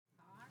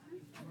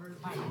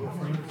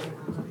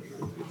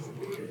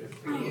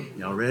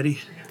Y'all ready?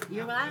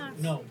 You're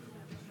live. No.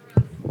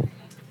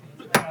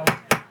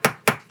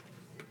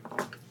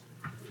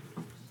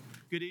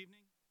 Good evening.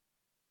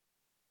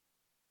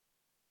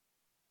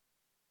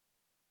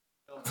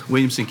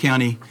 Williamson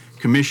County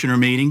Commissioner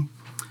meeting.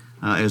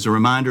 As a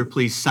reminder,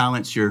 please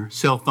silence your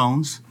cell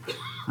phones.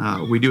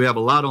 We do have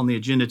a lot on the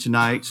agenda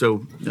tonight,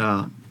 so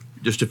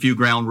just a few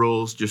ground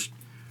rules. Just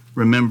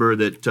remember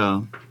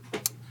that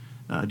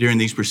during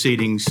these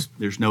proceedings,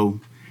 there's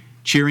no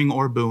cheering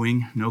or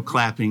booing, no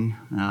clapping.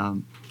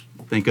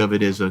 Think of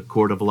it as a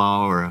court of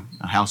law or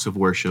a house of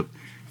worship.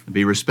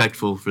 Be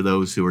respectful for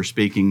those who are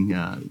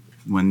speaking.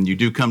 When you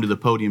do come to the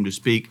podium to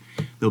speak,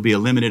 there'll be a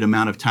limited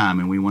amount of time,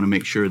 and we want to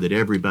make sure that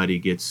everybody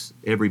gets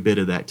every bit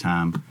of that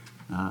time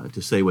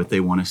to say what they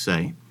want to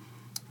say.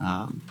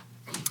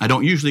 I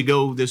don't usually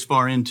go this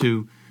far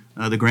into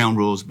the ground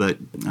rules, but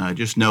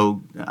just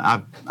know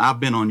I've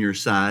been on your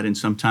side, and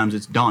sometimes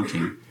it's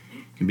daunting.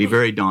 It can be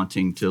very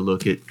daunting to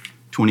look at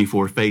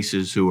 24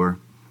 faces who are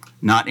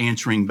not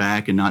answering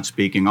back and not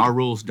speaking. Our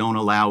rules don't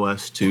allow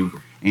us to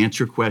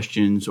answer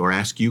questions or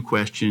ask you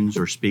questions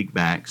or speak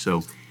back.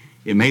 So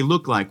it may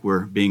look like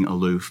we're being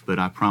aloof, but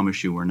I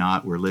promise you we're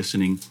not. We're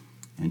listening.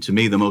 And to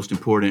me, the most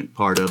important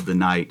part of the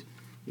night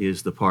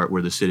is the part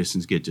where the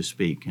citizens get to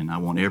speak. And I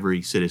want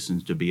every citizen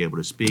to be able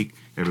to speak,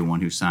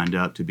 everyone who signed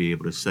up to be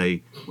able to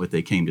say what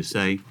they came to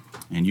say.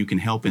 And you can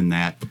help in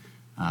that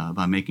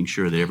by making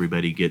sure that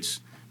everybody gets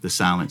the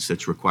silence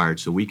that's required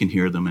so we can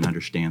hear them and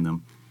understand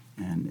them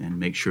and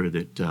make sure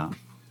that,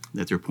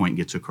 that their point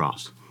gets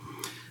across.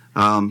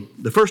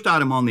 The first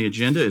item on the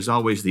agenda is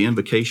always the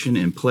invocation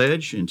and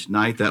pledge, and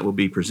tonight that will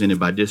be presented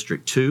by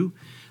District 2.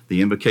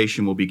 The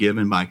invocation will be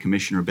given by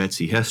Commissioner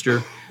Betsy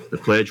Hester. The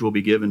pledge will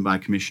be given by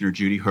Commissioner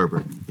Judy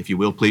Herbert. If you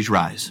will, please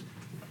rise.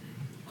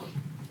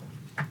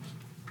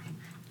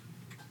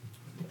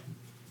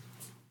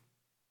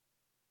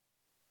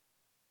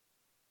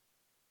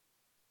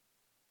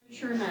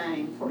 Your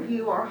name, for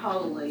you are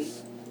holy,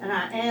 and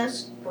I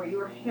ask for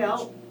your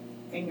help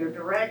and your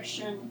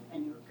direction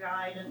and your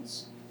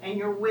guidance and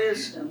your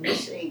wisdom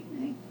this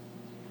evening.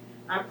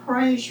 I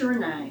praise your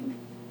name,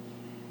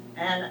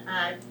 and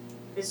I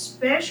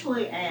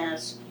especially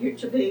ask you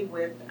to be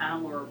with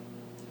our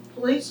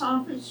police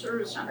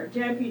officers, our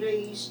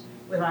deputies,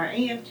 with our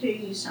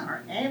EMTs,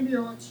 our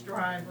ambulance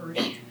drivers,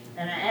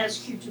 and I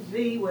ask you to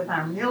be with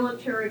our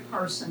military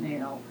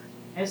personnel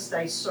as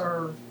they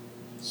serve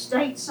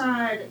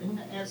stateside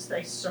and as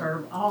they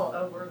serve all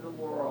over the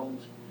world.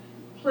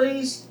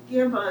 Please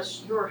give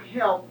us your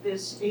help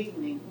this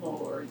evening,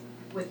 Lord,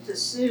 with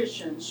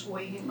decisions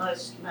we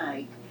must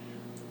make.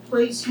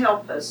 Please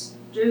help us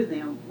do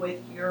them with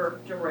your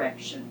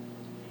direction.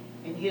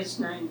 In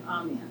his name,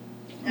 amen.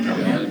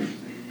 Amen.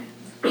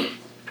 Please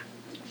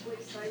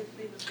say with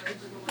me the pledge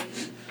of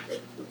allegiance.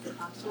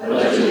 I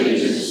pledge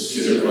allegiance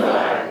to the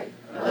flag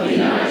of the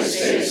United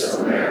States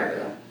of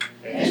America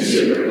and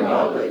to the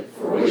republic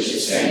for which it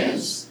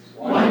stands,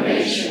 one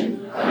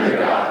nation, under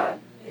God,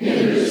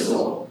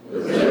 indivisible,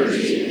 with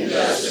liberty and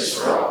justice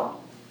for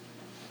all.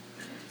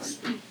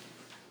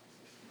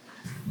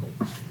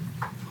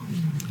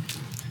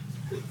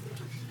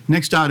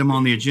 Next item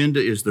on the agenda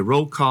is the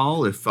roll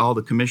call. If all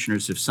the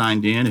commissioners have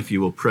signed in, if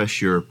you will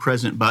press your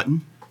present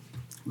button,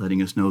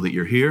 letting us know that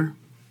you're here.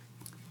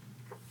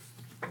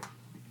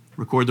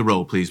 Record the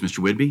roll, please, Mr.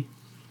 Whidbey.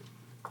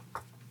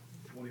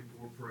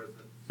 24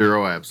 present.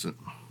 0 absent.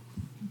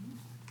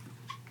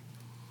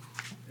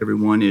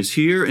 Everyone is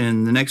here,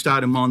 and the next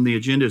item on the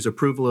agenda is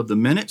approval of the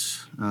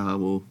minutes.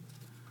 We'll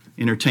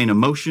entertain a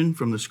motion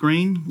from the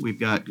screen. We've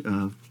got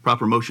a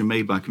proper motion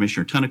made by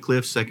Commissioner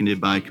Tunnicliffe, seconded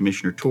by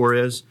Commissioner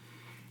Torres.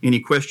 Any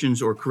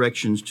questions or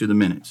corrections to the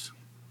minutes?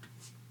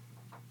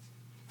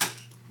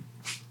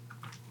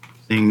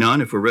 Seeing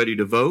none, if we're ready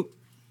to vote,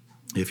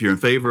 if you're in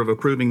favor of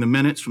approving the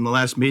minutes from the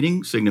last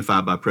meeting,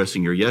 signify by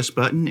pressing your yes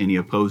button. Any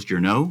opposed,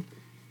 your no.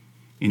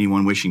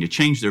 Anyone wishing to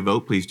change their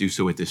vote, please do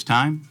so at this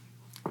time.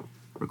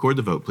 Record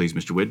the vote, please,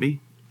 Mr. Whidbey.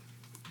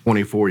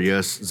 24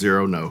 yes,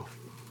 0 no.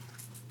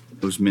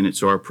 Those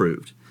minutes are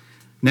approved.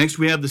 Next,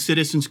 we have the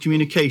citizens'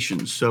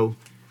 communications. So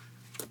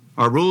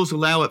our rules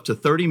allow up to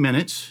 30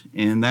 minutes,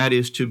 and that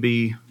is to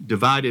be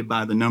divided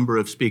by the number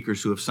of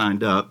speakers who have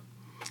signed up.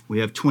 We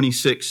have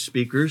 26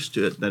 speakers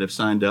that have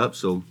signed up,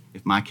 so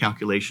if my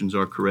calculations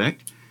are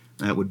correct,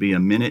 that would be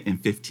 1 minute and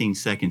 15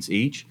 seconds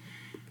each.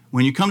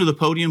 When you come to the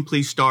podium,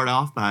 please start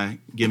off by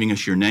giving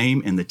us your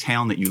name and the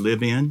town that you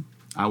live in.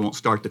 I won't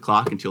start the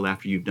clock until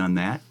after you've done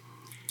that.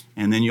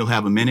 And then you'll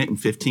have 1 minute and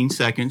 15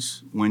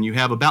 seconds. When you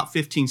have about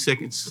 15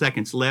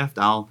 seconds left,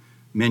 I'll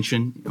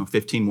mention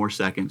 15 more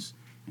seconds,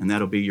 and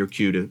that'll be your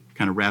cue to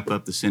kind of wrap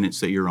up the sentence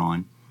that you're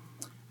on.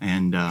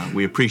 And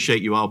we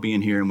appreciate you all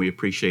being here, and we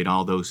appreciate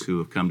all those who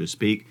have come to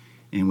speak.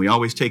 And we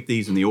always take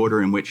these in the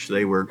order in which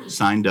they were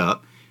signed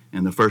up.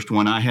 And the first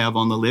one I have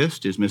on the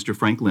list is Mr.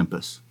 Frank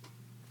Limpus.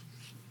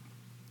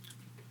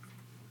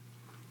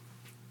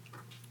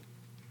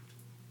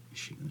 Is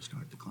she going to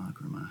start the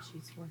clock, or am I?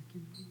 She's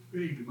working.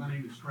 Good evening. My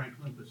name is Frank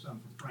Limpus. I'm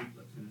from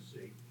Franklin,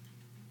 Tennessee.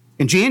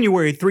 In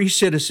January, 3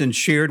 citizens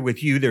shared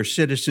with you their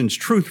Citizens'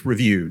 Truth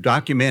Review,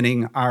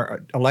 documenting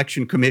our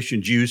election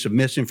commission's use of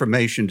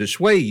misinformation to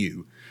sway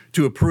you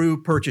to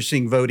approve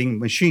purchasing voting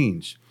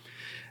machines.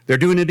 They're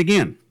doing it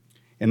again.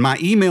 And my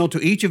email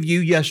to each of you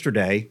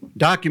yesterday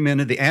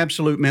documented the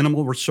absolute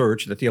minimal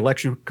research that the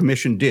Election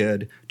Commission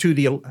did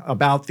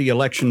about the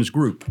elections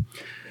group.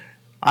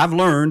 I've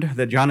learned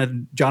that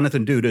Jonathan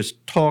Dudas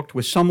talked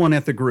with someone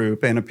at the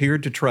group and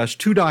appeared to trust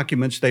 2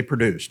 documents they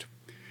produced.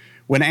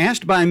 When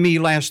asked by me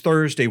last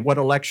Thursday what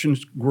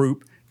elections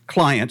group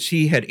clients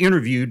he had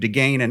interviewed to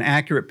gain an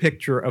accurate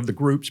picture of the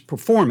group's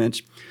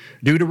performance,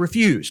 Duda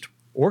refused,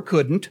 or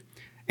couldn't,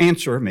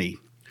 answer me.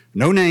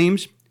 No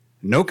names,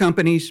 no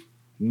companies,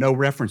 no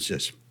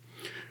references.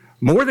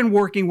 More than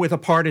working with a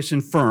partisan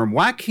firm,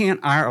 why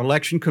can't our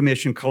election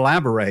commission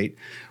collaborate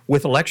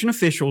with election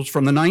officials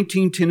from the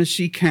 19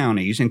 Tennessee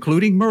counties,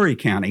 including Murray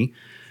County,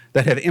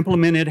 that have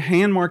implemented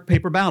hand-marked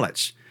paper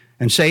ballots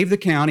and save the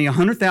county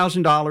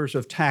 $100,000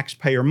 of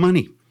taxpayer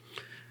money?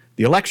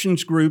 The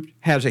elections group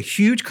has a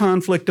huge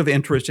conflict of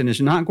interest and is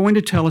not going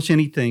to tell us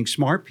anything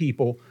smart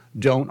people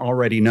don't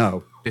already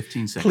know.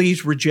 15 seconds.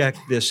 Please reject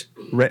this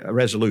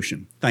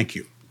resolution. Thank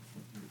you.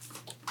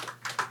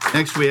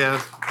 Next we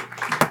have,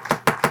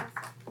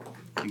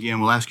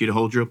 again, we'll ask you to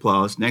hold your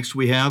applause. Next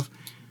we have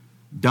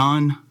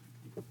Don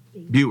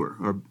Bewer,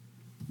 or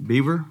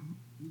Beaver?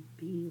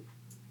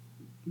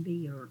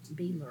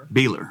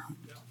 Beeler.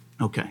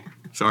 Okay,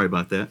 sorry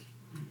about that.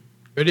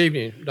 Good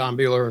evening, Don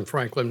Beeler in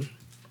Franklin.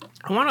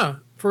 I want to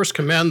first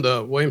commend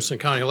the Williamson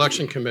County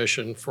Election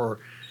Commission for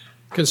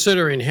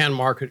considering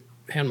hand-marked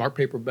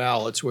paper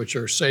ballots, which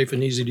are safe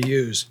and easy to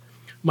use.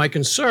 My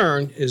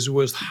concern is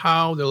with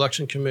how the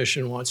Election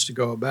Commission wants to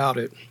go about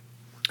it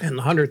and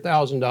the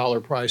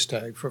 $100,000 price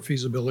tag for a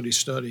feasibility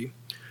study.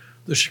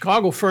 The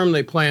Chicago firm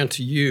they plan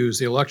to use,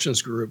 the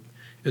elections group,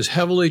 is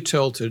heavily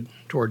tilted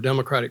toward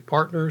Democratic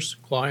partners,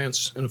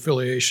 clients, and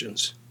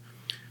affiliations.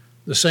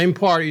 The same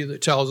party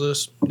that tells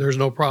us there's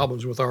no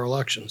problems with our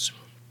elections.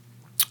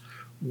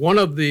 One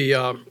of the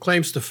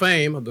claims to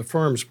fame of the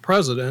firm's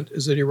president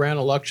is that he ran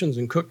elections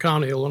in Cook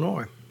County,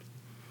 Illinois.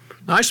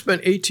 Now, I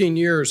spent 18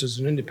 years as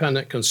an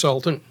independent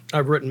consultant.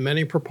 I've written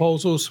many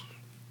proposals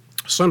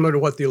similar to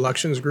what the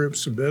elections group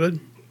submitted.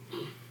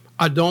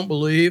 I don't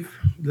believe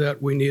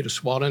that we need a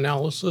SWOT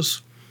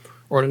analysis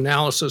or an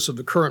analysis of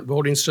the current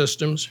voting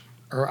systems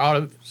or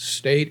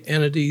out-of-state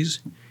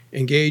entities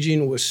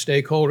engaging with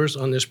stakeholders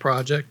on this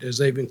project as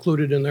they've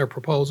included in their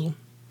proposal.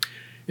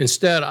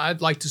 Instead,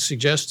 I'd like to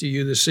suggest to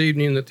you this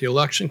evening that the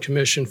Election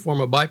Commission form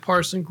a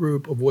bipartisan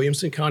group of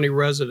Williamson County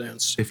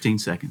residents. 15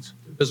 seconds.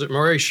 Visit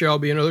Murray,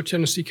 Shelby, and other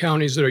Tennessee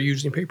counties that are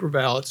using paper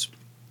ballots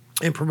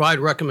and provide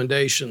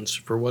recommendations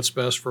for what's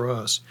best for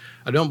us.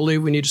 I don't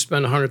believe we need to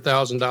spend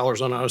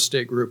 $100,000 on an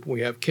out-of-state group when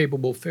we have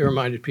capable,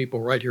 fair-minded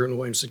people right here in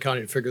Williamson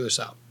County to figure this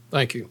out.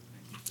 Thank you.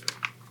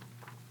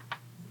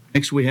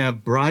 Next we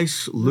have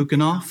Bryce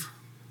Lukanoff.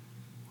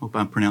 Hope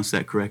I pronounced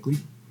that correctly.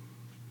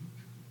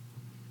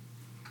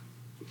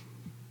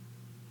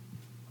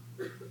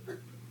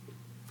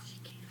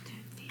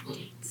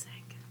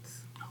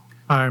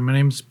 Hi, my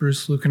name is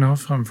Bruce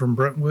Lukanoff. I'm from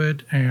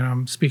Brentwood, and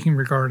I'm speaking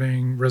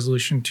regarding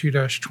Resolution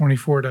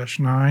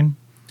 2-24-9.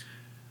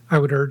 I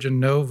would urge a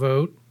no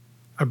vote.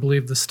 I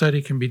believe the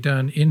study can be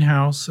done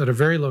in-house at a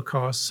very low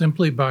cost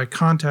simply by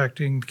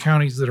contacting the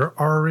counties that are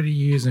already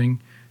using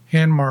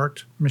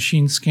hand-marked,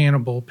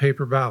 machine-scannable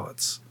paper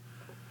ballots.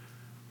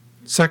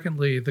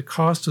 Secondly, the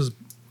cost of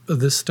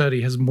this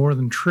study has more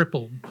than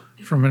tripled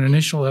from an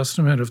initial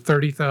estimate of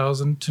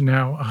 $30,000 to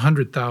now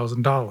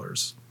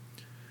 $100,000.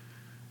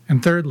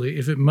 And thirdly,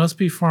 if it must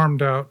be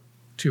farmed out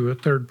to a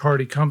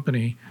third-party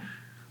company,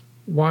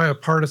 why a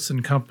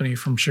partisan company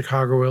from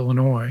Chicago,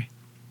 Illinois?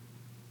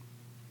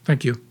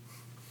 Thank you.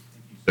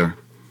 Sir.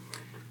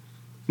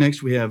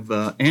 Next we have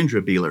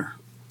Andrea Beeler.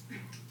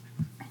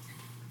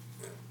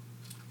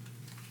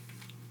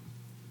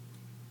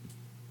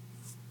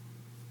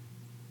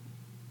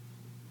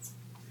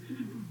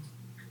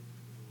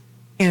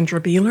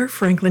 Andrea Beeler,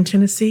 Franklin,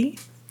 Tennessee.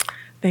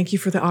 Thank you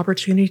for the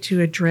opportunity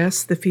to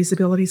address the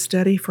feasibility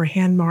study for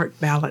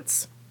hand-marked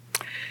ballots.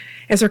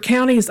 As our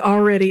county is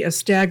already a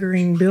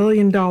staggering $1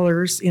 billion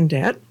in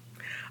debt,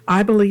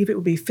 I believe it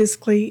would be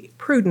fiscally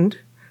prudent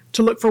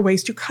to look for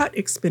ways to cut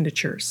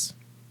expenditures.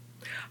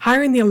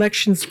 Hiring the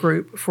elections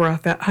group for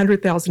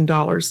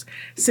 $100,000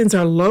 sends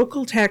our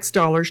local tax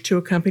dollars to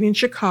a company in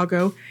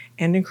Chicago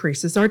and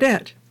increases our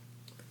debt.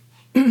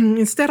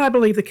 Instead, I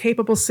believe the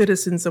capable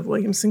citizens of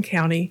Williamson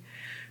County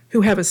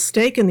who have a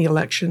stake in the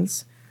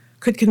elections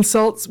could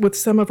consult with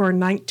some of our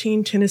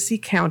 19 Tennessee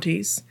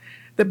counties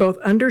that both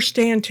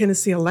understand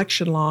Tennessee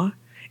election law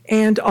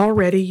and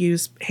already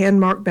use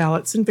hand-marked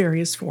ballots in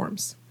various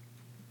forms.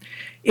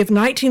 If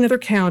 19 other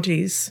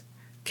counties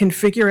can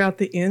figure out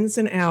the ins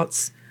and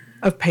outs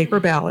of paper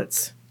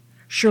ballots,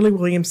 surely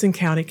Williamson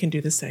County can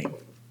do the same.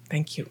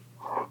 Thank you.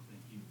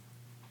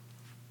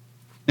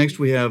 Next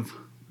we have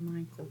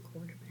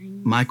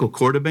Michael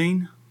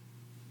Cordabane.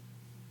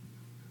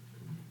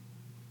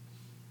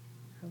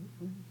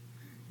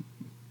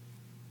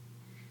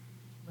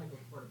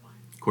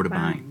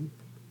 Quarterbine.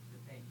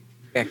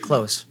 Yeah,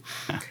 close.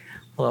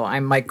 Hello,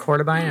 I'm Mike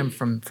Cortebine. I'm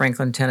from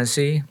Franklin,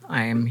 Tennessee.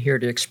 I am here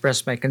to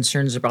express my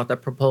concerns about the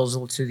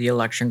proposal to the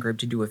election group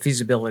to do a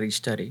feasibility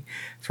study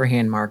for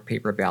hand-marked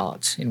paper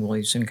ballots in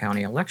Williamson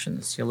County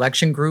elections. The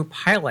election group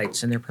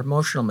highlights in their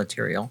promotional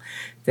material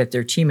that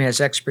their team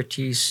has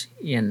expertise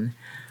in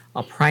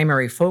a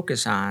primary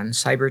focus on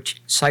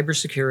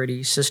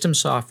cybersecurity, system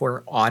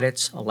software,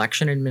 audits,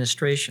 election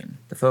administration.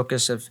 The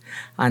focus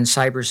on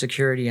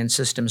cybersecurity and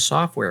system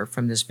software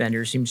from this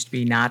vendor seems to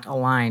be not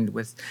aligned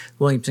with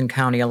Williamson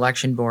County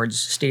Election Board's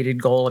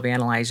stated goal of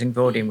analyzing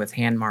voting with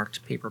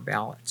hand-marked paper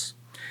ballots.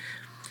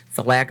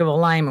 The lack of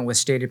alignment with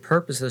stated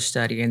purpose of the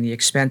study and the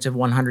expense of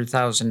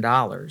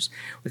 $100,000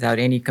 without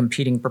any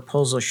competing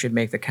proposals should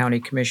make the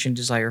County Commission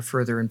desire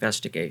further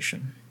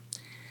investigation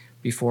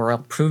before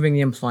approving the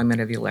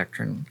employment of the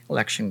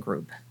election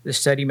group. The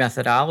study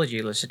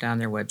methodology listed on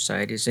their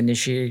website is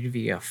initiated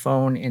via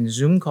phone and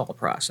Zoom call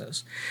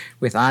process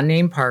with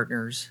unnamed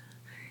partners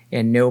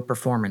and no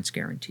performance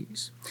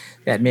guarantees.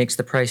 That makes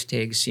the price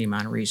tag seem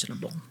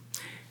unreasonable.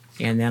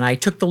 And then I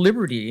took the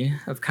liberty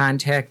of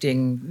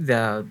contacting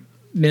the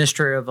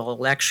Minister of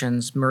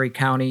Elections, Murray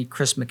County,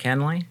 Chris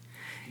McKinley.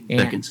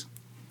 Seconds.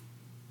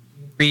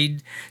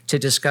 Agreed to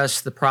discuss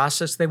the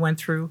process they went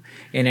through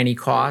and any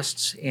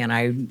costs, and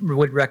I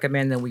would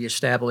recommend that we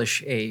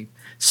establish a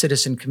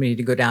citizen committee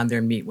to go down there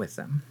and meet with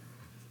them.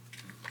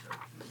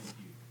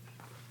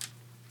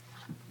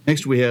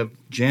 Next, we have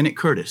Janet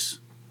Curtis.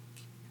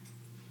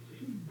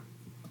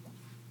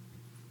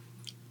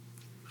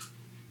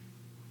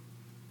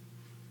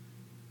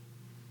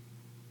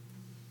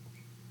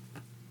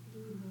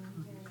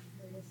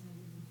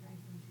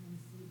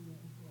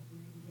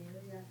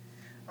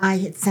 I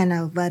had sent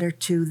a letter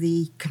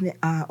to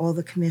all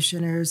the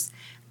commissioners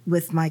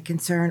with my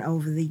concern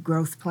over the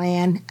growth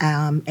plan,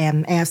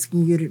 and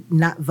asking you to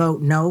not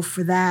vote no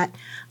for that.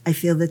 I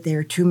feel that there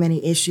are too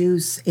many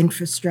issues,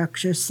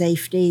 infrastructure,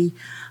 safety,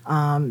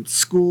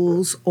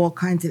 schools, all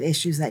kinds of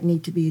issues that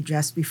need to be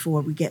addressed before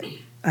we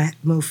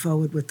move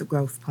forward with the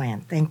growth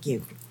plan. Thank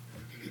you.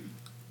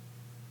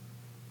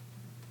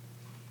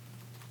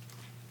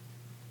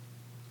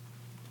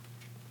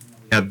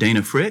 We have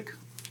Dana Frick.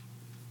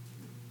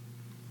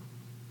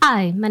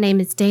 Hi, my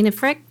name is Dana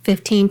Frick,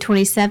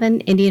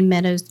 1527 Indian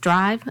Meadows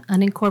Drive,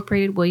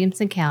 unincorporated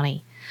Williamson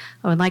County.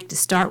 I would like to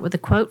start with a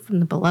quote from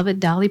the beloved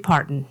Dolly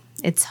Parton.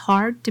 It's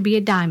hard to be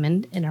a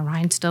diamond in a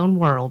rhinestone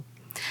world.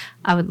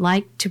 I would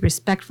like to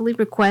respectfully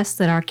request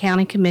that our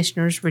county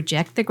commissioners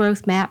reject the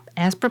growth map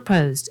as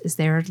proposed, as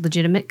there are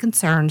legitimate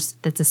concerns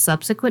that the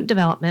subsequent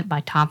development by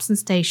Thompson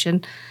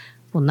Station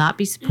will not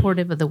be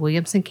supportive of the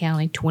Williamson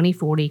County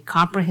 2040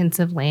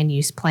 Comprehensive Land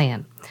Use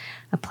Plan,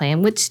 a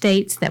plan which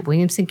states that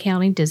Williamson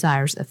County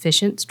desires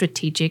efficient,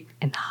 strategic,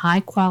 and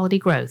high-quality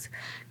growth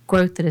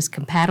that is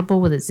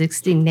compatible with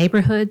existing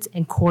neighborhoods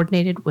and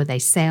coordinated with a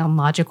sound,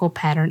 logical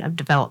pattern of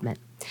development.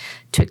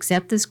 To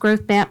accept this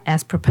growth map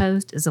as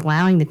proposed is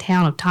allowing the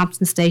town of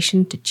Thompson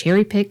Station to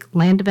cherry-pick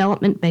land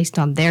development based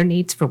on their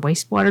needs for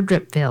wastewater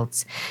drip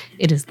fields.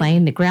 It is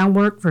laying the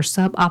groundwork for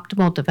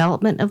suboptimal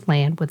development of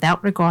land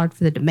without regard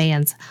for the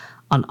demands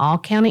on all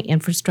county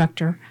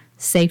infrastructure,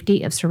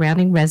 safety of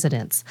surrounding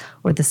residents,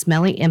 or the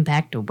smelly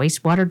impact of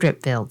wastewater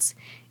drip fields.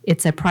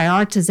 It's a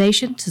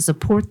prioritization to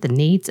support the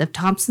needs of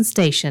Thompson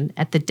Station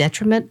at the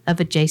detriment of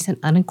adjacent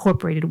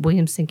unincorporated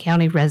Williamson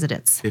County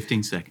residents.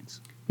 15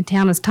 seconds. The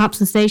town of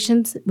Thompson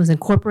Station was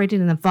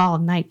incorporated in the fall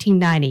of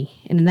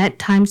 1990, and in that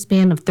time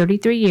span of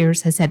 33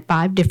 years has had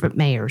 5 different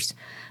mayors.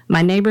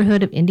 My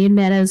neighborhood of Indian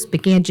Meadows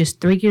began just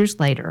 3 years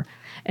later.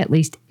 At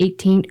least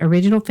 18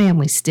 original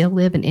families still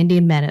live in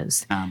Indian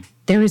Meadows.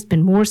 There has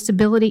been more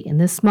stability in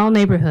this small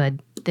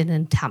neighborhood than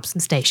in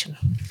Thompson Station.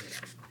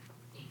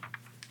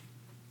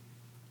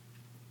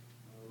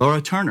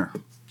 Laura Turner.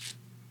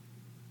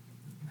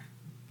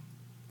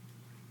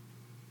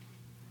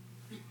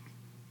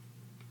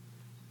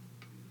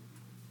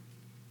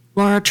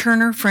 Laura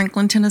Turner,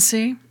 Franklin,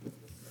 Tennessee.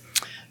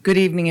 Good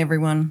evening,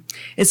 everyone.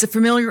 It's a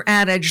familiar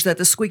adage that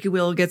the squeaky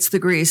wheel gets the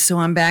grease, so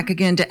I'm back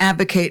again to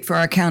advocate for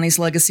our county's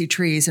legacy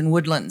trees and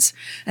woodlands.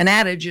 An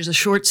adage is a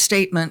short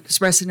statement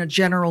expressing a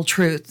general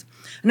truth.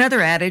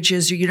 Another adage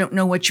is you don't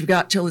know what you've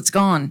got till it's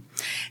gone.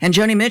 And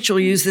Joni Mitchell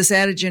used this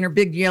adage in her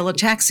Big Yellow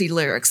Taxi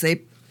lyrics.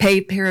 They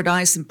paved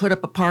paradise and put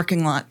up a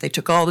parking lot. They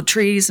took all the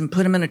trees and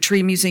put them in a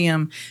tree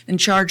museum and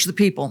charged the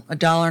people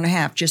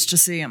 $1.50 just to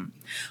see them.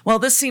 While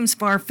this seems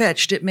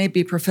far-fetched, it may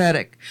be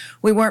prophetic.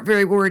 We weren't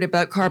very worried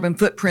about carbon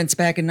footprints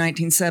back in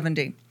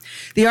 1970.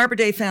 The Arbor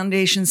Day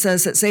Foundation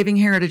says that saving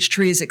heritage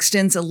trees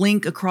extends a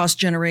link across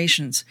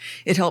generations.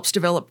 It helps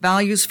develop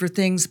values for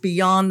things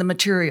beyond the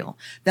material,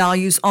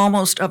 values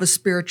almost of a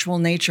spiritual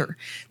nature.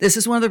 This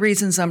is one of the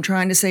reasons I'm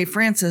trying to save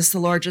Francis, the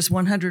largest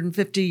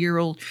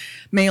 150-year-old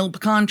male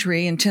pecan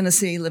tree in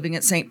Tennessee living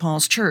at St.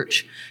 Paul's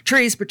Church.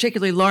 Trees,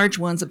 particularly large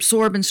ones,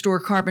 absorb and store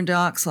carbon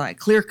dioxide.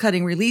 Clear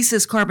cutting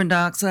releases carbon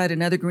dioxide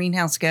and other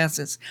greenhouse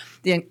gases.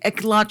 The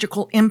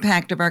ecological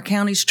impact of our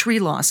county's tree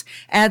loss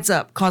adds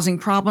up, causing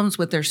problems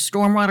with their there's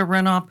stormwater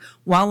runoff,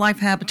 wildlife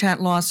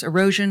habitat loss,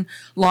 erosion,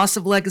 loss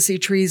of legacy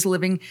trees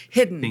living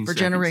hidden 15 for seconds.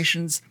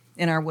 generations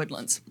in our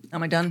woodlands.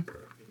 Am I done?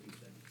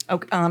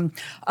 Okay,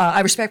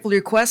 I respectfully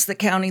request that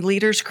county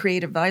leaders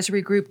create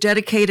advisory group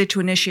dedicated to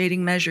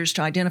initiating measures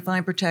to identify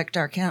and protect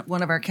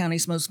one of our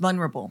county's most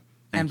vulnerable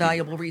and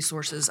valuable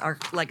resources, our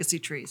legacy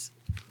trees.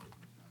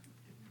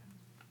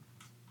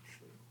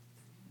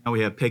 Now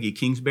we have Peggy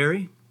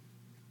Kingsbury.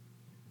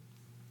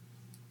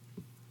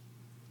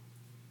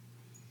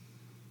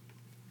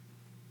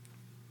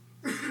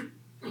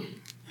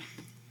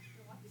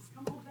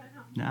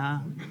 Nah.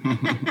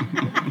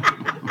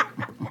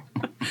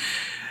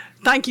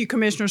 Thank you,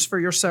 Commissioners, for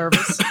your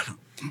service.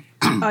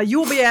 You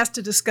will be asked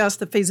to discuss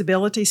the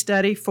feasibility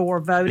study for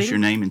voting. What's your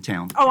name and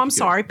town? Oh, I'm Good.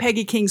 sorry,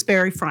 Peggy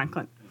Kingsbury,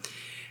 Franklin.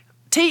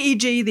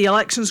 TEG, the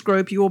elections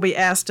group you will be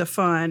asked to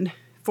fund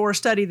for a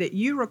study that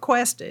you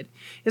requested,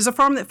 is a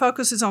firm that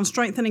focuses on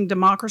strengthening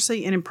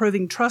democracy and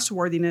improving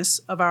trustworthiness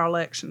of our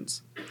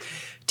elections.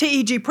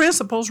 TEG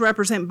principals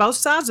represent both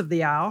sides of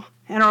the aisle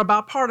and are a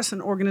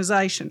bipartisan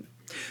organization.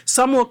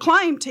 Some will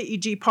claim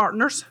TEG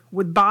partners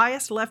with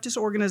biased leftist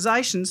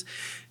organizations,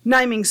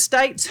 naming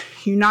States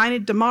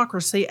United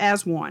Democracy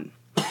as one.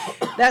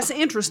 That's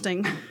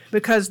interesting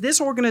because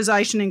this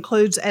organization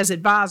includes as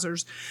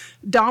advisors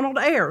Donald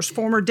Ayers,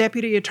 former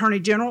Deputy Attorney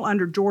General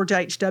under George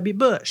H.W.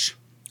 Bush,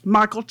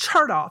 Michael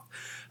Chertoff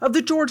of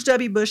the George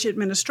W. Bush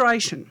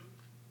administration,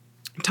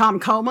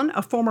 Tom Coleman,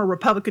 a former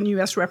Republican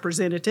U.S.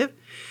 Representative,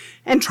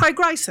 and Trey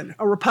Grayson,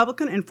 a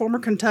Republican and former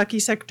Kentucky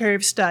Secretary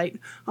of State,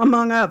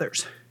 among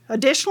others.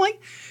 Additionally,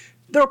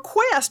 the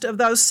request of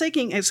those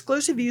seeking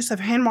exclusive use of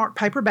hand-marked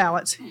paper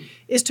ballots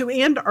is to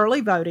end early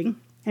voting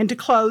and to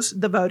close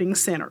the voting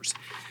centers.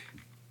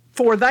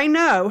 For they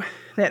know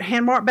that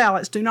hand-marked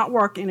ballots do not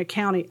work in a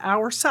county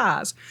our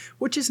size,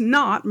 which is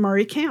not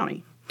Murray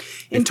County.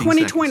 In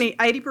 2020,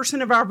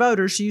 80% of our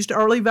voters used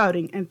early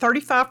voting, and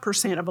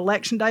 35% of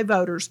Election Day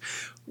voters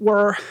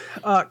were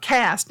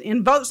cast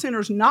in vote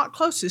centers not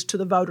closest to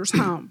the voter's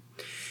home.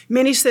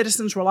 Many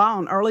citizens rely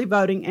on early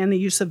voting and the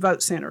use of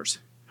vote centers.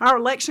 Our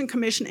Election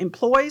Commission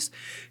employees,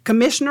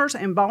 commissioners,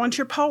 and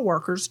volunteer poll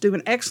workers do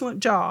an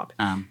excellent job,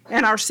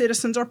 and our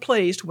citizens are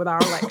pleased with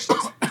our elections.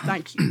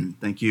 Thank you.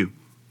 Thank you.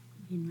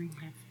 Henry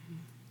Hafner.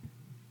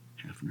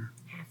 Hafner.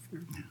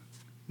 Yeah.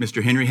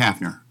 Mr. Henry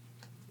Hafner.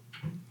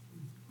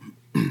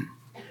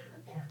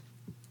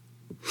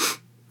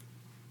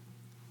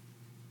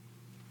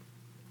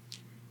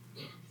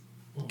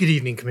 Good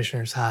evening,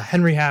 Commissioners.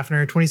 Henry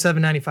Hafner,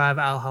 2795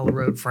 Owl Hollow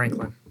Road,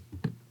 Franklin.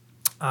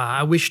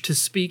 I wish to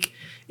speak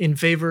in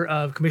favor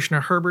of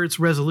Commissioner Herbert's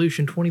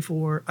Resolution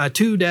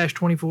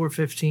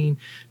 2-2415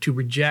 to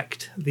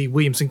reject the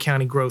Williamson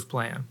County Growth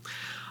Plan.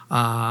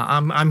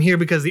 I'm here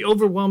because the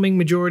overwhelming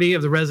majority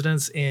of the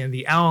residents in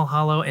the Owl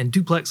Hollow and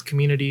Duplex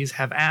communities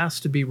have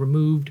asked to be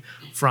removed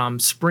from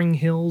Spring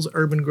Hill's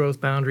urban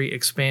growth boundary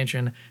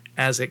expansion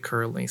as it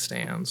currently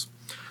stands.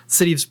 The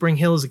city of Spring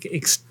Hill is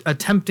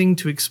attempting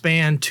to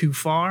expand too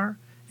far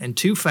and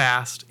too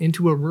fast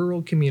into a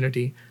rural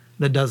community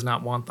that does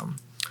not want them.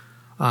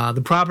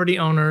 The property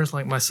owners,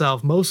 like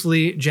myself,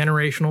 mostly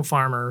generational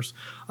farmers,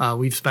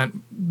 we've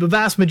spent the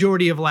vast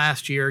majority of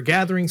last year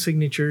gathering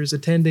signatures,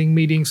 attending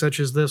meetings such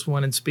as this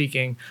one, and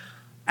speaking.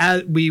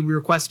 We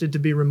requested to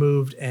be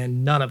removed,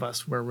 and none of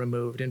us were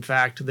removed. In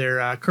fact,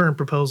 their current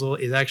proposal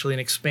is actually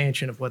an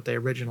expansion of what they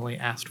originally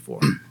asked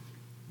for.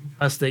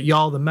 Trust that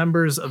y'all, the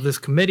members of this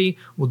committee,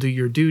 will do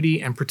your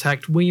duty and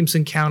protect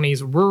Williamson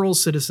County's rural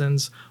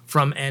citizens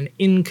from an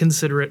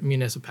inconsiderate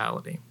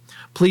municipality.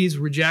 Please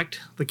reject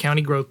the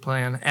county growth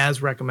plan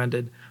as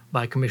recommended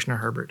by Commissioner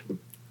Herbert.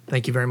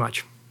 Thank you very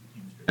much.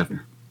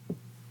 Hafner.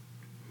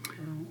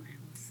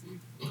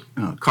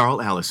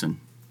 Carl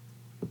Allison.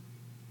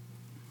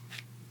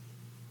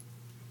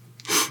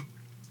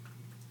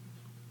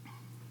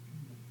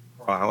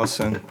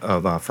 Allison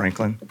of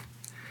Franklin.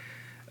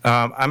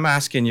 I'm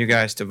asking you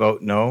guys to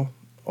vote no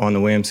on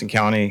the Williamson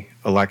County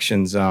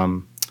elections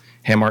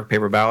hand-marked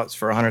paper ballots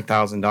for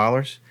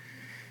 $100,000.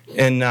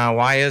 And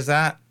why is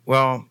that?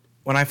 Well,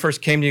 when I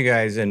first came to you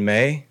guys in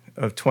May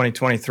of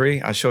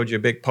 2023, I showed you a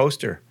big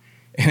poster,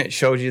 and it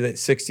showed you that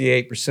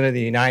 68% of the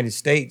United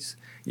States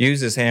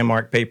uses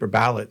hand-marked paper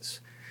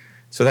ballots.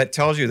 So that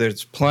tells you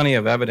there's plenty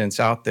of evidence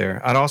out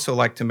there. I'd also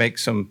like to make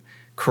some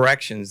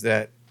corrections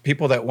that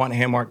people that want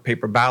hand-marked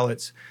paper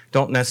ballots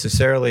don't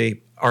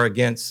necessarily are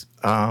against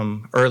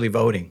early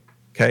voting.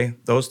 Okay,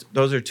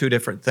 those are two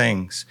different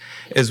things,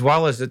 as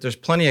well as that there's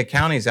plenty of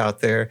counties out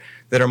there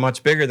that are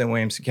much bigger than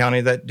Williamson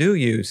County that do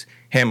use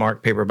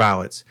hand-marked paper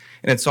ballots.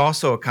 And it's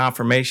also a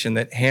confirmation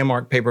that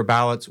hand-marked paper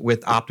ballots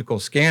with optical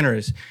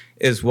scanners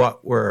is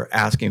what we're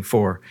asking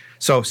for.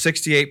 So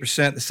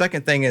 68%. The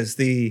second thing is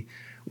the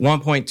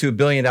 $1.2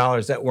 billion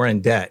that we're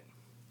in debt.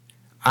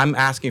 I'm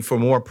asking for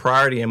more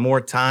priority and more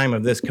time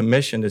of this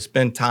commission to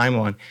spend time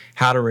on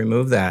how to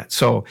remove that.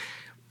 So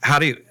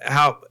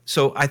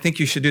so I think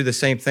you should do the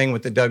same thing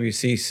with the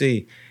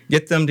WCC.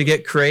 Get them to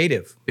get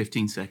creative.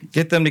 15 seconds.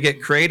 Get them to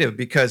get creative,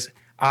 because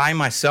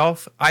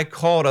I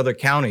called other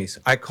counties.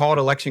 I called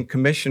election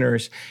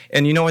commissioners,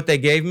 and you know what they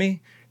gave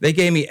me? They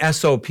gave me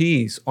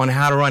SOPs on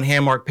how to run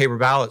hand-marked paper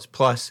ballots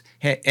plus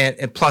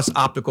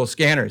optical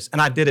scanners,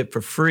 and I did it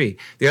for free.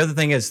 The other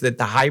thing is that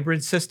the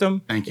hybrid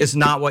system is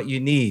not what you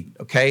need,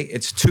 okay?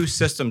 It's two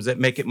systems that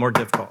make it more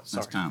difficult.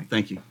 Sorry. That's time.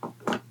 Thank you.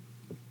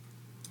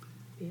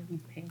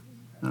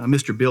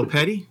 Mr. Bill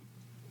Petty?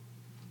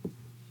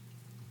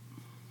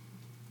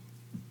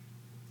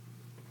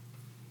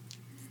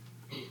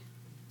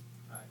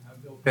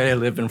 I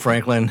live in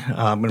Franklin.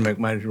 I'm going to make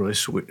mine really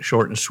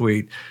short and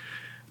sweet.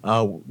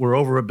 We're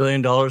over $1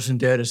 billion in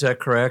debt. Is that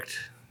correct?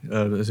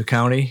 As a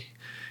county,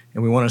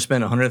 and we want to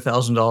spend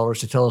 $100,000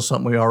 to tell us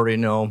something we already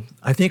know.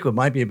 I think it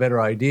might be a better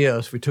idea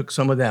if we took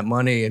some of that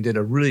money and did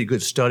a really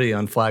good study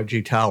on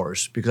 5G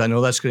towers, because I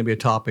know that's going to be a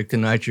topic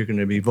tonight you're going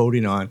to be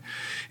voting on.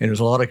 And there's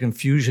a lot of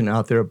confusion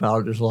out there about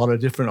it. There's a lot of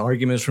different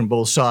arguments from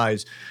both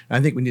sides. And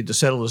I think we need to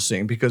settle this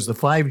thing, because the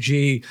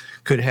 5G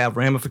could have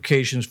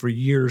ramifications for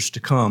years to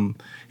come,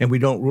 and we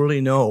don't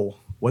really know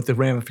what the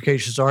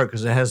ramifications are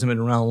because it hasn't been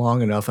around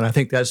long enough. And I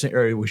think that's an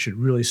area we should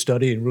really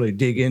study and really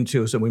dig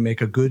into so we make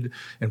a good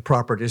and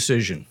proper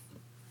decision.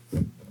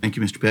 Thank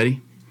you, Mr. Petty.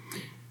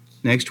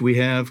 Next, we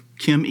have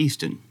Kim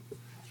Easton.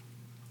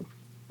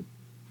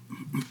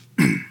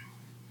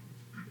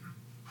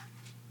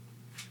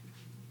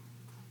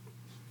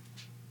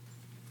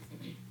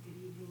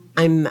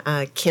 I'm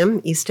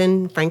Kim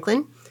Easton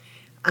Franklin.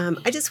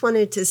 I just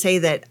wanted to say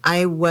that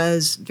I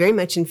was very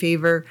much in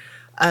favor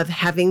of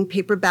having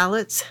paper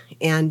ballots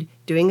and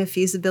doing a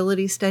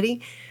feasibility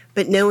study,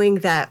 but knowing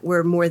that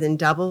we're more than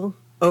double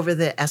over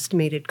the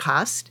estimated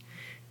cost.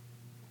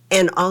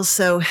 And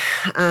also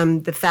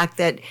the fact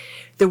that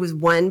there was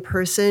one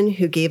person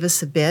who gave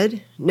us a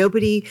bid,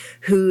 nobody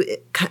who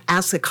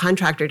asked a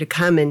contractor to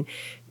come and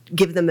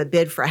give them a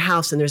bid for a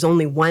house, and there's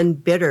only one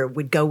bidder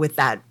would go with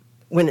that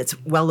when it's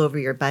well over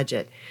your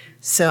budget.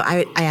 So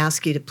I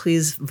ask you to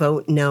please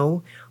vote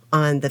no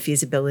on the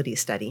feasibility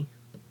study.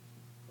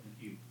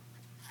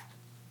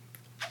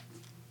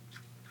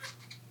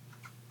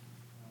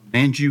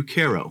 Manju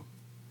Caro.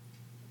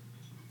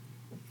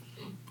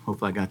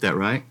 Hopefully I got that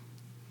right.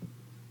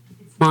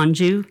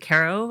 Manju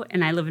Caro,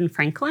 and I live in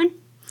Franklin.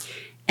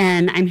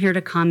 And I'm here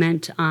to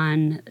comment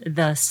on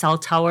the cell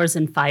towers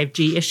and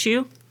 5G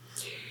issue.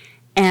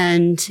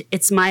 And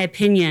it's my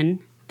opinion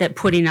that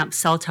putting up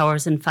cell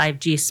towers and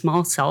 5G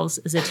small cells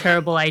is a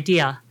terrible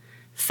idea.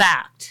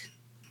 Fact.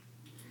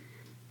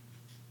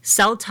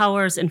 Cell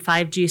towers and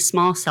 5G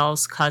small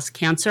cells cause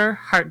cancer,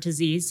 heart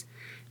disease,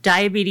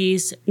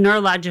 diabetes,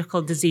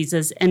 neurological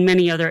diseases, and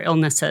many other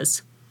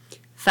illnesses.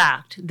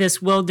 Fact,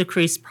 this will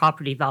decrease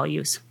property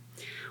values.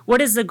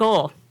 What is the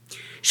goal?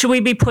 Should we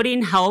be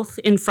putting health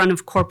in front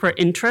of corporate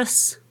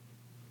interests?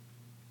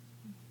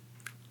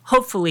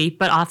 Hopefully,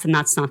 but often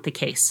that's not the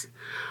case.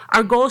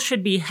 Our goal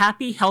should be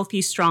happy,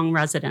 healthy, strong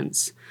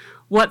residents.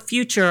 What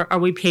future are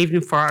we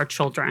paving for our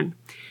children?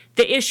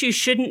 The issue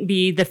shouldn't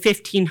be the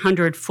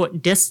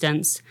 1,500-foot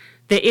distance.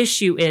 The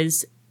issue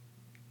is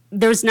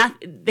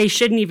they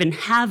shouldn't even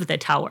have the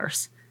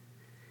towers.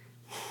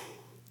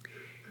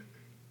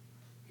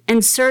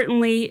 And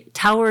certainly,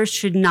 towers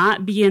should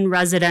not be in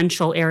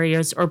residential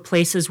areas or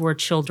places where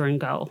children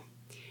go.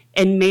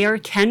 And Mayor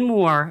Ken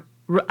Moore,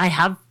 I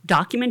have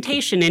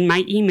documentation in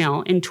my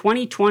email. In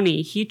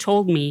 2020, he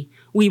told me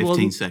we will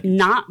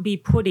not be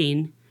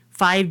putting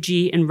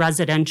 5G in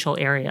residential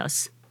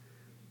areas.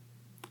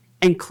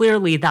 And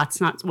clearly,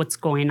 that's not what's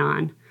going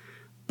on.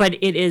 But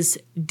it is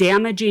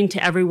damaging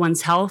to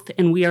everyone's health,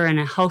 and we are in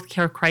a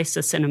healthcare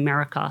crisis in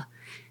America.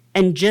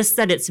 And just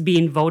that it's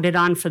being voted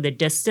on for the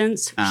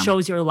distance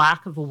shows your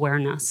lack of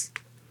awareness.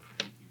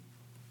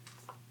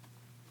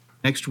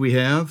 Next, we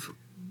have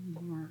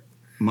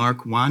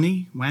Mark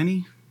Wani.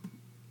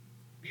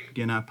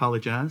 Again, I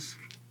apologize.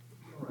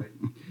 All right.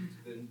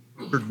 It's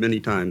been heard many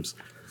times.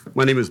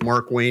 My name is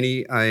Mark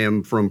Waney. I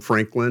am from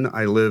Franklin.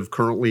 I live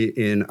currently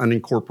in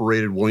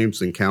unincorporated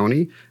Williamson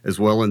County, as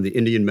well in the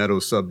Indian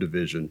Meadows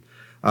subdivision.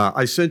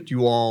 I sent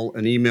you all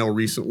an email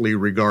recently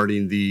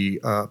regarding the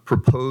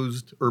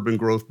proposed urban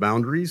growth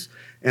boundaries,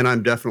 and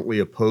I'm definitely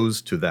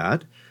opposed to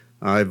that.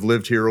 I've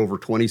lived here over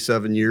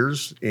 27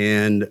 years,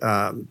 and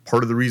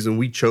part of the reason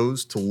we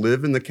chose to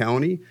live in the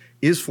county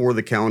is for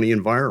the county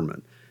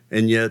environment.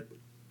 And yet,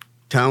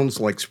 towns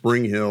like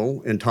Spring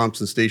Hill and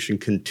Thompson Station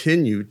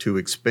continue to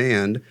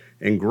expand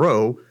and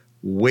grow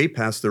way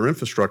past their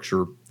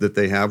infrastructure that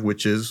they have,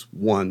 which is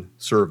one,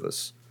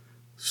 service,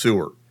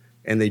 sewer.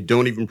 And they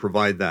don't even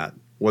provide that.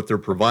 What they're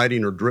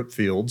providing are drip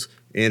fields.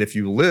 And if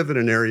you live in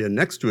an area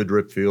next to a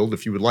drip field,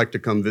 if you would like to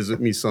come visit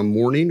me some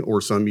morning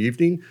or some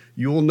evening,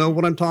 you will know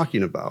what I'm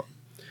talking about.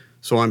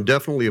 So I'm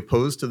definitely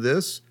opposed to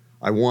this.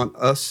 I want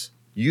us,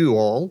 you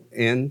all,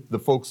 and the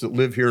folks that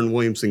live here in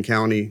Williamson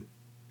County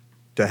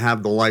to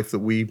have the life that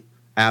we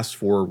asked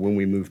for when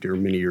we moved here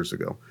many years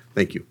ago.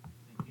 Thank you.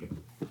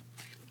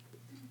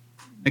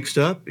 Next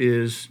up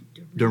is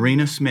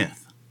Dorena Smith.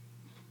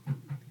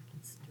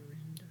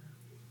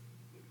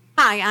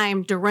 Hi, I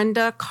am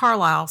Dorinda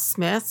Carlisle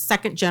Smith,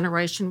 second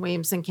generation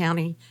Williamson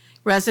County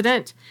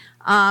resident,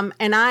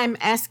 and I'm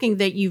asking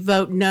that you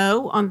vote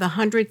no on the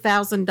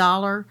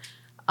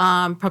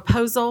 $100,000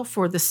 proposal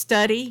for the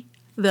study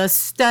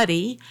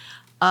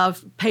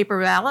of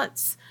paper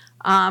ballots.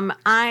 I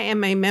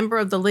am a member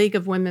of the League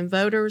of Women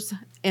Voters,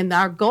 and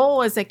our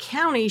goal as a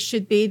county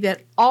should be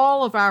that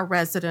all of our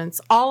residents,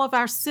 all of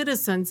our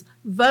citizens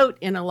vote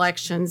in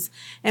elections,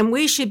 and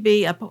we should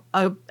be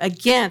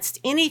against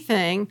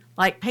anything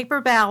like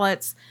paper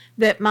ballots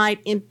that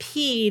might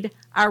impede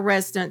our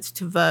residents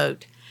to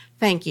vote.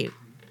 Thank you.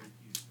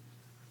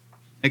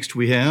 Next,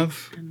 we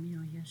have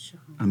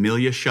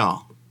Amelia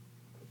Shaw.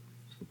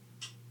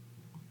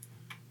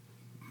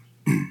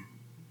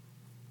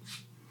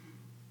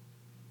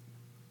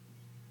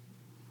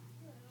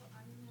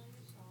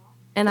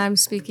 And I'm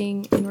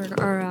speaking in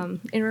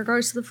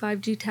regards to the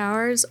 5G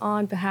towers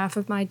on behalf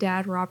of my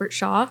dad, Robert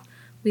Shaw.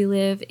 We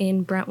live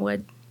in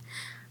Brentwood.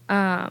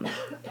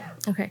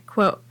 Okay,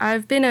 quote,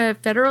 I've been a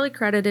federally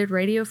accredited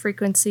radio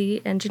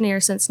frequency engineer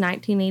since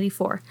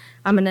 1984.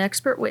 I'm an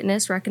expert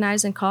witness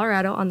recognized in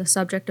Colorado on the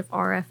subject of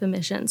RF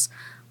emissions.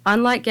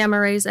 Unlike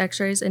gamma rays,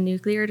 X-rays, and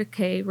nuclear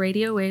decay,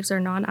 radio waves are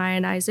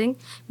non-ionizing,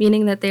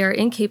 meaning that they are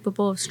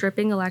incapable of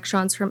stripping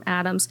electrons from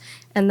atoms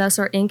and thus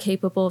are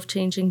incapable of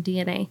changing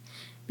DNA.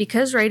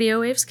 Because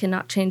radio waves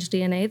cannot change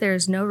DNA, there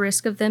is no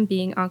risk of them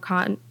being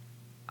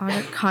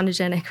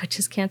oncogenic, which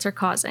is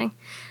cancer-causing.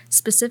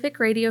 Specific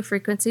radio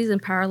frequencies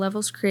and power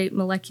levels create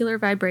molecular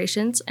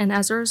vibrations and,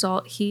 as a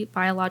result, heat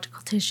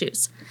biological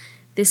tissues.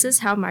 This is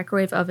how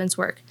microwave ovens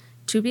work.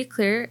 To be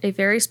clear, a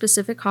very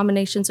specific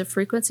combinations of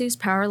frequencies,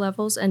 power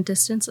levels, and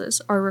distances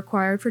are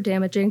required for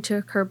damaging to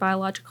occur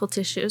biological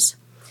tissues.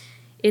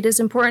 It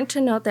is important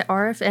to note that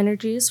RF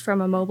energies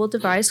from a mobile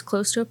device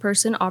close to a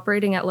person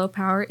operating at low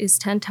power is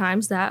 10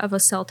 times that of a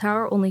cell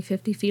tower only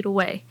 50 feet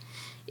away.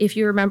 If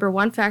you remember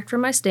one fact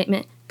from my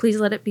statement, please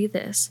let it be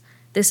this.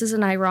 This is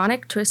an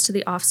ironic twist to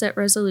the offset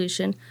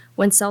resolution.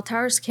 When cell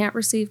towers can't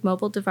receive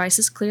mobile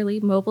devices clearly,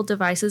 mobile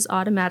devices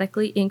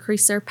automatically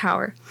increase their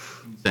power.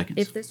 Seconds.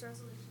 If this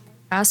resolution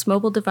passed,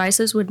 mobile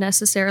devices would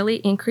necessarily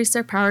increase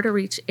their power to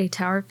reach a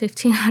tower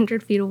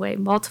 1,500 feet away.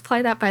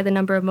 Multiply that by the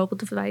number of mobile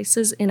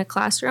devices in a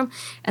classroom,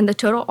 and the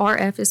total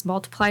RF is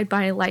multiplied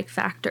by a like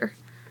factor.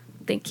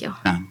 Thank you.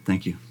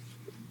 Thank you.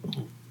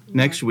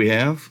 Next, we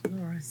have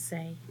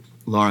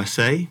Laura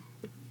Say.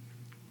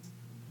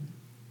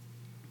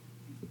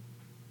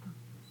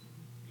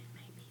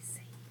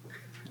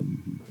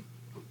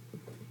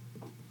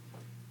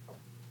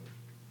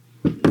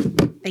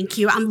 Thank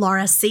you. I'm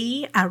Laura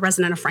C., a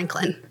resident of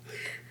Franklin.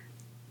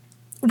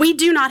 We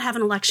do not have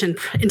an election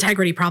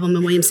integrity problem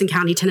in Williamson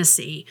County,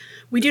 Tennessee.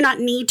 We do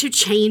not need to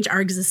change our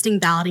existing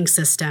balloting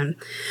system.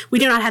 We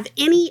do not have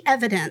any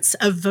evidence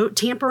of vote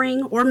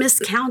tampering or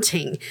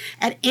miscounting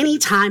at any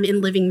time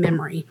in living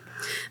memory.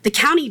 The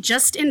county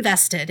just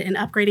invested in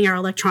upgrading our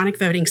electronic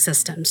voting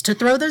systems. To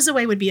throw those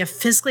away would be a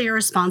fiscally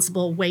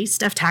irresponsible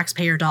waste of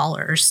taxpayer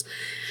dollars.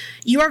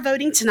 You are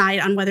voting tonight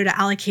on whether to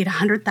allocate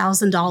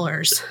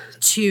 $100,000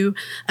 to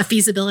a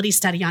feasibility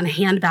study on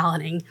hand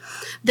balloting.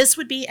 This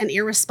would be an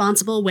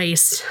irresponsible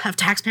waste of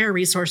taxpayer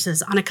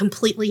resources on a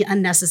completely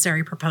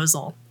unnecessary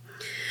proposal.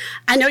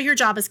 I know your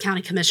job as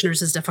county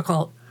commissioners is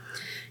difficult.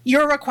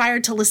 You're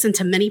required to listen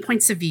to many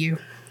points of view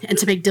and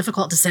to make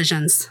difficult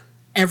decisions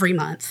every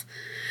month.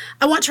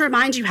 I want to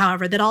remind you,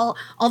 however, that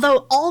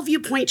although all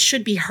viewpoints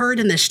should be heard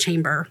in this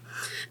chamber,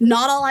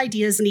 not all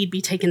ideas need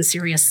be taken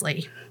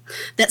seriously.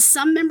 That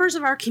some members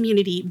of our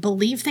community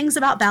believe things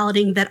about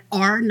balloting that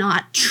are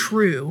not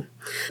true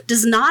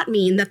does not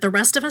mean that the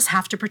rest of us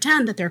have to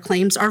pretend that their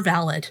claims are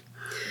valid.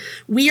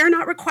 We are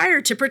not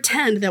required to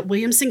pretend that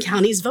Williamson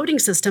County's voting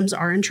systems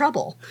are in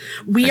trouble.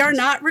 We are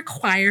not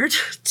required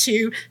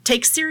to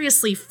take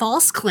seriously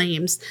false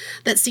claims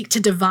that seek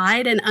to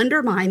divide and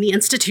undermine the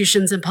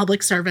institutions and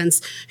public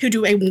servants who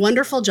do a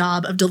wonderful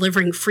job of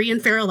delivering free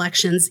and fair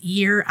elections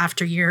year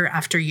after year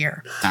after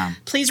year.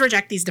 Please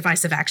reject these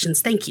divisive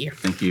actions. Thank you.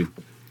 Thank you.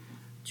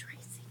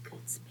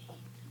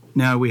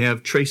 Now we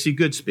have Tracy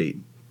Goodspeed.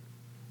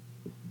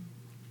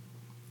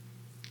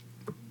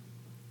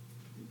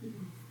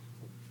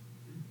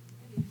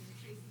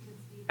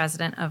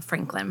 Resident of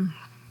Franklin.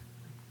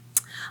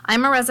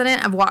 I'm a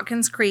resident of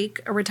Watkins Creek,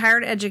 a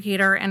retired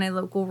educator, and a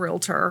local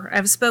realtor.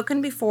 I've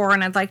spoken before,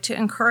 and I'd like to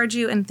encourage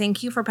you and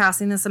thank you for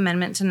passing this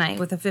amendment tonight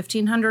with a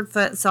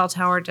 1,500-foot cell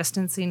tower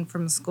distancing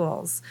from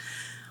schools.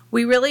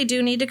 We really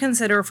do need to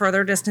consider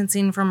further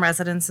distancing from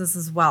residences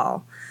as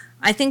well.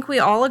 I think we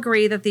all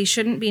agree that these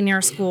shouldn't be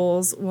near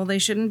schools. Well, they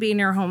shouldn't be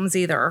near homes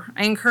either.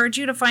 I encourage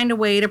you to find a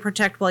way to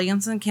protect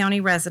Williamson County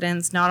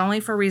residents, not only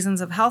for reasons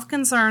of health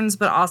concerns,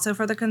 but also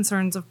for the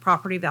concerns of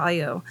property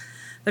value.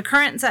 The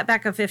current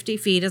setback of 50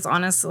 feet is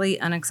honestly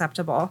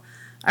unacceptable.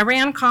 I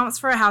ran comps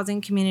for a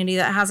housing community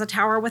that has a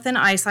tower within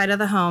eyesight of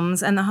the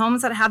homes, and the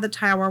homes that had the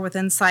tower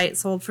within sight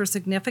sold for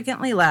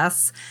significantly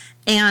less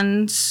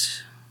and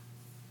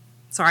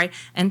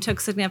took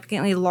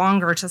significantly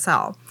longer to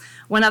sell.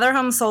 When other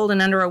homes sold in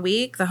under a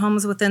week, the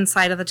homes within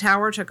sight of the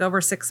tower took over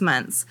 6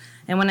 months.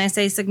 And when I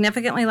say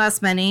significantly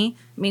less money,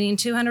 meaning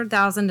 $200,000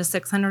 to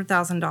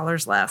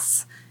 $600,000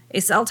 less.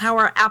 A cell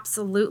tower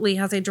absolutely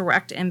has a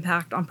direct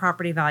impact on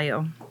property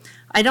value.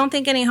 I don't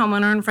think any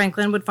homeowner in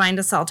Franklin would find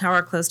a cell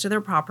tower close to their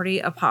property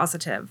a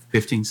positive.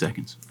 15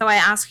 seconds. So I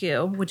ask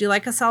you, would you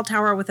like a cell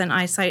tower within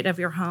eyesight of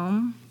your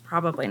home?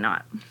 Probably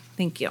not.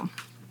 Thank you.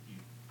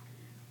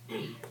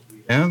 We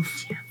have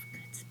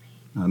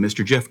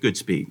Mr. Jeff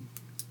Goodspeed.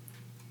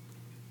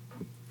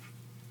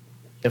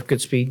 Jeff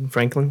Goodspeed,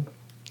 Franklin.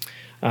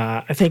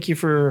 I thank you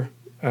for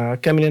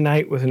coming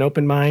tonight with an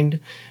open mind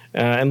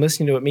and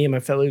listening to what me and my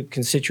fellow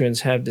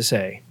constituents have to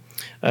say.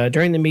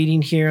 During the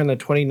meeting here on the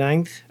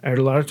 29th, I heard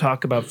a lot of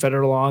talk about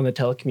federal law and the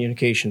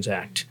Telecommunications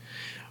Act.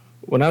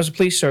 When I was a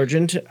police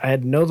sergeant, I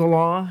had to know the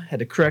law, had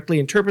to correctly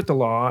interpret the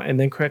law, and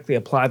then correctly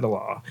apply the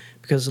law,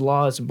 because the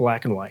law isn't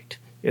black and white.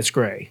 It's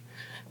gray.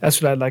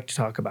 That's what I'd like to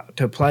talk about,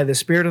 to apply the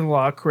spirit of the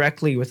law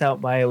correctly without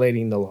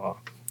violating the law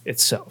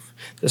itself.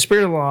 The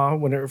spirit of the law,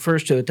 when it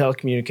refers to the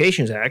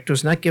Telecommunications Act,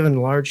 was not giving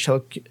large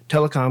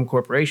telecom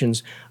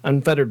corporations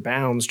unfettered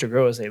bounds to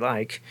grow as they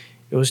like.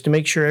 It was to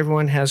make sure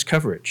everyone has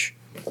coverage.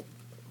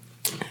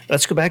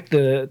 Let's go back to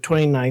the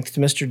 29th to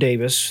Mr.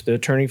 Davis, the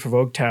attorney for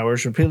Vogue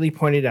Towers, repeatedly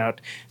pointed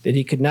out that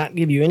he could not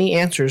give you any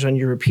answers on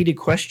your repeated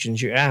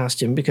questions you asked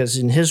him because,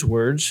 in his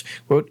words,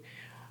 quote,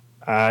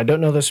 I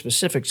don't know the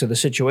specifics of the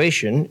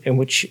situation in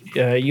which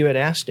you had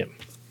asked him.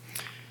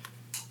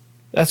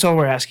 That's all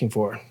we're asking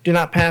for. Do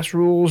not pass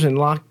rules and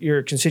lock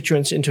your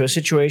constituents into a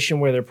situation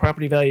where their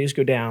property values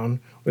go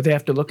down, where they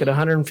have to look at a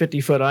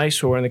 150-foot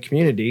eyesore in the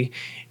community,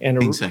 and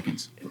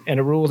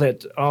a rule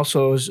that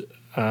also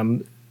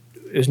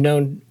is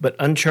known but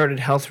uncharted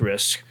health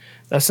risk.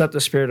 That's not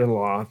the spirit of the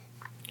law.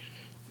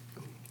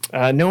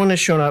 No one has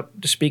shown up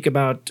to speak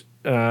about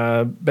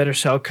better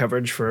cell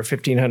coverage for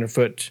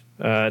 1,500-foot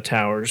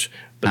towers,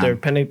 but there are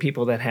plenty of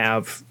people that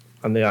have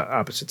on the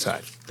opposite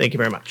side. Thank you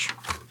very much.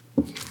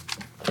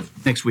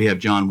 Next, we have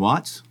John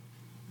Watts.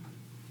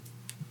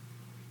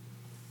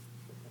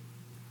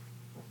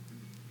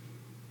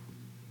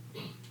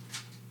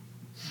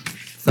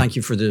 Thank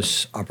you for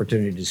this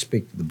opportunity to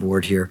speak to the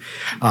board here.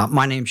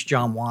 My name's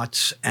John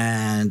Watts,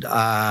 and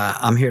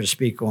I'm here to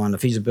speak on the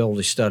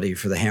feasibility study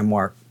for the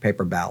hand-marked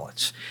paper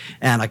ballots.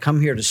 And I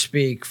come here to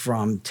speak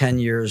from 10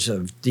 years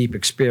of deep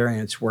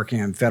experience working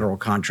in federal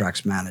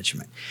contracts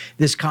management.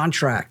 This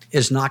contract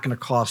is not going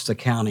to cost the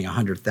county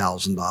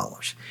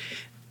 $100,000.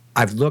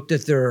 I've looked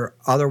at their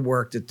other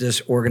work that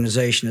this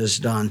organization has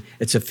done.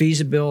 It's a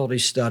feasibility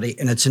study,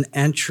 and it's an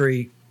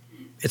entry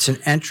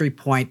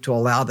point to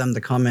allow them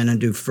to come in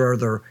and do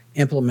further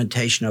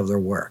implementation of their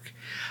work.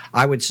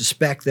 I would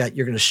suspect that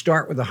you're going to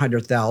start with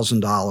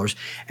 $100,000,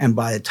 and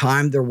by the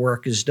time their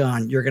work is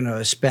done, you're going to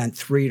have spent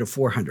 $300,000 to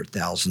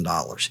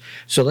 $400,000.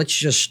 So let's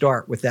just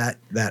start with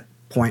that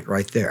point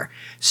right there.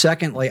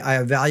 Secondly, I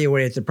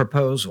evaluated the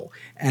proposal,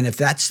 and if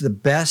that's the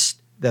best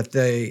that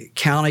the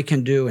county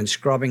can do in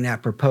scrubbing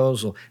that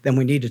proposal, then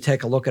we need to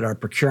take a look at our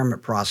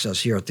procurement process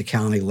here at the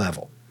county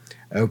level.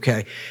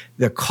 Okay,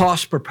 the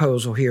cost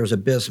proposal here is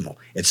abysmal.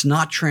 It's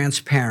not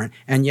transparent,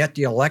 and yet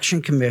the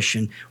Election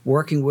Commission,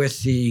 working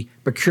with the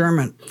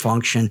procurement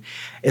function,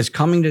 is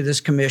coming to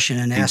this commission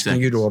and asking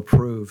you to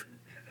approve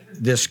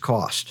this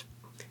cost.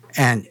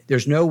 And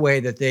there's no way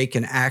that they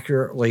can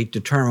accurately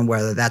determine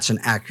whether that's an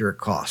accurate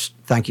cost.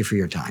 Thank you for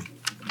your time.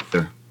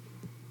 Sure.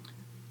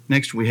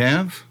 Next, we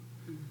have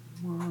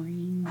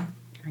Maureen.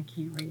 I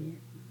can't read it.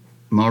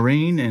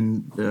 Maureen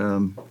and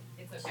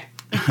It's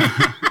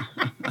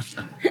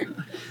okay.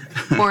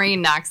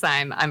 Maureen Knox.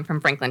 I'm from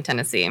Franklin,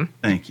 Tennessee.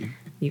 Thank you.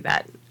 You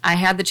bet. I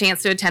had the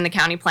chance to attend the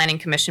County Planning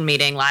Commission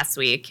meeting last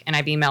week, and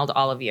I've emailed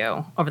all of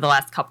you over the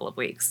last couple of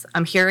weeks.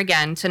 I'm here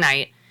again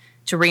tonight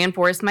to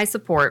reinforce my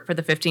support for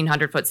the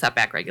 1,500-foot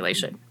setback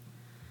regulation.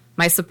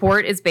 My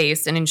support is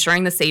based in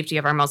ensuring the safety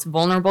of our most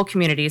vulnerable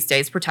community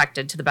stays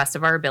protected to the best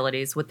of our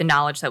abilities with the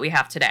knowledge that we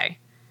have today.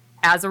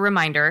 As a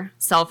reminder,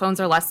 cell phones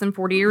are less than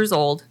 40 years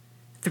old.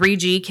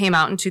 3G came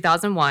out in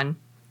 2001.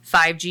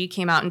 5G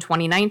came out in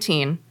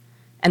 2019.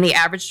 And the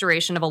average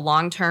duration of a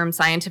long-term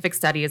scientific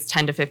study is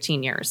 10 to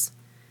 15 years.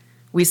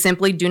 We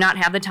simply do not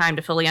have the time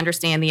to fully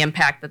understand the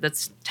impact that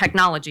this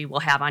technology will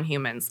have on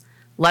humans,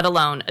 let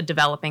alone a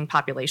developing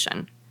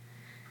population.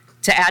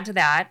 To add to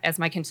that, as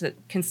my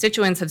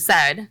constituents have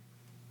said,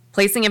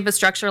 placing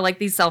infrastructure like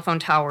these cell phone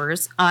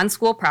towers on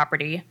school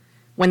property,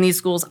 when these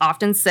schools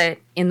often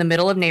sit in the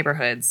middle of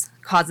neighborhoods,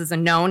 causes a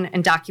known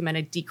and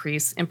documented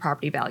decrease in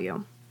property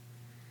value.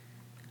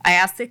 I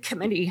ask the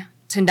committee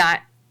to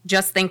not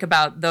just think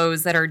about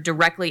those that are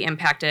directly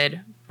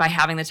impacted by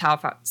having the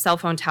cell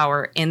phone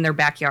tower in their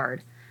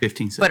backyard,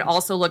 15 seconds. But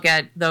also look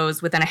at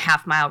those within a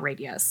half-mile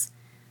radius.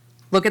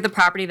 Look at the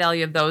property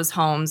value of those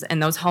homes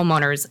and those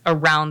homeowners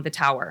around the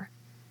tower.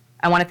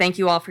 I want to thank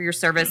you all for your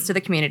service to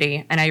the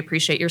community, and I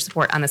appreciate your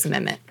support on this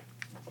amendment.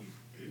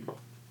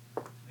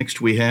 Next,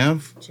 we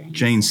have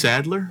Jane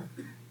Sadler.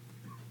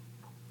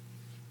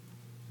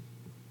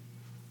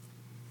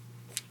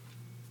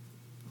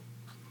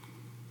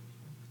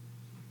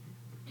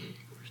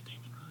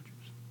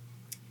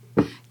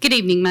 Good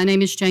evening. My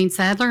name is Jane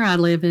Sadler. I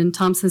live in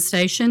Thompson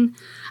Station.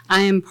 I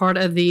am part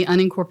of the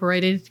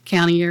unincorporated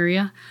county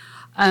area.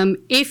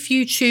 If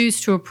you choose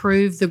to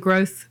approve the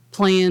growth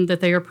plan that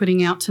they are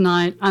putting out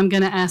tonight, I'm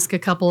going to ask a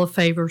couple of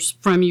favors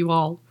from you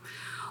all.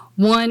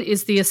 One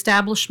is the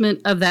establishment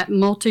of that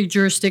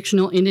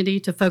multi-jurisdictional entity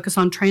to focus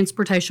on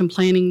transportation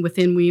planning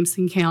within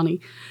Williamson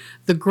County.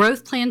 The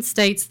growth plan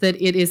states that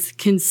it is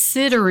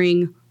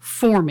considering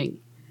forming.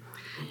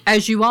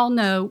 As you all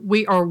know,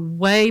 we are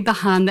way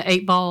behind the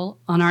 8 ball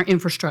on our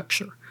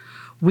infrastructure.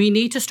 We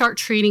need to start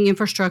treating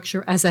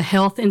infrastructure as a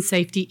health and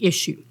safety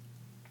issue.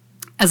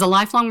 As a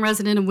lifelong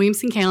resident of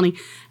Williamson County,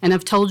 and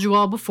I've told you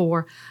all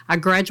before, I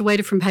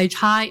graduated from Page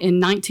High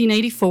in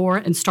 1984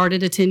 and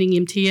started attending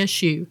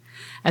MTSU.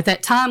 At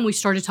that time, we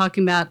started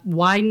talking about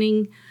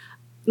widening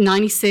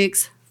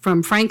 96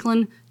 from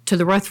Franklin to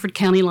the Rutherford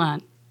County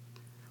line.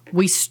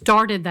 We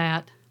started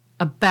that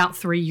about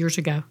 3 years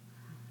ago.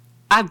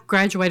 I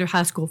graduated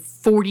high school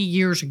 40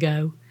 years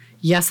ago.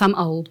 Yes, I'm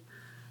old.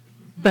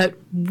 But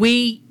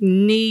we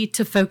need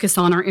to focus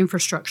on our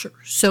infrastructure.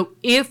 So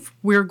if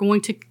we're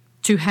going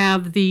to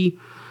have the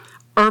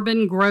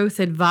urban growth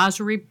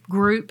advisory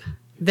group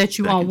that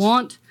you all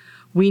want,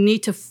 we need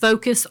to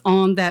focus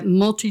on that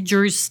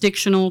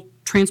multi-jurisdictional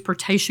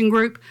transportation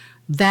group.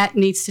 That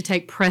needs to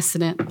take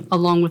precedent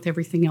along with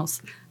everything else.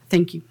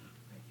 Thank you.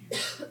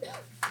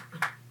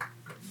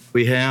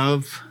 We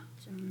have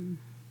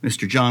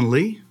Mr. John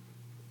Lee.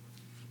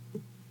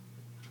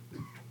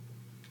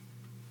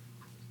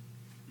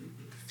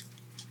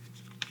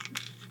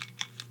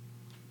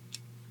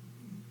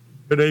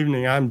 Good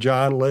evening. I'm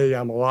John Lee.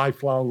 I'm a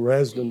lifelong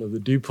resident of the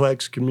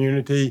duplex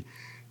community,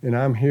 and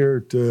I'm here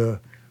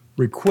to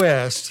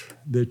request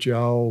that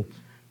y'all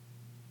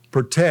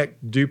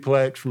protect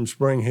duplex from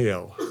Spring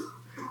Hill.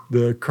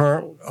 The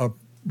current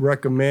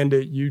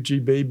recommended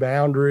UGB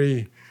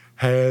boundary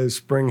has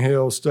Spring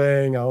Hill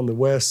staying on the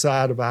west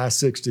side of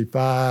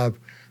I-65.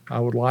 I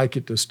would like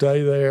it to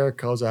stay there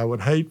because I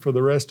would hate for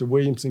the rest of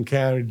Williamson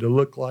County to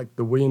look like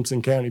the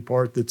Williamson County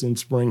part that's in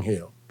Spring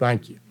Hill.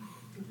 Thank you.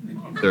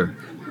 Sir.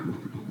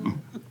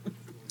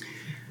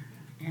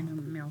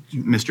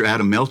 Mr.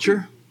 Adam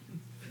Melcher.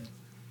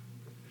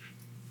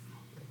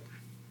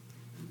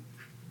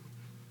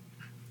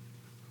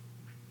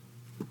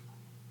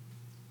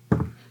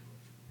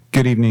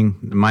 Good evening.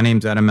 My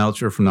name's Adam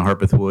Melcher from the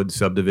Harpeth Woods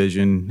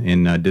subdivision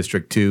in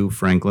District 2,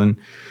 Franklin,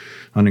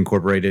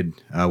 unincorporated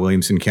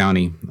Williamson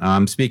County.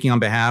 I'm speaking on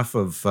behalf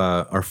of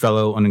our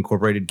fellow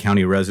unincorporated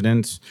county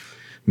residents.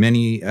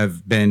 Many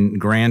have been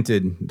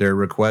granted their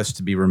request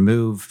to be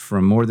removed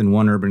from more than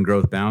one urban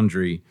growth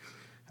boundary.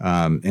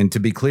 And to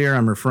be clear,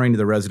 I'm referring to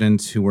the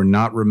residents who were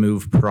not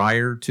removed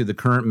prior to the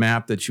current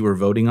map that you are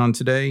voting on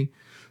today.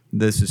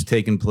 This has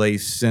taken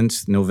place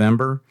since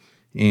November.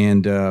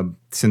 And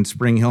since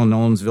Spring Hill and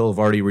Nolensville have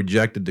already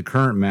rejected the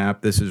current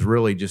map, this is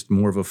really just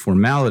more of a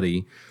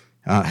formality.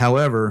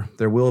 However,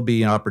 there will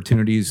be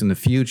opportunities in the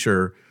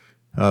future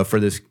for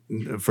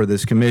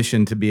this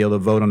commission to be able to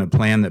vote on a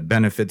plan that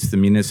benefits the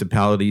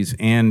municipalities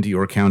and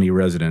your county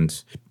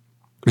residents.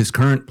 This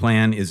current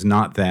plan is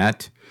not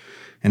that,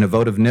 and a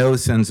vote of no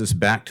sends us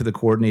back to the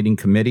coordinating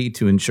committee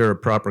to ensure a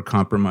proper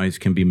compromise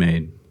can be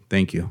made.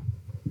 Thank you.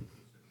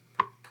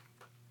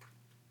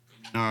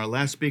 Our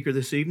last speaker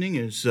this evening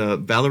is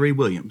Valerie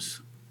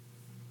Williams.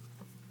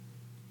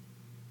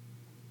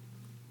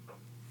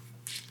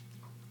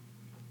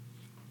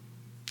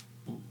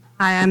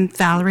 Hi, I'm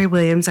Valerie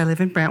Williams. I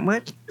live in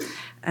Brentwood,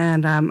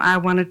 and I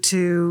wanted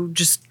to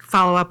just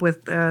follow up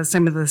with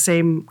some of the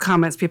same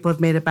comments people have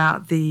made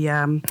about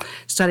the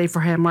study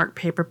for hand-marked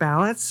paper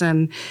ballots.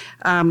 And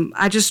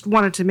I just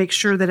wanted to make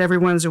sure that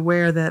everyone's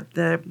aware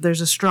that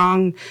there's a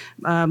strong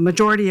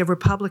majority of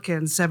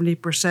Republicans,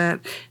 70%,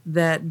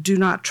 that do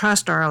not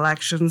trust our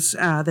elections.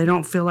 They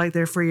don't feel like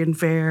they're free and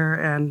fair.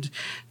 And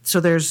so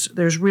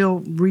there's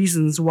real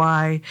reasons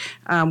why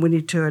we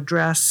need to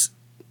address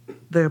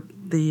the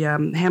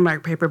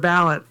hand-marked paper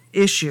ballot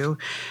issue,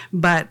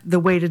 but the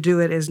way to do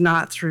it is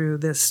not through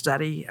this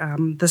study.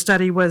 The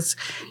study was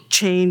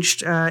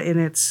changed in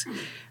its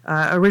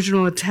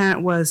original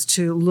intent was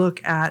to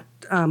look at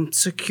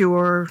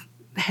secure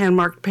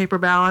hand-marked paper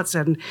ballots,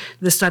 and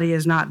the study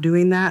is not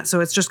doing that, so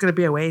it's just going to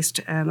be a waste,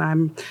 and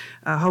I'm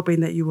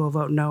hoping that you will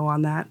vote no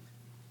on that.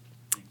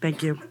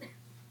 Thank you.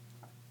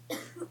 I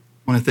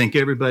want to thank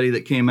everybody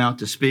that came out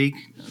to speak.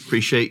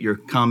 Appreciate your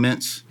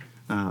comments.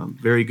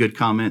 Very good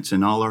comments,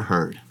 and all are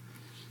heard.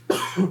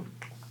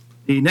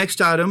 The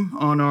next item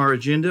on our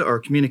agenda are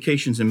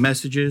communications and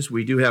messages.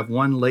 We do have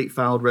one late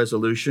filed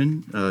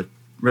resolution,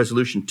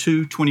 Resolution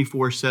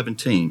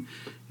 2-2417.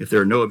 If there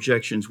are no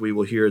objections, we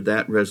will hear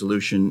that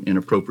resolution in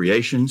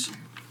appropriations.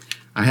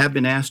 I have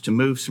been asked to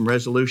move some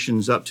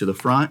resolutions up to the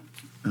front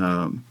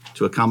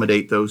to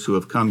accommodate those who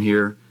have come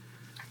here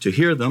to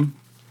hear them.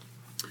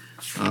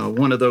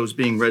 One of those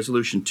being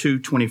Resolution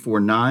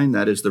 2-24-9,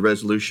 that is the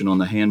resolution on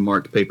the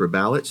hand-marked paper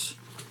ballots.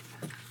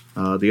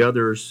 The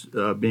others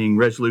being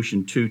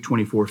Resolution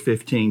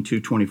 2-2415,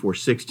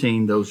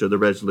 2-2416, those are the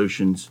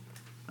resolutions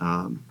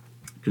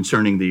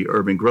concerning the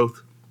urban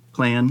growth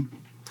plan.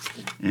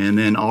 And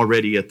then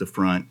already at the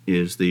front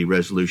is the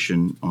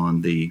resolution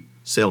on the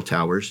cell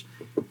towers.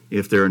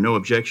 If there are no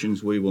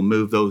objections, we will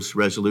move those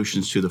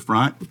resolutions to the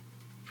front.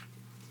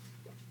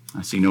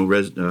 I see no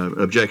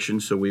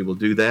objections, so we will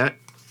do that.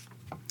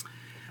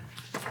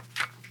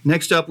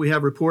 Next up, we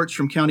have reports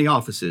from county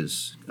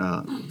offices.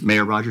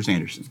 Mayor Rogers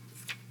Anderson.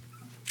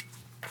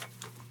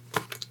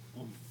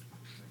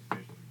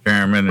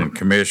 Chairman and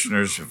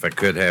Commissioners, if I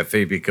could have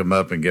Phoebe come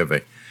up and give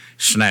a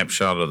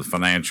snapshot of the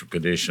financial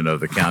condition of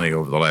the county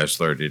over the last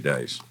 30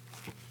 days.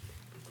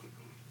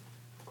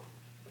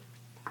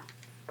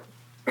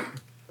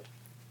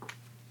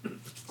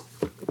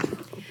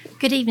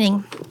 Good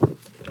evening.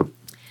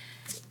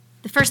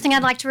 The first thing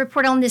I'd like to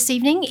report on this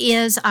evening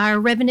is our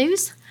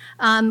revenues.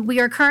 We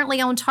are currently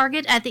on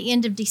target at the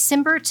end of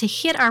December to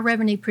hit our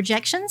revenue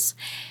projections.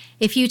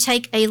 If you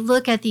take a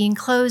look at the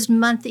enclosed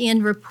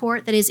month-end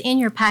report that is in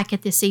your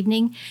packet this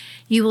evening,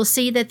 you will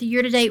see that the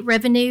year-to-date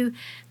revenue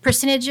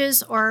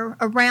percentages are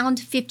around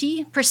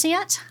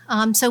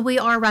 50%. So we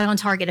are right on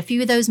target. A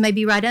few of those may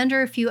be right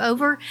under, a few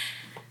over,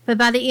 but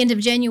by the end of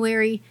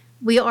January,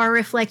 we are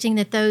reflecting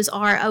that those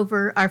are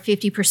over our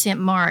 50%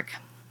 mark.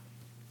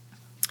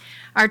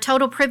 Our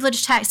total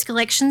privilege tax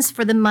collections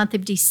for the month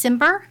of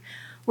December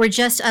were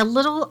just a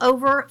little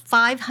over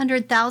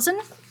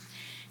 $500,000,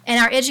 and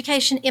our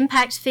education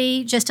impact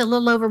fee just a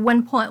little over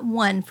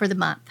 1.1 for the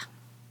month.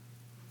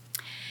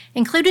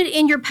 Included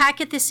in your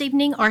packet this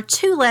evening are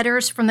 2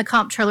 letters from the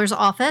Comptroller's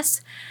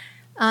office.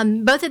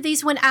 Both of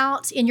these went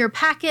out in your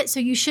packet,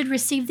 so you should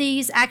receive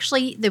these.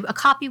 Actually, a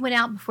copy went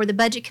out before the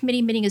Budget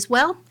Committee meeting as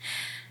well,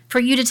 for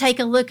you to take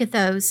a look at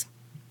those.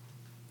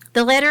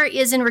 The letter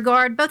is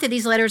both of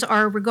these letters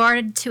are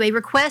regarded to a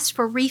request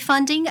for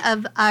refunding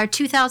of our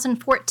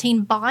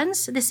 2014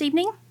 bonds this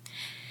evening.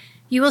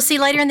 You will see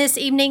later in this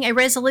evening a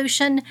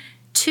resolution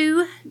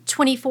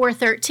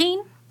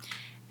 22413,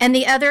 and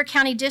the other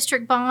county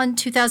district bond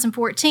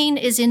 2014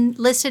 is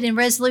listed in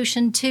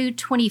resolution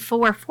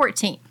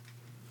 22414.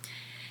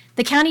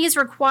 The county is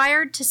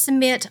required to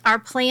submit our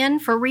plan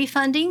for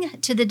refunding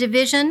to the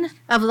Division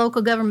of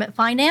Local Government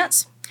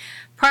Finance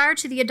prior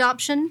to the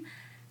adoption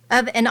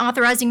of an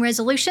authorizing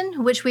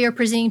resolution, which we are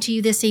presenting to you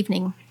this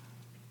evening.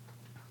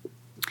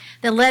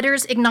 The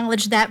letters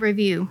acknowledge that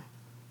review.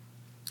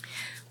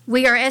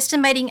 We are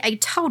estimating a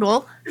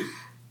total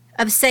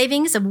of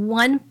savings of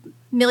 $1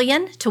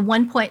 million to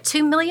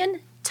 $1.2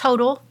 million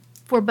total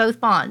for both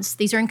bonds.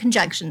 These are in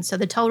conjunction, so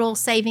the total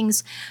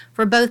savings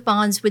for both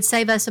bonds would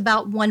save us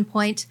about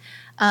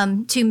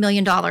 $1.2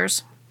 million.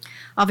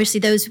 Obviously,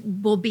 those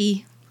will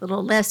be a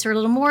little less or a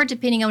little more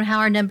depending on how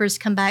our numbers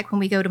come back when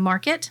we go to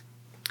market.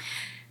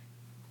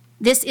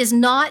 This is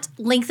not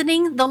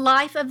lengthening the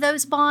life of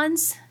those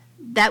bonds.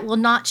 That will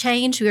not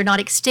change. We are not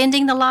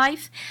extending the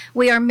life.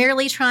 We are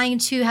merely trying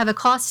to have a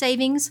cost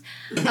savings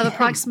of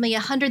approximately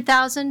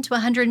 $100,000 to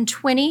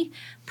 $120,000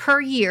 per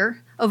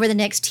year over the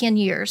next 10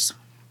 years.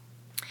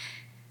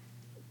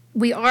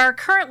 We are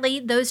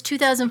currently, those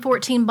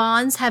 2014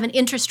 bonds have an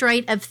interest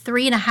rate of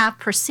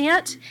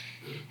 3.5%,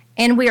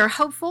 and we are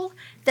hopeful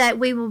that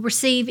we will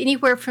receive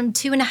anywhere from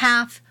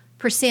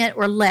 2.5%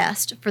 or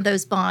less for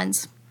those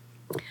bonds.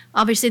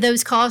 Obviously,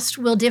 those costs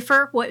will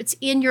differ. What's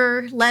in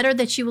your letter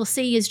that you will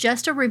see is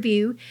just a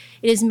review.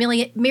 It is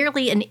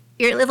merely an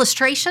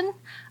illustration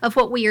of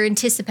what we are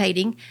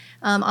anticipating.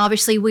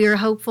 Obviously, we are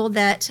hopeful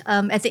that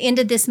at the end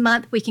of this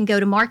month, we can go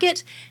to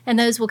market, and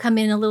those will come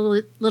in a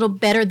little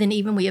better than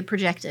even we had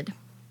projected.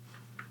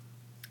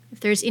 If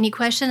there's any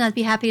question, I'd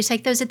be happy to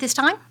take those at this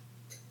time.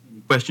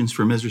 Questions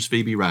for Mrs.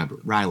 Phoebe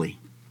Riley?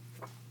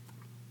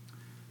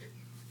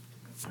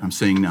 I'm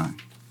seeing none.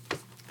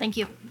 Thank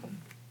you.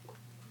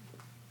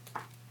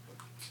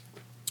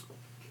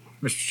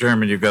 Mr.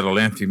 Chairman, you've got a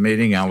lengthy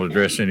meeting. I'll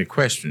address any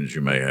questions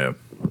you may have.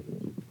 I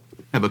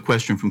have a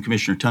question from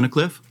Commissioner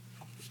Tunnicliffe.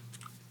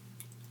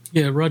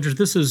 Yeah, Roger,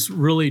 this is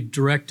really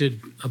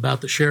directed about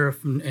the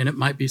sheriff, and it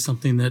might be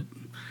something that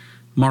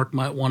Mark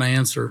might want to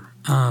answer.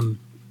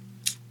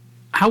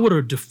 How would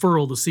a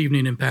deferral this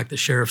evening impact the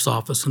sheriff's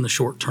office in the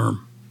short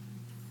term?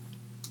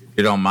 If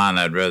you don't mind,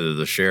 I'd rather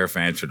the sheriff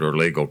answer it or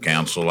legal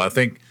counsel. I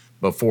think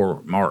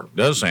before Mark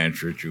does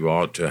answer it, you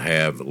ought to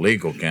have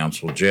legal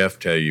counsel, Jeff,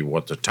 tell you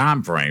what the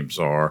timeframes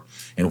are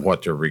and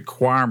what the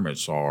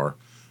requirements are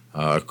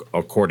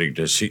according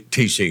to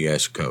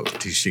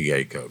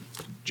TCA code.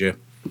 Jeff?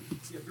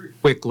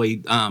 Quickly,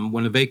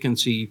 when a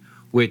vacancy,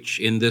 which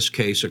in this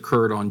case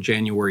occurred on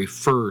January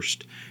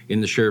 1st in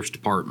the Sheriff's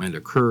Department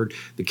occurred,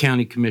 the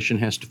County Commission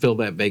has to fill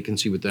that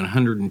vacancy within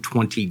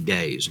 120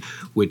 days,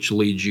 which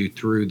leads you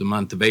through the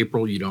month of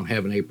April. You don't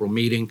have an April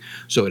meeting,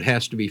 so it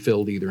has to be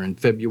filled either in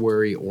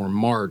February or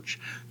March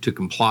to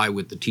comply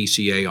with the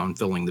TCA on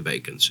filling the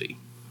vacancy.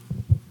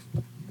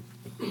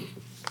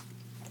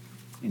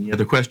 Any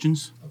other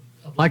questions?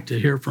 I'd like to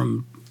hear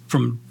from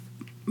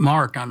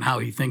Mark on how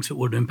he thinks it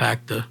would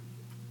impact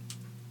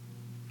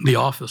the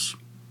office.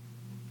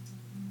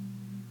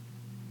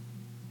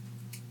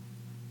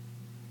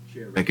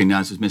 Chair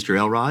recognizes Mr.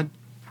 Elrod.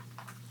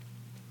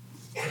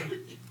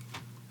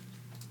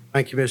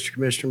 Thank you, Mr.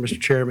 Commissioner, Mr.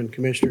 Chairman,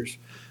 Commissioners.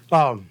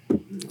 I'm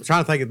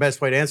trying to think of the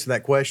best way to answer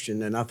that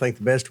question, and I think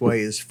the best way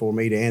is for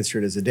me to answer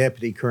it as a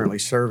deputy currently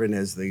serving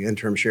as the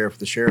interim sheriff of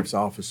the sheriff's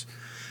office.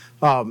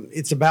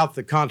 It's about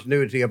the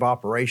continuity of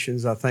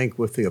operations, I think,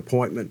 with the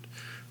appointment.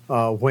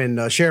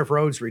 When Sheriff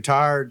Rhodes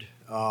retired,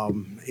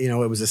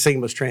 it was a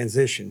seamless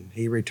transition.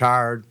 He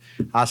retired.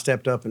 I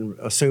stepped up and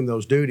assumed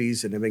those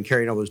duties and have been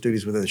carrying on those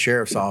duties within the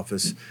sheriff's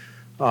office.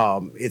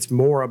 It's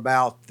more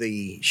about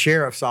the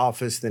sheriff's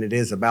office than it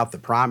is about the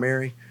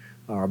primary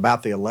or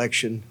about the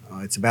election.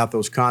 It's about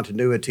those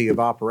continuity of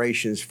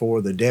operations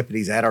for the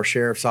deputies at our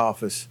sheriff's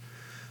office.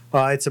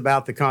 It's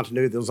about the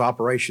continuity of those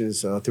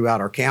operations throughout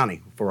our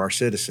county for our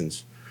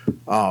citizens.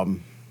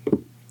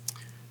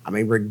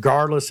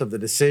 Regardless of the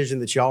decision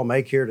that y'all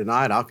make here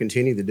tonight, I'll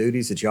continue the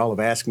duties that y'all have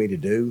asked me to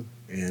do,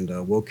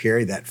 and we'll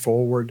carry that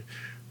forward.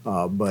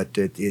 But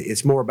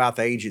it's more about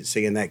the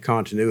agency and that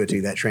continuity,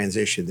 that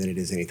transition, than it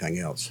is anything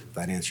else, if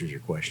that answers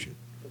your question.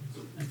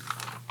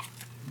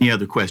 Any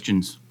other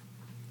questions?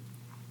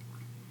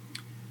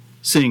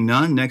 Seeing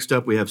none, next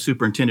up we have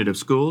Superintendent of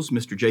Schools,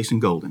 Mr. Jason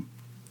Golden.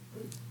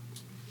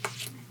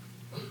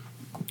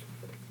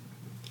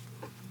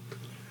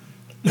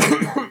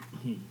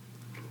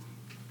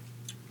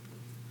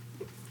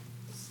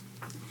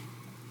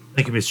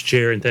 Thank you, Mr.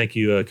 Chair, and thank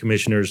you,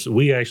 Commissioners.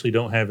 We actually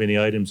don't have any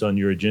items on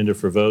your agenda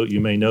for vote. You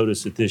may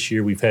notice that this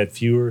year we've had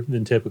fewer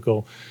than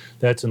typical.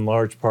 That's in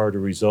large part a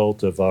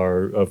result of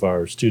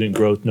our student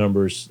growth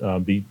numbers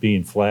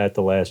being flat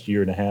the last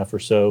year and a half or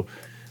so.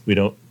 We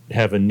don't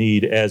have a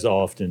need as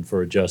often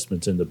for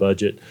adjustments in the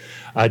budget.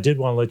 I did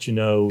want to let you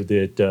know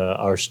that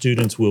our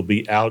students will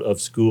be out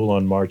of school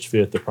on March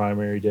 5th, the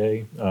primary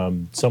day.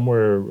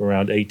 Somewhere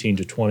around 18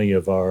 to 20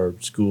 of our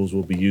schools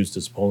will be used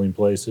as polling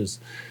places.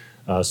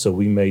 So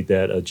we made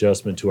that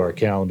adjustment to our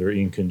calendar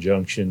in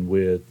conjunction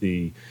with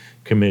the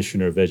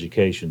Commissioner of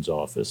Education's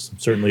office. I'm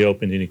certainly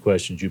open to any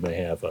questions you may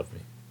have of me.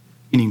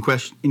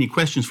 Any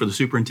questions for the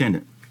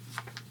superintendent?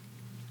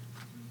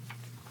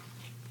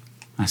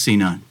 I see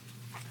none.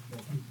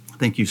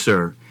 Thank you,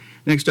 sir.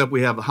 Next up,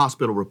 we have a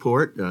hospital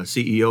report,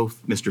 CEO,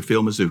 Mr.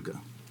 Phil Mazuka.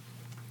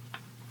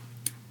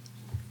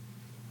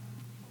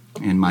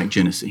 And Mike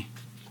Genesee.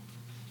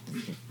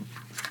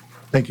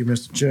 Thank you,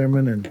 Mr.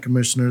 Chairman and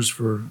Commissioners,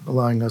 for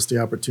allowing us the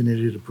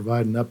opportunity to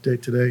provide an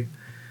update today.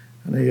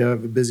 I know you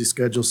have a busy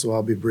schedule, so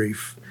I'll be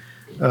brief.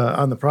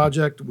 On the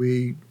project,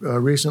 we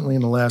recently,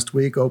 in the last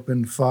week,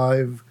 opened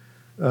 5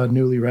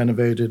 newly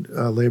renovated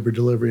labor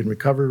delivery and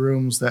recovery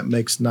rooms. That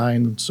makes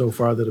 9 so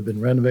far that have been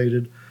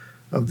renovated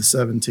of the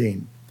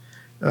 17.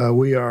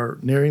 We are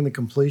nearing the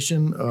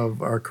completion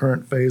of our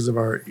current phase of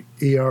our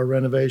ER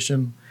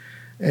renovation.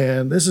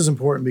 And this is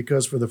important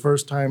because for the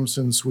first time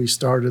since we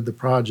started the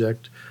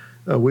project,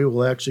 we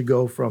will actually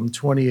go from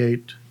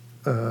 28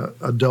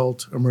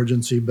 adult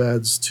emergency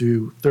beds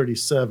to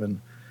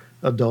 37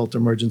 adult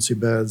emergency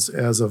beds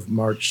as of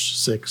March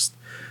 6th.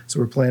 So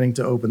we're planning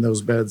to open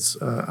those beds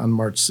on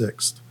March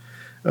 6th.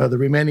 The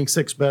remaining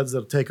 6 beds that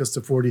will take us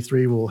to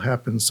 43 will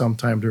happen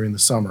sometime during the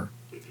summer.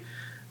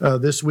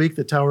 This week,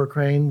 the tower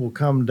crane will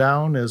come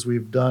down as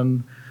we've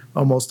done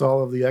almost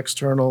all of the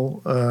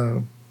external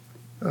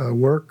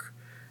work.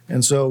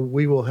 And so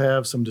we will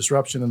have some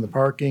disruption in the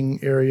parking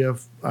area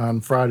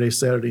on Friday,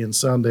 Saturday, and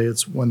Sunday.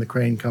 It's when the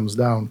crane comes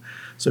down.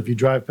 So if you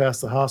drive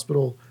past the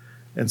hospital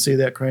and see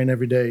that crane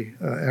every day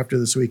after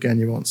this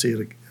weekend, you won't see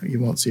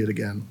it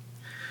again.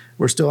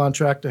 We're still on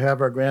track to have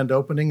our grand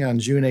opening on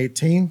June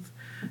 18th.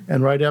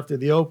 And right after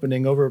the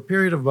opening, over a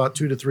period of about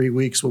 2 to 3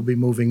 weeks, we'll be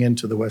moving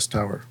into the West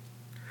Tower.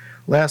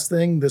 Last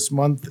thing, this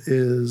month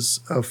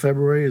of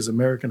February is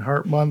American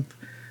Heart Month.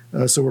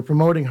 So we're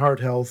promoting heart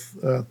health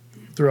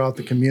throughout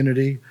the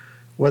community,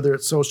 whether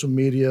it's social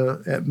media,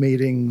 at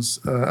meetings,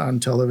 on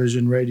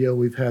television, radio.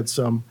 We've had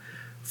some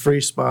free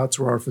spots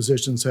where our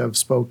physicians have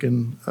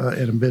spoken and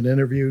have been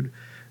interviewed.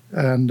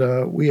 And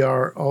we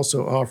are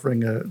also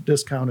offering a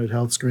discounted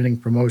health screening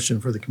promotion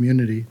for the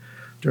community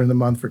during the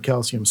month for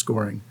calcium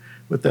scoring.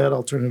 With that,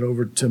 I'll turn it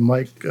over to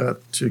Mike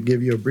to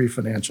give you a brief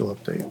financial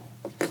update.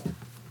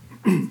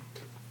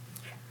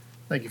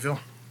 Thank you, Phil.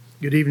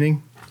 Good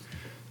evening.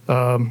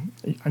 I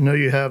know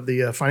you have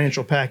the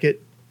financial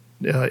packet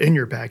in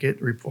your packet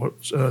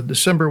reports.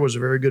 December was a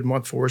very good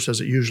month for us,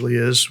 as it usually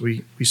is.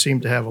 We seem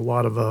to have a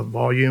lot of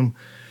volume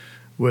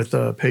with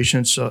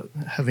patients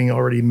having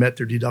already met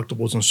their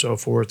deductibles and so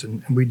forth,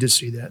 and we did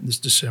see that in this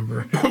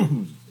December.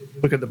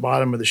 Look at the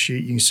bottom of the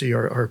sheet, you can see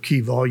our key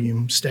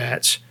volume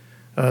stats.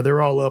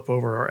 They're all up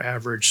over our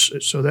average.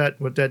 So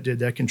what that did,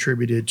 that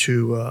contributed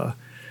to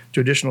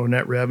additional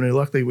net revenue.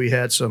 Luckily, we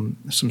had some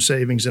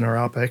savings in our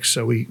OpEx,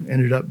 so we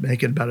ended up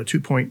making about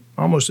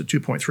almost a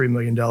 $2.3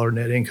 million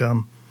net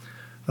income.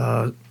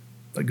 A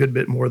good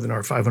bit more than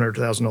our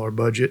 $500,000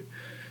 budget.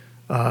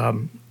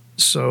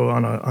 So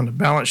on the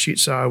balance sheet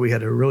side, we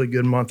had a really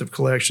good month of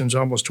collections,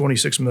 almost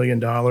 $26 million.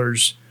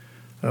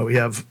 We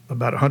have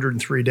about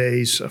 103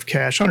 days of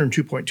cash,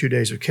 102.2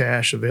 days of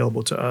cash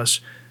available to us,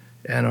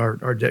 and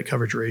our debt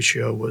coverage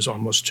ratio was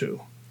almost 2,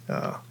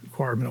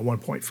 requirement of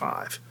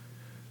 1.5.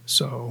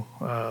 So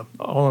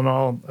all in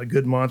all, a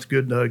good month,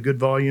 good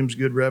volumes,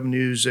 good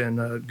revenues, and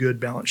a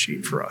good balance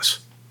sheet for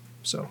us.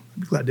 So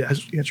I'd be glad to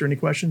answer any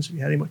questions if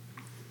you had any.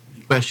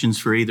 Questions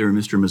for either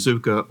Mr.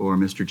 Mazuka or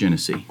Mr.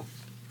 Genesee?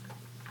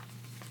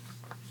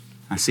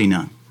 I see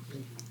none.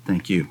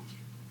 Thank you.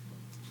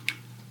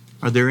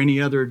 Are there any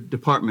other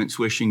departments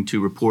wishing to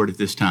report at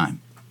this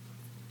time?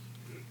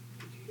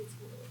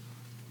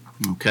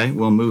 Okay,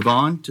 we'll move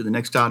on to the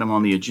next item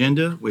on the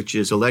agenda, which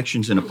is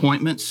elections and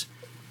appointments.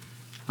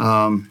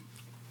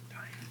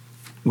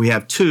 We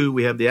have two.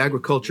 We have the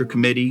Agriculture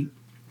Committee,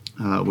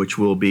 which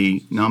will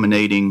be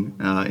nominating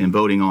and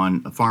voting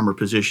on a farmer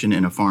position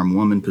and a farm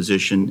woman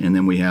position, and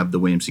then we have the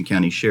Williamson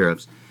County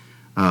Sheriffs.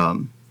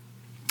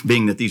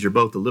 Being that these are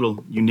both a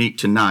little unique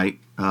tonight,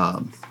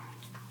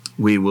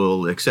 we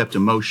will accept a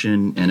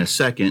motion and a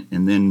second,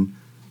 and then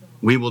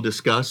we will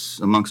discuss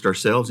amongst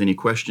ourselves any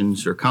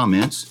questions or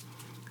comments.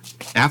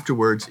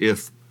 Afterwards,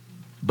 if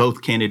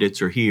both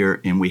candidates are here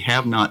and we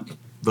have not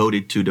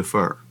voted to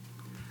defer,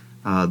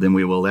 then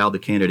we will allow the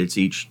candidates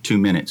each 2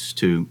 minutes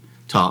to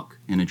talk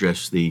and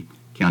address the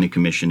county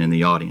commission and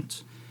the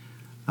audience.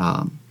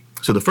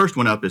 So the first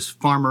one up is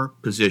farmer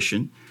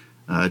position.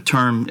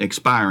 Term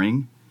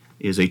expiring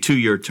is a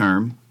 2-year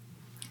term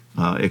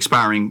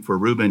expiring for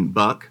Reuben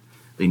Buck.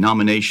 The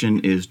nomination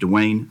is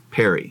Dwayne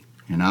Perry,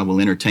 and I will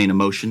entertain a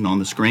motion on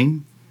the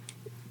screen.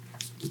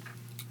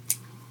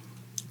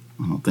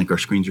 I don't think our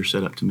screens are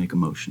set up to make a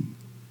motion.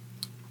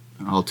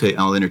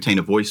 I'll entertain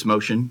a voice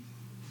motion.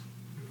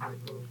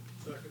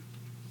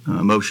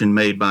 Motion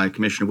made by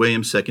Commissioner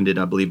Williams, seconded,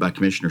 I believe, by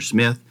Commissioner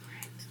Smith.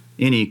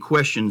 Any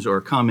questions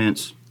or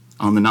comments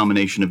on the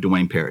nomination of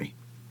Dwayne Perry?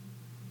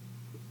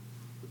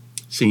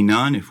 See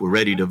none. If we're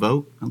ready to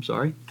vote, I'm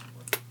sorry.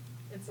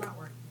 It's not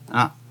working.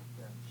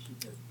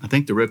 I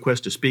think the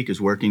request to speak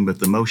is working, but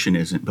the motion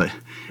isn't. But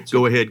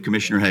go ahead,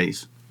 Commissioner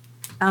Hayes.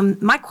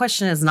 My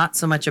question is not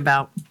so much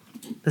about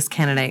this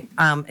candidate.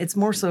 It's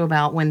more so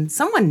about when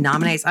someone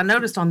nominates. I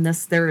noticed on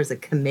this there is a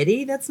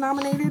committee that's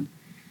nominated.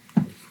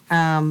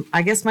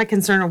 I guess my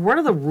concern are what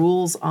are the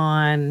rules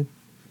on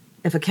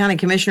if a county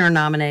commissioner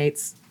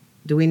nominates,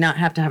 do we not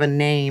have to have a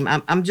name?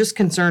 I'm just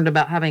concerned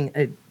about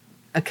having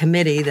a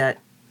committee that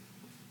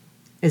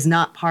is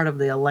not part of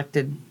the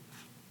elected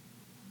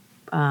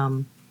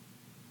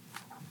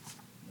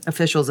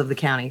officials of the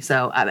county.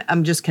 So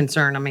I'm just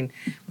concerned. I mean,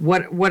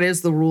 what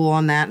is the rule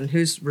on that, and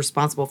who's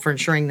responsible for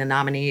ensuring the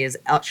nominee is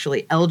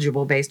actually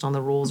eligible based on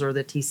the rules or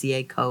the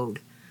TCA code?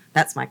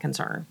 That's my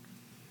concern.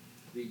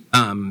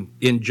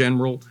 In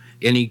general,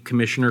 any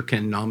commissioner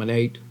can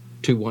nominate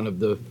to one of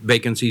the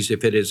vacancies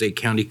if it is a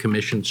county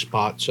commission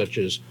spot, such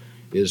as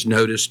is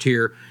noticed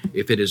here.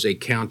 If it is a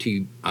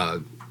county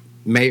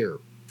mayor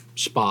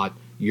spot,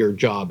 your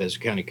job as a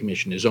county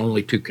commission is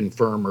only to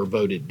confirm or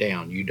vote it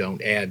down. You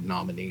don't add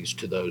nominees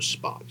to those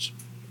spots.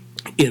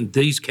 In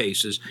these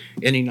cases,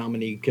 any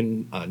nominee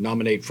can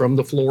nominate from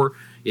the floor.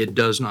 It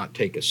does not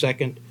take a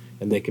second,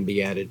 and they can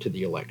be added to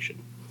the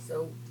election.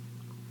 So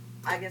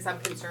I guess I'm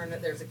concerned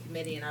that there's a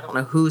committee, and I don't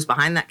know who's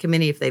behind that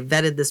committee, if they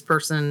vetted this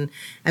person.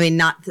 I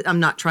mean, I'm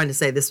not trying to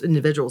say this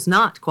individual is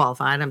not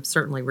qualified. I'm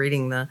certainly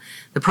reading the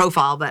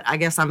profile, but I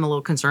guess I'm a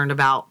little concerned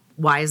about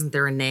why isn't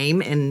there a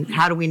name, and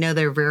how do we know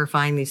they're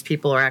verifying these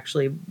people are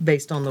actually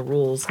based on the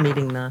rules,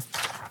 meeting the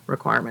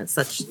requirements?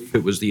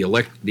 It was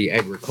the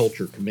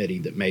Agriculture Committee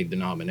that made the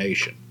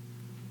nomination.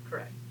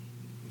 Correct.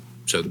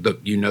 So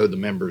the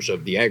members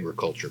of the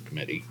Agriculture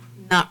Committee.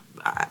 Not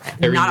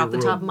off the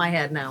top of my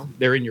head, no.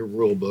 They're in your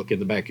rule book, in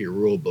the back of your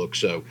rule book,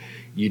 so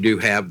you do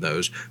have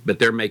those. But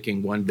they're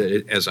making one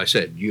that, as I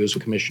said, you as a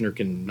commissioner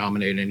can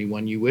nominate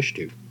anyone you wish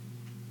to.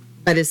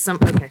 But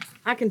okay,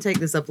 I can take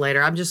this up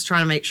later. I'm just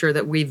trying to make sure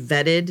that we've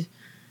vetted,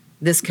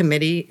 this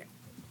committee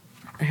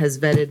has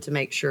vetted to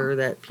make sure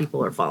that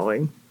people are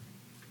following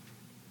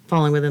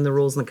within the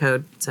rules and the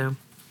code, so.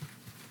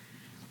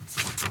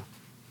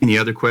 Any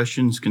other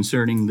questions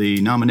concerning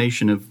the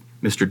nomination of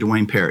Mr.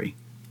 Dwayne Perry?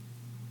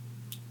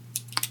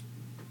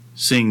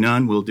 Seeing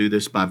none, we'll do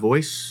this by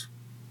voice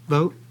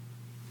vote.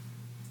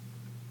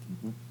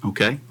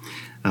 Okay.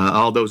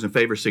 All those in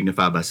favor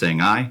signify by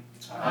saying aye.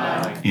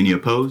 Aye. Any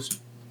opposed?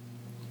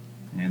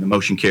 And the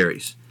motion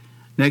carries.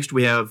 Next,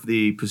 we have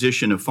the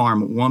position of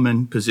farm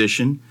woman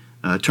position.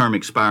 Term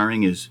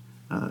expiring is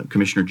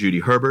Commissioner Judy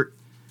Herbert.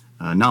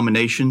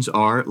 Nominations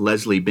are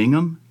Leslie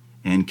Bingham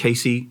and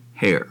Casey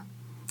Hare.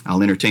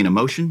 I'll entertain a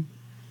motion.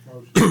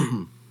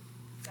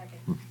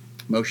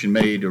 Motion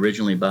made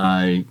originally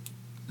by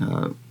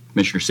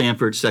Commissioner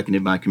Sanford,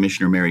 seconded by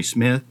Commissioner Mary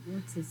Smith.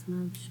 What's his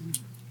motion?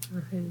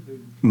 For who?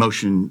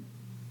 Motion.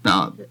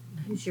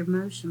 Who's your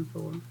motion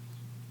for?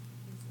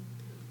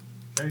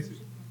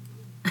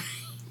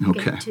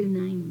 Okay. Got two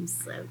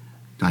names, so.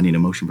 Do I need a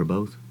motion for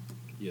both?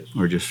 Yes.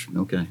 Or just,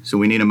 okay. So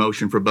we need a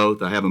motion for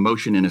both. I have a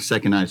motion and a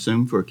second, I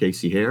assume, for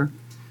Casey Hare.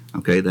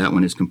 Okay, that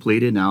one is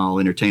completed. Now I'll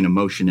entertain a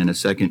motion and a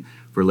second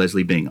for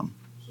Leslie Bingham.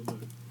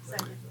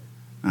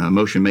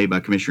 Motion made by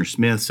Commissioner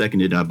Smith,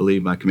 seconded, I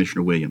believe, by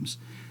Commissioner Williams.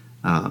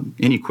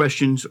 Any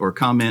questions or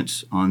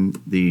comments on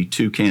the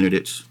two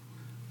candidates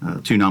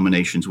two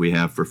nominations we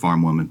have for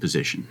farm woman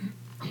position.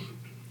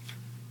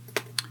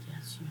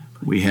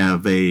 We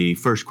have a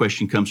first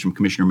question comes from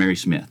Commissioner Mary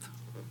Smith.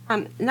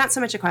 Not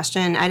so much a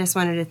question. I just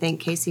wanted to thank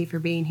Casey for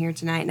being here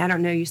tonight. And I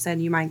don't know, you said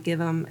you might give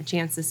them a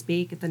chance to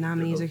speak if the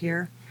nominees are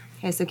here.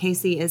 Okay, so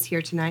Casey is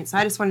here tonight. So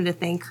I just wanted to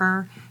thank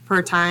her for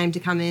her time to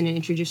come in and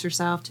introduce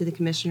herself to the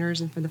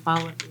commissioners and for the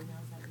follow-up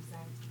emails that were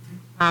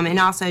sent. And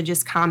also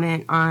just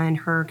comment on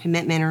her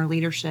commitment or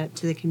leadership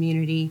to the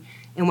community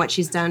and what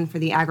she's done for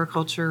the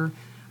agriculture,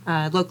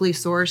 locally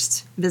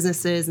sourced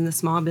businesses and the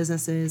small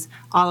businesses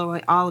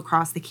all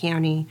across the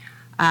county.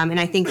 And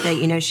I think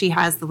that, she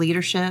has the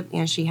leadership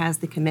and she has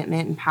the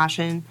commitment and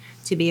passion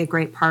to be a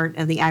great part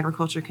of the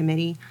Agriculture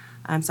Committee.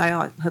 So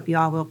I hope you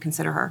all will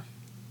consider her.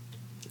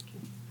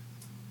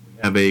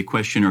 We have a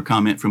question or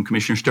comment from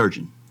Commissioner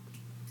Sturgeon.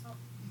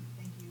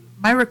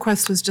 My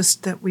request was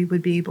just that we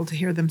would be able to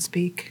hear them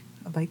speak.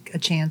 I'd like a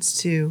chance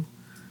to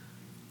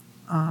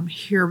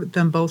hear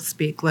them both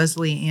speak,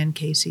 Leslie and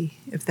Casey,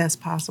 if that's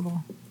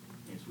possible.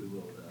 Yes, we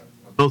will.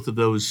 Both of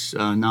those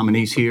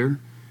nominees here.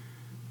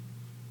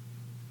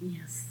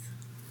 Yes.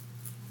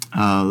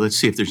 Let's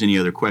see if there's any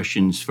other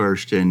questions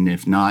first, and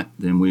if not,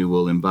 then we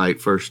will invite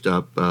first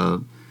up,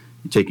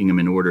 taking them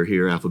in order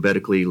here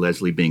alphabetically,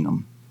 Leslie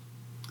Bingham.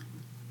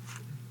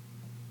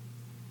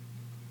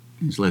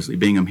 Is Leslie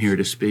Bingham here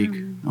to speak?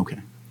 Okay.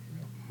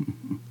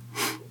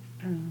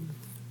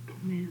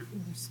 Matt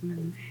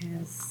Horseman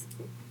has,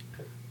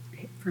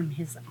 from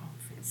his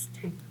office,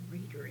 Taylor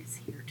Reader is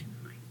here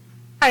tonight.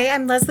 Hi,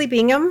 I'm Leslie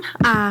Bingham.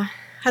 I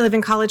live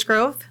in College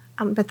Grove,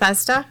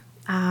 Bethesda.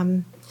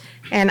 And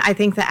I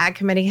think the Ag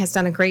Committee has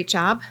done a great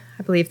job.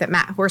 I believe that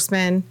Matt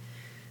Horseman,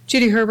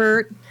 Judy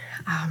Herbert,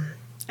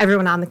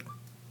 everyone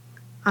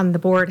on the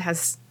board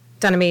has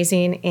done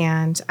amazing,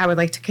 and I would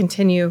like to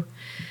continue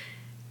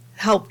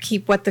help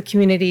keep what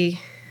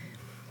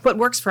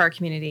works for our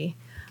community.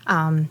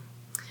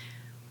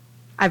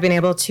 I've been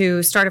able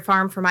to start a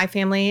farm for my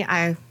family.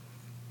 And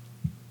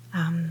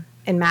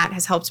Matt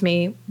has helped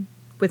me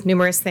with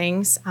numerous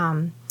things.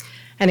 And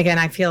again,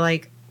 I feel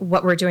like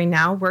what we're doing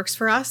now works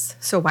for us,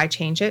 so why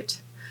change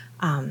it?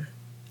 And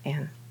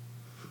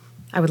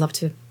I would love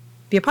to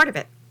be a part of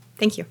it.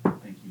 Thank you.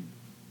 Thank you.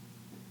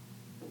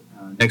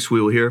 Next, we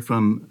will hear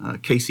from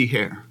Casey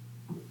Hare.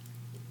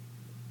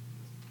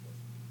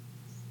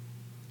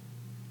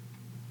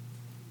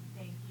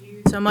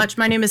 So much.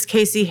 My name is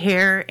Casey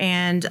Hare,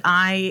 and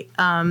I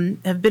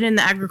have been in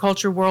the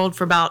agriculture world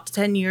for about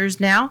 10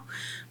 years now.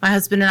 My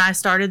husband and I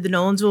started the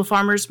Nolensville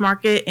Farmers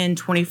Market in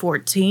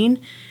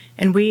 2014,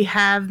 and we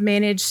have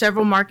managed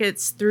several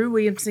markets through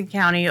Williamson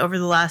County over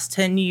the last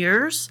 10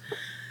 years.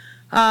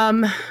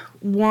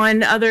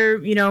 One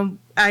other,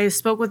 I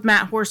spoke with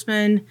Matt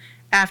Horseman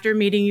after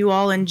meeting you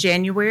all in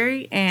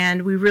January,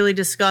 and we really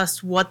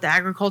discussed what the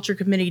Agriculture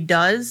Committee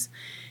does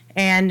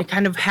and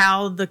kind of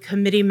how the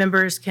committee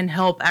members can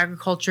help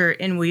agriculture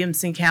in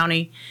Williamson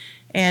County.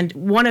 And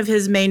one of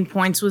his main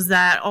points was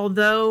that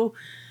although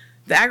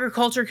the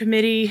Agriculture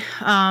Committee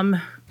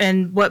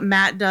and what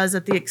Matt does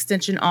at the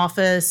Extension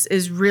Office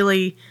is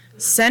really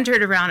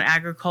centered around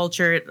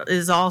agriculture, it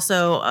is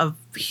also a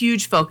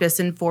huge focus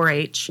in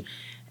 4-H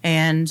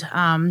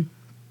and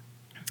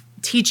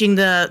teaching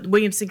the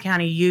Williamson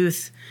County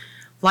youth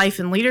life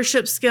and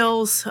leadership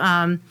skills.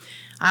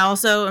 I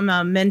also am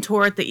a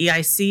mentor at the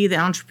EIC, the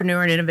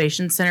Entrepreneur and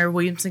Innovation Center,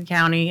 Williamson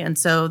County, and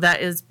so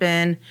that has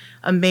been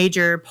a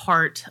major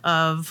part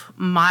of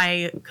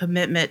my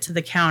commitment to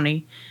the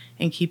county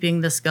and keeping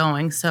this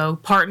going. So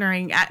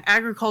partnering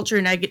agriculture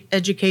and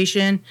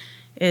education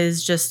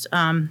is just,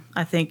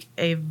 I think,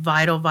 a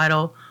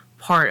vital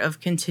part of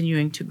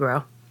continuing to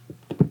grow.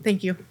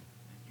 Thank you.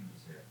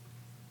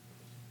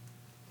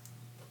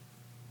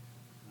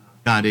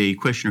 Got a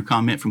question or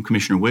comment from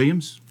Commissioner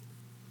Williams.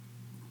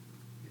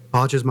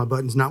 Apologies, my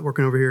button's not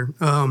working over here.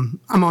 I'm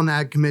on the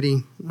Ag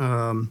Committee.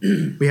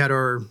 We had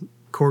our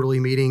quarterly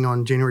meeting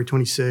on January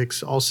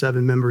 26. All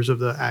 7 members of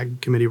the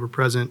Ag Committee were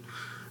present.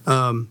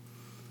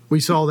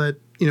 We saw that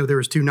there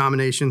was 2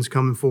 nominations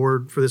coming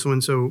forward for this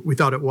one, so we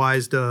thought it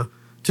wise to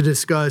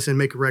discuss and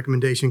make a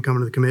recommendation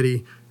coming to the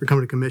committee or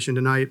coming to commission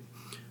tonight.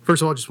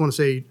 First of all, I just want to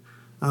say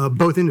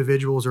both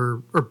individuals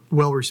are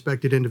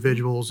well-respected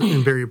individuals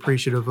and very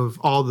appreciative of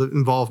all the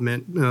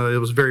involvement. It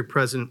was very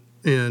present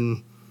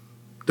in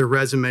their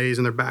resumes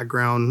and their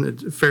background.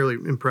 It's fairly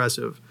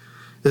impressive.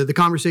 The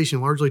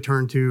conversation largely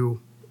turned to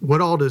what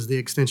all does the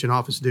Extension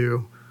Office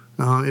do?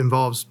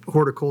 Involves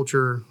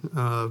horticulture,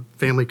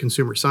 family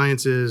consumer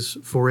sciences,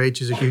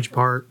 4-H is a huge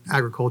part,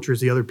 agriculture is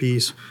the other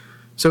piece.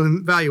 So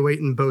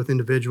evaluating both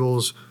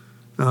individuals,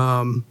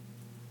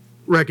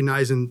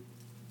 recognizing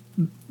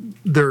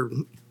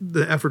the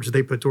efforts that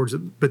they put towards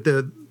it, but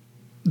the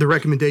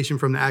recommendation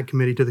from the Ag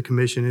Committee to the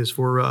Commission is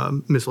for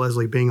Ms.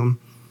 Leslie Bingham.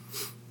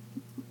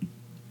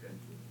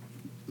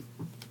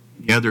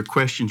 Any other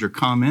questions or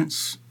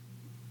comments?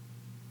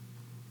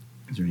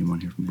 Is there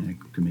anyone here from the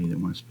Ag Committee that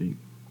wants to speak?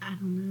 I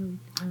don't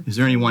know. Is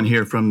there anyone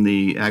here from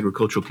the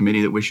Agricultural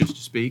Committee that wishes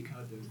to speak?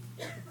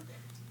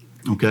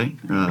 Okay.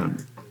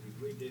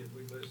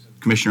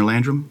 Commissioner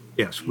Landrum?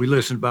 Yes, we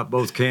listened about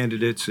both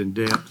candidates in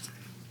depth.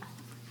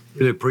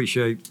 Really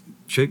appreciate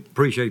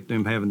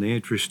them having the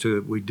interest to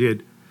it. We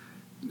did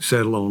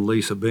settle on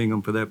Lisa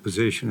Bingham for that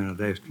position, and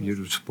I'd ask you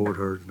to support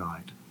her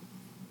tonight.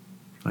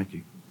 Thank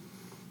you.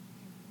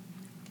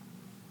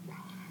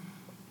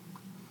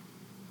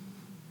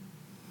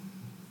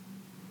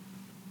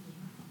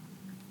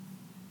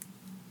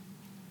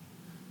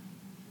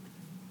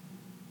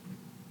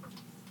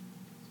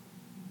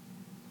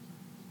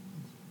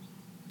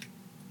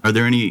 Are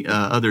there any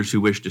others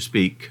who wish to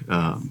speak?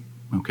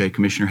 Okay,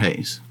 Commissioner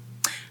Hayes.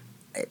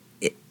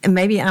 And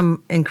maybe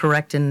I'm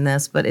incorrect in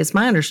this, but it's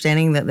my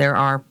understanding that there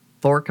are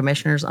 4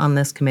 commissioners on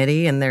this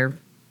committee, and the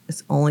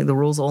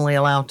rules only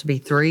allow to be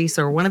 3.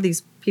 So are one of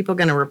these people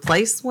going to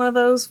replace one of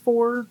those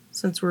 4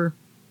 since we're?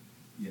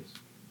 Yes.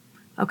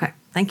 Okay,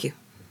 thank you.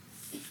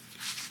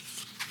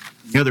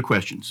 Any other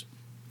questions?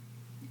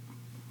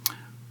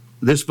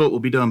 This vote will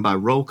be done by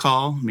roll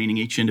call, meaning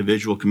each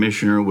individual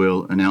commissioner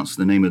will announce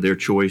the name of their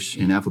choice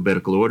in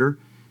alphabetical order.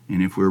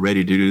 And if we're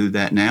ready to do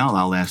that now,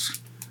 I'll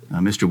ask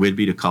Mr.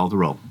 Whidbey to call the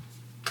roll.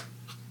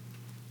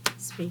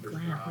 Speak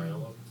loudly.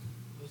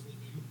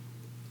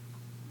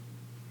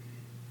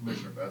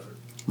 Commissioner Beathard.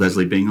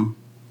 Leslie Bingham.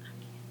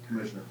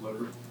 Commissioner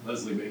Clifford.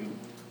 Leslie Bingham.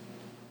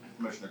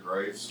 Commissioner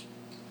Graves.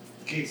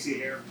 Casey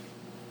Hare.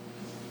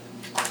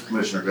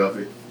 Commissioner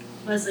Guffey.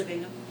 Leslie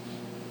Bingham.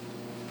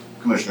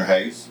 Commissioner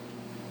Hayes.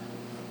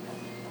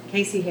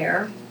 Casey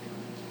Hare.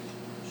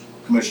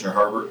 Commissioner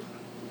Herbert.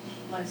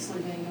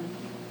 Leslie Bingham.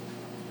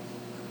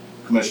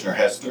 Commissioner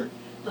Hester.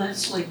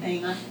 Leslie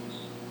Bingham.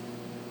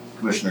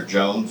 Commissioner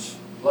Jones.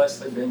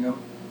 Leslie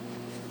Bingham.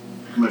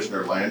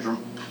 Commissioner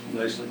Landrum.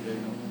 Leslie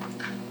Bingham.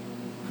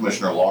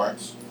 Commissioner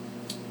Lawrence.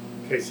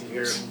 Casey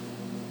Hare.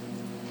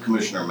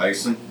 Commissioner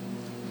Mason.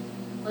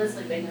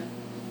 Leslie Bingham.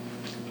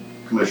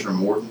 Commissioner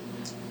Morton.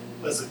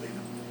 Leslie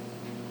Bingham.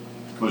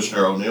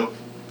 Commissioner O'Neill.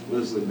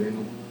 Leslie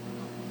Bingham.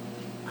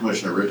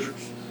 Commissioner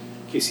Richards.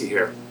 Casey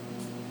Hare.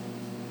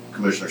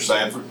 Commissioner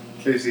Sanford.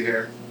 Casey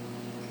Hare.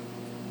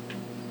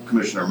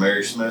 Commissioner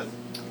Mary Smith.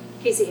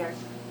 Casey Hare.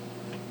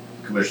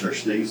 Commissioner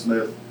Steve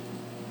Smith.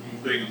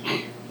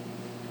 Bingham.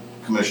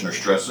 Commissioner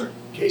Stresser.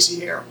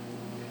 Casey Hare.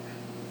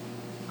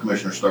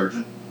 Commissioner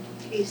Sturgeon.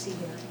 Casey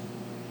Hare.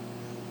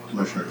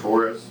 Commissioner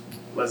Torres.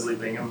 Leslie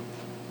Bingham.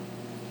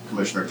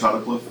 Commissioner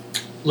Tunnicliffe.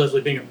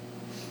 Leslie Bingham.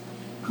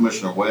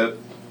 Commissioner Webb.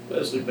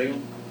 Leslie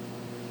Bingham.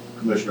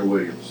 Commissioner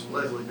Williams.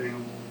 Leslie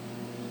Bingham.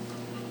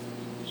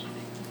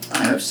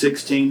 I have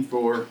 16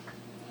 for,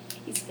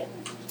 He's got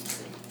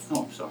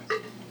oh, sorry.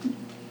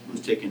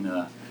 Who's taking,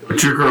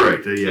 But you're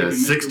correct. Taking Yeah, Mr.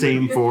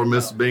 16 Whidbey. for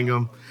Miss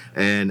Bingham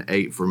and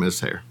 8 for Miss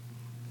Hare.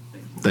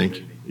 Thank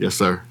you. Yes,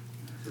 sir.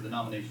 So the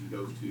nomination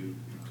goes to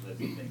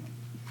Leslie Bingham.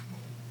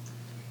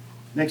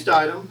 Next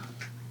item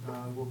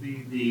will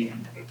be the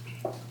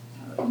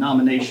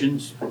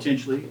nominations,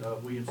 potentially,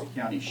 of Williamson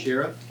County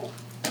Sheriff.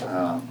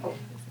 I'll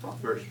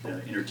first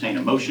entertain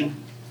a motion.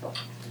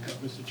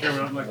 Mr.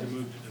 Chairman, I'd like to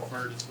move to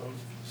defer this vote.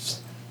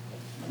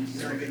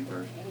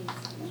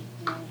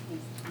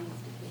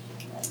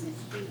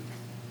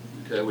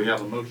 Okay, we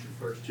have a motion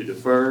first to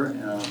defer.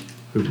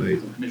 Who made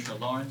it? Commissioner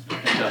Lawrence, I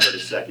think I heard a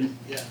second.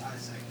 Yeah, I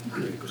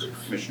second.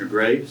 Commissioner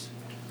Graves.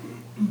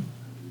 You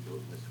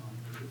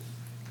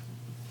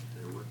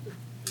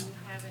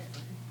have it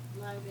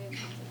loaded.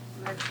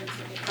 Motion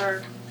to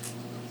defer.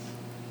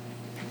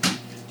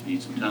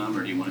 Need some time,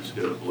 or do you want us to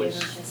go to Give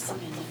voice? her just a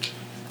minute.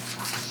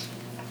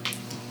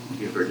 I'll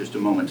give her just a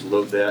moment to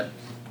load that.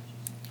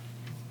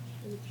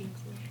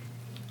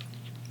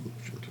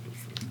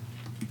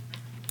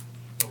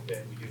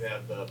 Okay, we do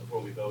have,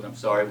 before we vote, I'm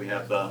sorry, we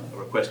have a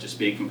request to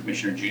speak from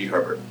Commissioner Judy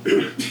Herbert.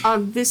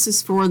 This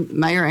is for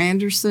Mayor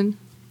Anderson,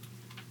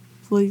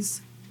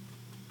 please.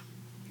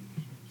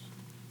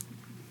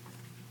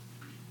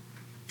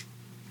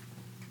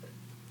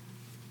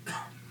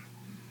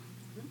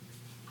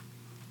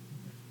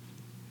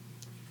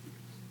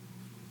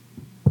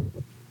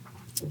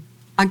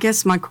 I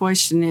guess my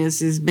question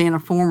is being a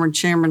former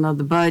chairman of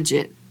the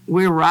budget,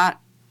 we're right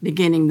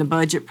beginning the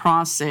budget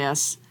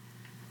process.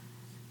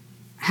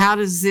 How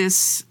does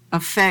this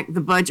affect the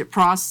budget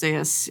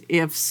process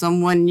if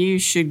someone new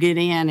should get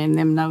in and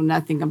them know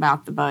nothing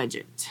about the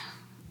budget?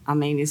 I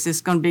mean, is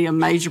this going to be a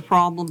major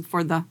problem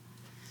for the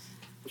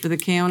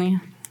county?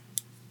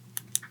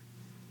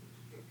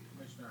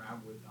 Commissioner, I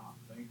would not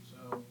think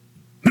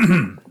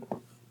so.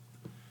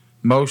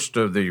 Most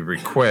of the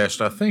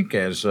requests, I think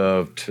as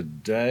of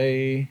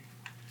today,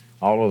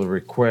 all of the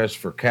requests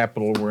for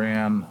capital were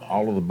in,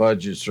 all of the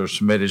budgets are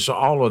submitted, so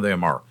all of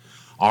them are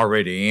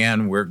already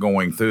in. We're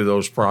going through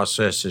those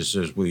processes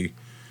as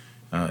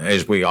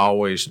we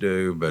always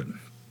do, but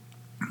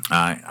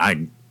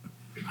I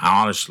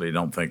honestly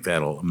don't think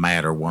that'll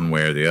matter one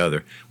way or the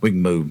other. We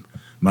can move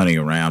money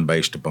around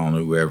based upon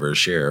whoever is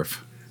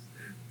sheriff.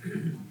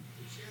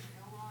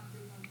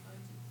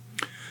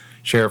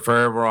 Sheriff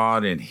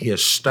Elrod and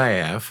his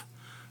staff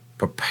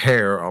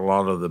prepare a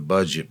lot of the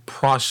budget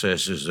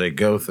processes they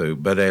go through.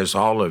 But as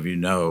all of you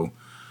know,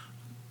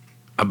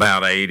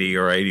 about 80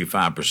 or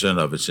 85%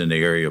 of it's in the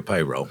area of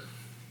payroll.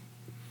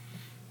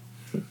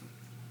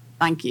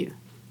 Thank you.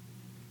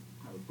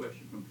 I have a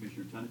question from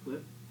Commissioner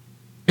Tunnicliffe.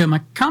 Yeah,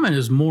 my comment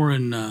is more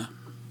in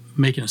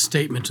making a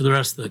statement to the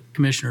rest of the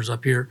commissioners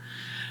up here.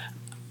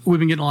 We've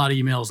been getting a lot of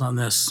emails on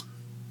this.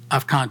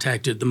 I've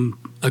contacted them,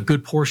 a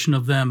good portion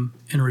of them,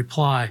 in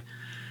reply.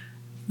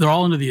 They're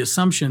all under the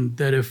assumption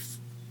that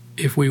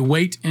if we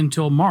wait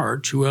until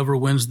March, whoever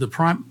wins the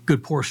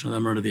good portion of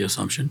them are under the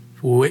assumption,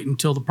 if we wait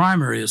until the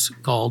primary is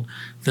called,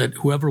 that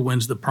whoever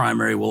wins the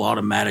primary will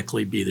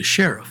automatically be the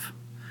sheriff.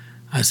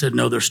 I said,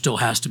 no, there still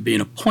has to be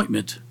an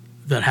appointment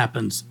that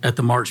happens at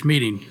the March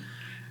meeting.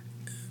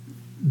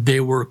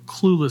 They were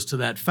clueless to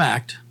that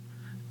fact,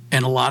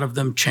 and a lot of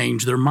them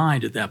changed their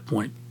mind at that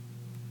point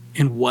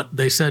in what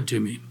they said to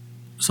me.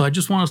 So I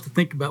just want us to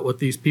think about what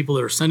these people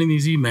that are sending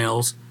these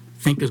emails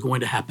think is going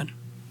to happen.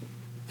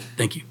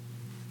 Thank you.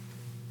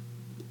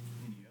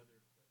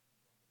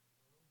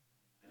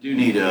 I do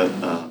need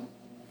to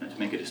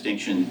make a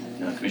distinction,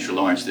 Commissioner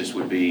Lawrence, this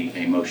would be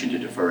a motion to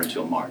defer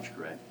until March,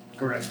 correct?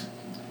 Correct.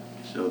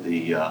 So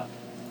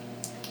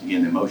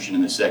again, the motion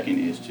and the second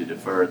is to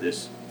defer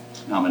this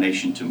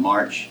nomination to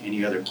March.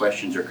 Any other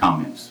questions or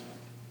comments?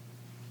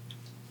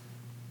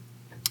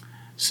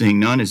 Seeing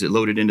none, is it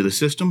loaded into the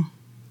system?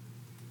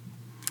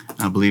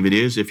 I believe it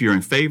is. If you're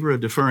in favor of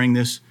deferring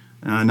this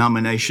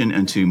nomination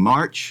until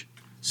March,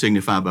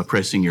 signify by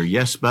pressing your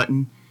yes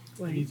button.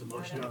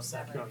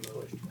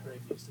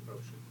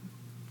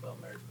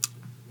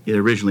 It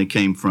originally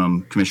came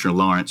from Commissioner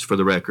Lawrence. For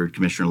the record,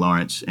 Commissioner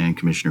Lawrence and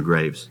Commissioner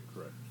Graves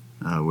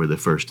were the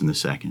first and the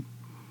second.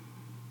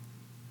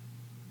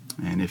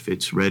 And if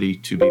it's ready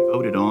to be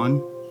voted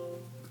on.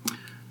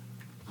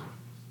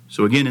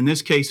 So again, in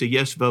this case, a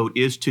yes vote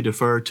is to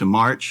defer to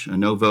March. A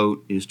no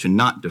vote is to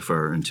not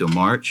defer until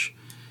March.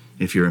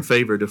 If you're in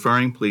favor of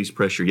deferring, please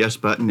press your yes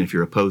button. If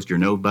you're opposed, your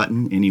no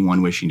button.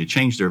 Anyone wishing to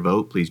change their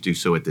vote, please do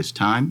so at this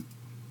time.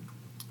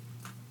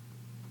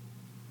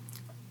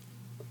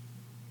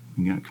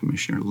 We got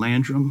Commissioner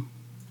Landrum.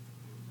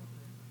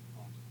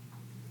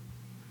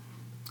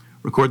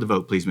 Record the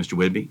vote, please, Mr.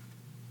 Whidbey.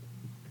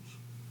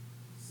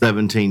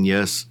 17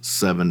 yes,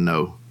 7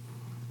 no.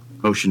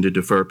 Motion to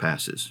defer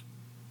passes.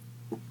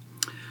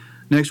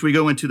 Next, we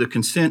go into the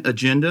consent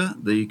agenda.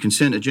 The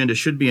consent agenda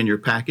should be in your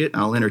packet.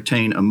 I'll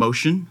entertain a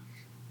motion.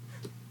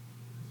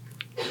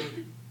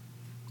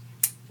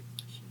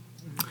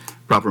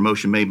 Proper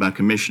motion made by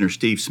Commissioner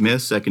Steve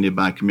Smith, seconded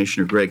by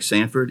Commissioner Greg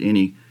Sanford.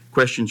 Any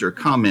questions or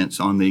comments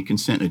on the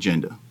consent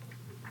agenda?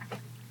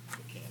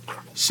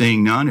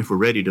 Seeing none, if we're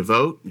ready to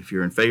vote, if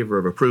you're in favor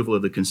of approval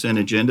of the consent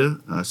agenda,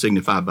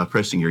 signify by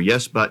pressing your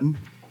yes button.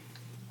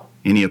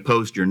 Any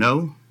opposed, your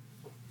no.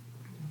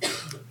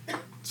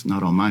 It's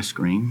not on my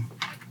screen.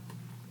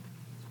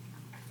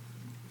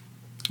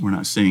 We're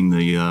not seeing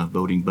the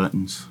voting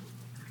buttons.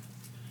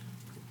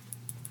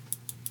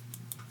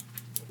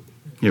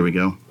 Here we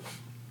go.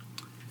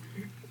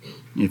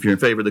 If you're in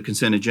favor of the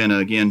consent agenda,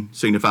 again,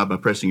 signify by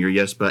pressing your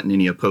yes button.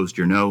 Any opposed,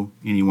 your no.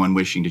 Anyone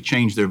wishing to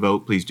change their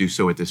vote, please do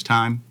so at this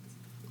time.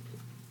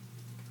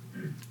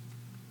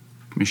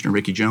 Commissioner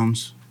Ricky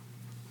Jones?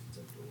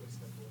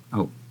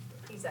 Oh.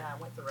 He's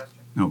went to the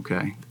restroom.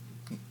 Okay.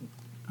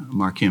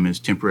 Mark him as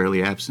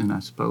temporarily absent, I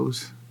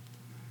suppose.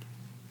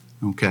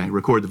 Okay.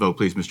 Record the vote,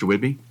 please, Mr.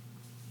 Whidbey.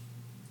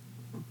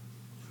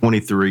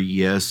 23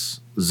 yes,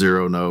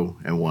 0 no,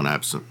 and 1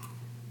 absent.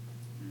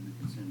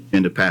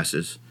 Agenda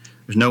passes.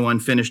 There's no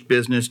unfinished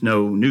business,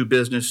 no new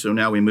business, so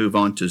now we move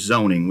on to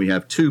zoning. We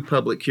have 2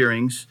 public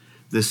hearings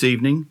this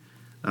evening.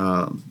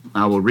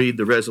 I will read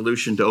the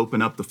resolution to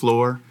open up the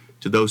floor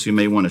to those who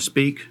may want to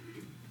speak.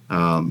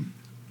 And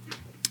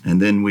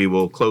then we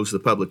will close the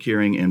public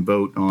hearing and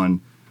vote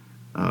on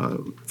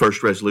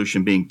first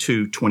resolution being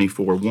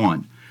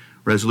 224-1.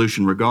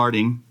 Resolution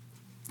regarding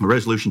a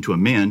resolution to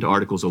amend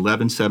Articles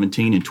 11,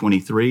 17, and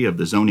 23 of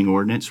the zoning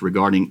ordinance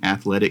regarding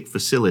athletic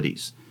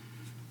facilities.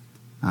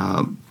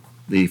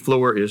 The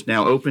floor is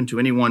now open to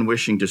anyone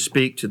wishing to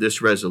speak to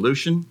this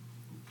resolution.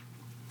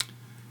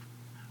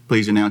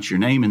 Please announce your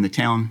name and the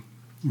town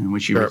in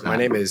which you reside. My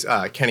name is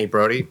Kenny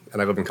Brody,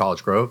 and I live in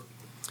College Grove.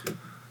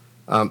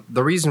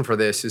 The reason for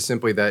this is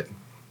simply that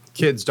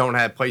kids don't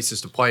have places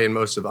to play in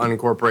most of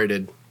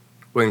unincorporated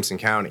Williamson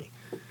County.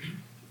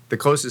 The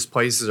closest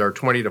places are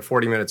 20 to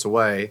 40 minutes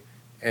away,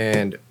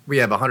 and we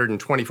have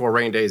 124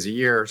 rain days a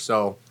year,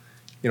 so,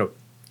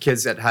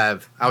 kids that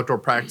have outdoor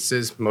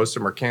practices, most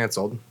of them are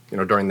canceled,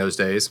 during those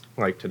days,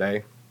 like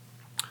today.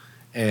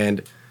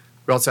 And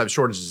we also have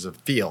shortages of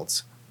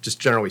fields, just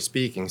generally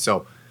speaking.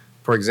 So,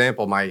 for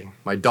example,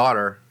 my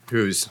daughter,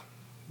 who's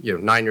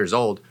 9 years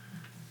old,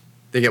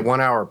 they get 1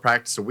 hour of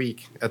practice a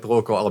week at the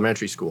local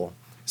elementary school.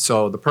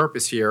 So the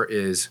purpose here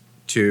is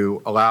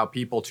to allow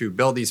people to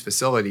build these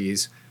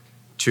facilities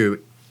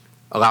to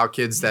allow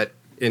kids that,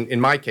 in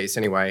my case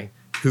anyway,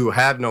 who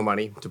have no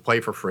money to play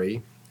for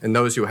free, and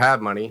those who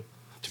have money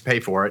to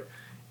pay for it,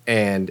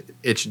 and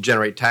it should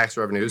generate tax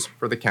revenues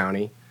for the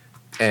county,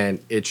 and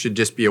it should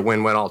just be a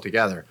win-win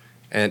altogether.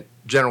 And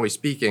generally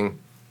speaking,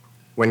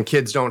 when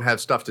kids don't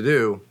have stuff to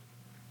do,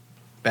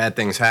 bad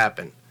things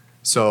happen.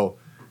 So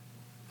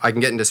I can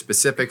get into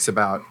specifics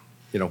about,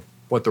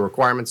 what the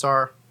requirements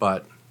are,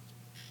 but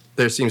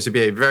there seems to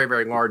be a very,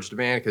 very large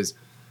demand because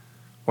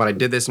when I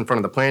did this in front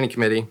of the planning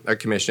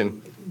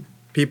commission,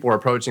 people were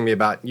approaching me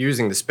about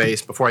using the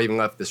space before I even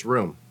left this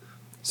room.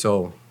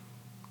 So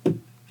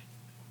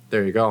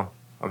there you go.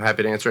 I'm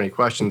happy to answer any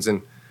questions.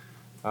 And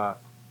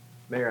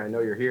Mayor, I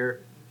know you're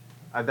here.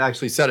 I've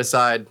actually set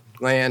aside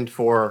land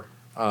for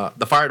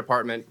the fire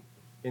department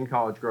in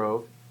College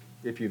Grove,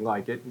 if you'd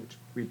like it, which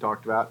we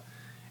talked about.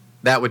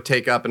 That would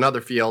take up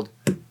another field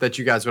that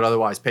you guys would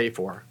otherwise pay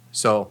for.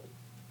 So,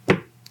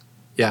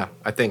 yeah,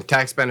 I think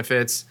tax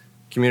benefits,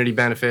 community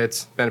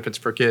benefits, benefits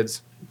for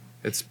kids,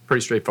 it's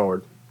pretty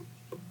straightforward.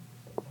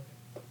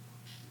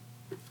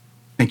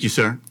 Thank you,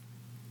 sir.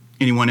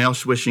 Anyone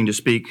else wishing to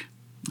speak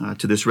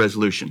to this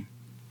resolution?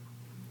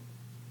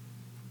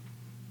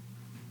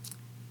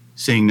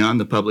 Seeing none,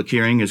 the public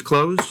hearing is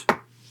closed.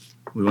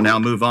 We will now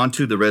move on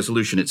to the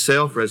resolution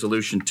itself,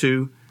 Resolution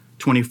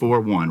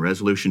 2-24-1,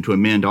 resolution to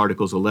amend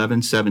Articles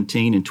 11,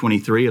 17, and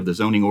 23 of the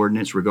zoning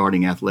ordinance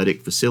regarding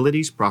athletic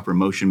facilities. Proper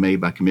motion made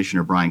by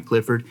Commissioner Brian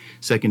Clifford,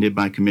 seconded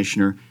by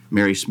Commissioner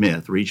Mary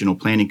Smith. Regional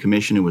Planning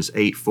Commission, it was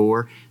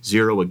 8-4,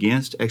 0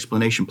 against.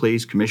 Explanation,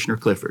 please, Commissioner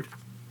Clifford.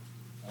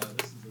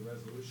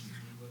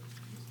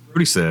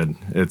 Brody said.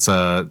 It's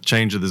a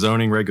change of the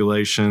zoning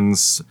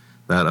regulations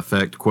that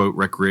affect, quote,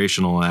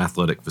 recreational and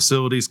athletic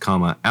facilities,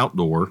 comma,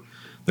 outdoor.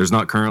 There's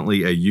not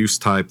currently a use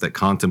type that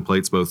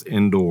contemplates both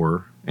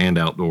indoor and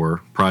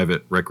outdoor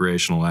private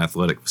recreational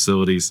athletic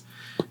facilities,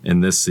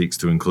 and this seeks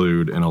to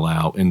include and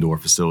allow indoor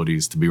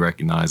facilities to be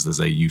recognized as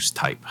a use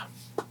type.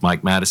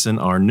 Mike Madison,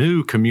 our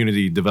new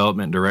Community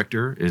Development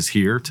Director, is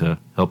here to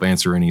help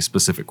answer any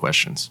specific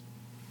questions.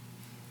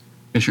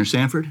 Commissioner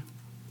Sanford.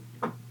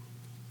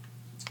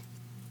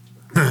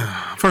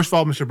 First of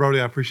all, Mr. Brody,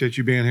 I appreciate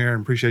you being here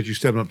and appreciate you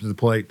stepping up to the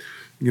plate,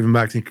 giving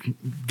back to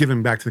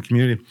the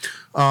community.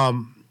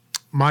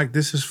 Mike,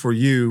 this is for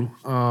you.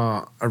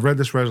 I read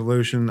this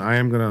resolution. I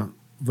am going to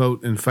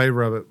vote in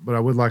favor of it, but I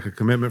would like a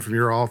commitment from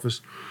your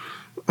office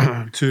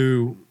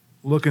to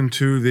look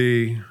into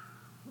the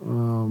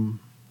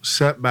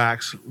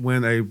setbacks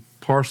when a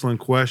parcel in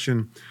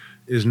question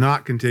is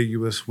not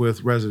contiguous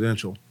with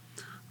residential.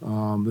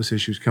 This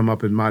issue's come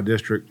up in my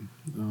district,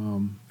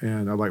 and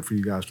I'd like for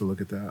you guys to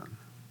look at that.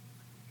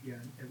 Yeah,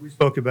 and we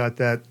spoke about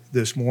that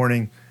this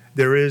morning.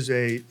 There is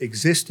a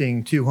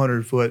existing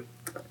 200-foot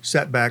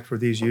setback for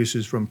these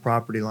uses from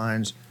property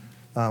lines.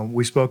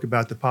 We spoke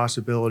about the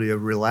possibility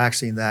of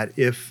relaxing that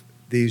if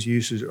these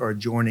uses are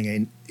joining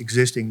an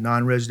existing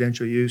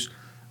non-residential use.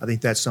 I think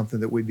that's something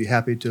that we'd be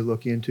happy to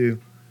look into,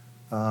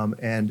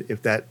 and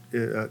if that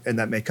and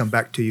that may come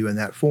back to you in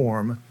that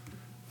form.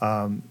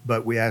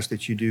 But we ask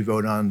that you do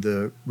vote on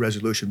the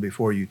resolution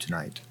before you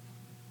tonight.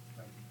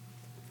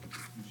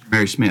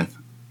 Mary Smith.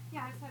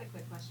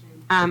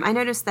 I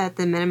noticed that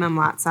the minimum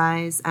lot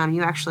size,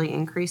 you actually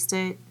increased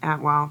it.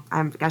 Well,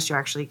 I guess you're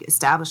actually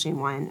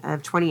establishing one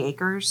of 20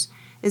 acres.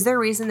 Is there a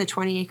reason the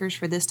 20 acres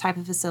for this type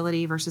of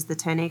facility versus the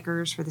 10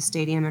 acres for the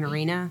stadium and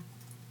arena?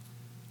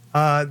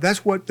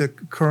 That's what the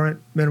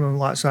current minimum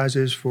lot size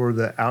is for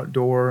the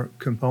outdoor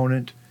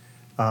component.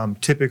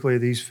 Typically,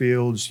 these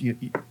fields you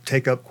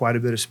take up quite a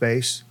bit of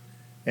space,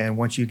 and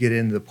once you get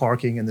into the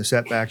parking and the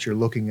setbacks, you're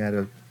looking at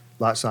a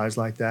lot size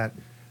like that.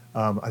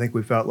 I think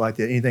we felt like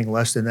that anything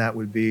less than that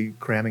would be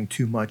cramming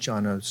too much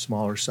on a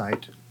smaller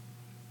site.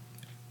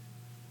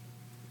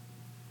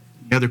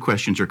 Any other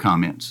questions or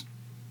comments?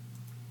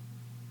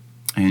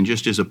 And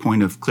just as a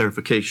point of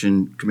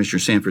clarification,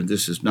 Commissioner Sanford,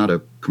 this is not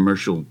a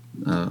commercial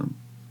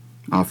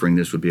offering.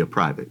 This would be a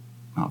private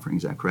offering.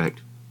 Is that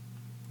correct,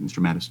 Mr.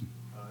 Madison?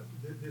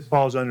 This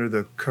falls under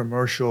the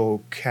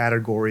commercial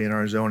category in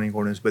our zoning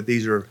ordinance, but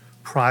these are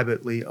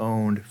privately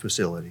owned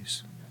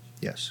facilities.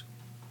 Yes.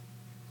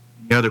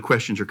 Any other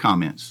questions or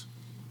comments?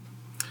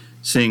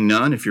 Seeing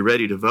none, if you're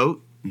ready to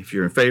vote, if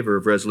you're in favor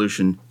of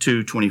Resolution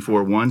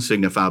 2-24-1,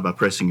 signify by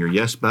pressing your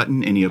yes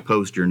button. Any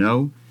opposed, your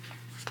no.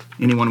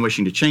 Anyone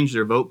wishing to change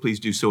their vote, please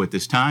do so at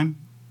this time.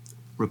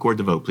 Record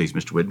the vote, please,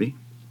 Mr. Whitby.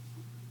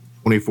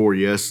 24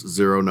 yes,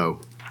 0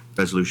 no.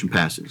 Resolution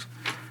passes.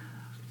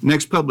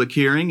 Next public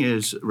hearing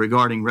is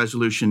regarding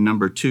Resolution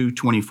Number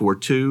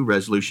 2-24-2,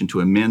 resolution to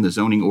amend the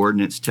zoning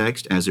ordinance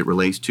text as it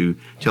relates to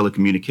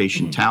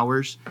telecommunication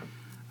towers.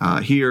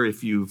 Here,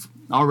 if you've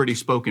already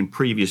spoken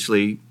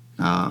previously,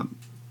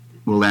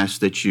 we'll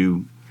ask that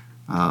you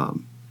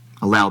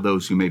allow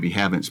those who maybe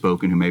haven't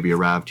spoken, who maybe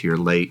arrived here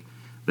late,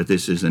 but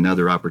this is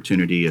another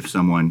opportunity. If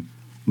someone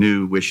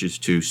new wishes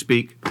to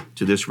speak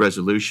to this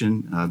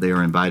resolution, they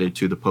are invited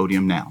to the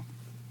podium now.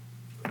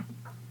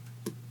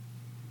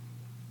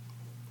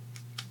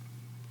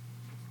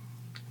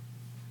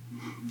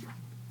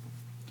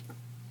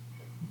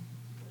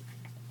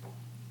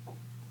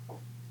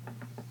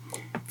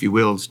 If you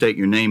will, state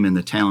your name and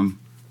the town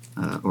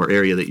or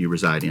area that you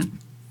reside in.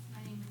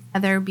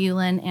 Heather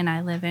Bulin, and I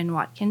live in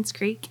Watkins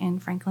Creek in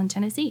Franklin,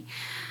 Tennessee.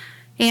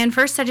 And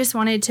first, I just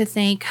wanted to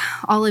thank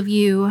all of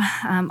you,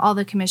 all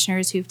the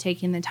commissioners who've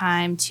taken the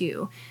time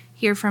to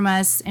hear from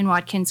us in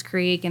Watkins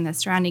Creek and the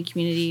surrounding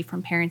community,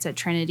 from parents at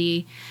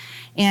Trinity,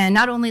 and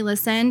not only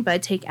listen,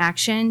 but take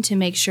action to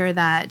make sure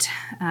that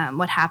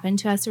what happened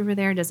to us over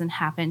there doesn't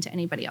happen to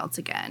anybody else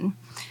again.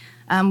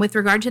 With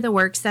regard to the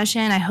work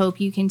session, I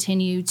hope you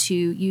continue to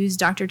use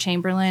Dr.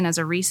 Chamberlain as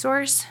a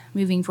resource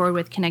moving forward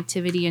with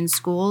connectivity in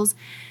schools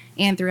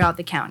and throughout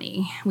the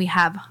county. We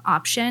have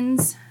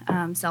options.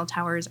 Cell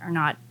towers are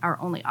not our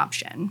only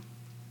option.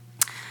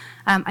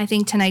 I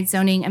think tonight's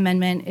zoning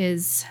amendment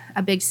is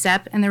a big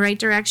step in the right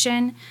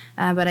direction,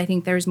 but I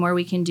think there's more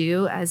we can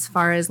do as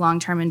far as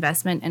long-term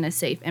investment in a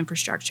safe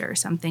infrastructure,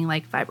 something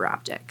like fiber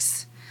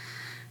optics.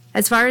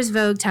 As far as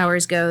Vogue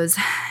Towers goes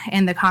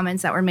and the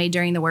comments that were made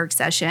during the work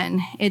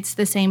session, it's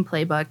the same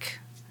playbook.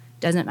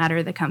 Doesn't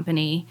matter the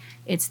company,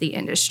 it's the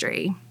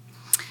industry.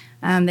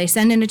 They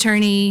send an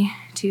attorney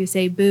to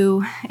say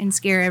boo and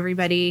scare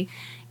everybody,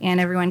 and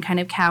everyone kind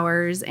of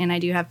cowers. And I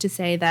do have to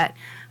say that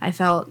I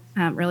felt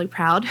really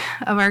proud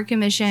of our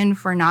commission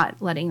for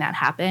not letting that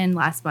happen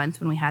last month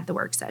when we had the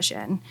work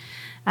session.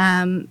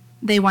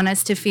 They want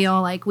us to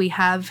feel like we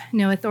have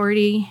no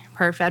authority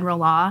per federal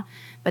law,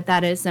 but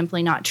that is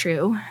simply not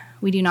true.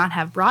 We do not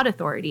have broad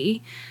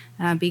authority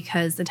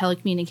because the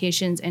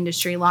telecommunications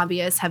industry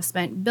lobbyists have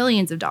spent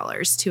billions of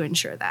dollars to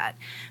ensure that.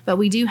 But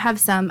we do have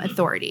some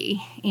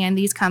authority, and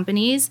these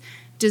companies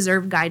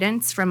deserve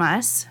guidance from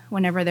us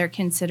whenever they're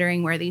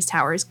considering where these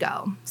towers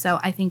go.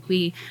 So I think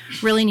we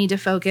really need to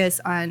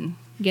focus on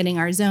getting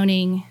our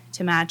zoning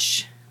to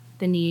match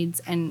the needs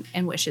and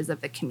wishes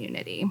of the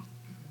community.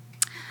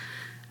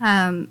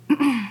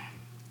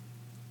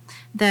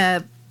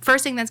 The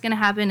first thing that's going to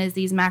happen is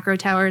these macro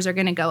towers are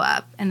going to go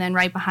up, and then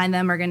right behind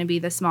them are going to be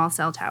the small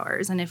cell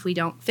towers. And if we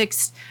don't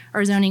fix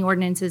our zoning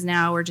ordinances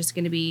now, we're just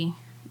going to be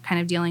kind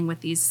of dealing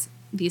with these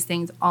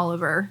things all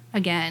over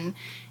again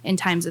in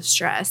times of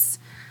stress.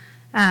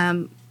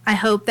 I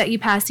hope that you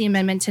pass the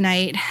amendment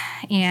tonight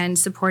and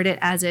support it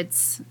as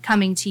it's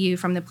coming to you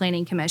from the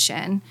Planning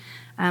Commission.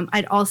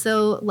 I'd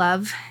also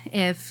love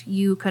if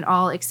you could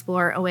all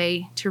explore a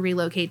way to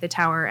relocate the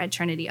tower at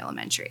Trinity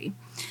Elementary.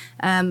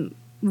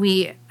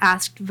 We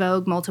asked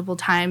Vogue multiple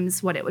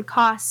times what it would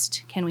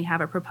cost. Can we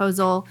have a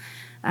proposal?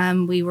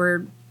 We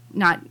were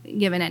not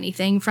given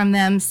anything from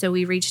them, so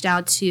we reached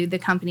out to the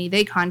company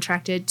they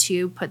contracted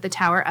to put the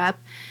tower up,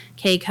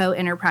 Keiko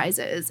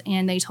Enterprises,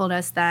 and they told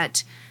us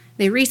that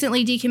they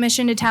recently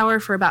decommissioned a tower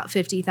for about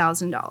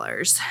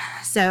 $50,000.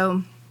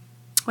 So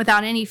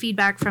without any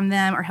feedback from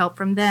them or help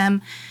from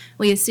them,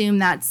 we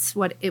assumed that's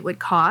what it would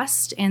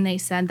cost, and they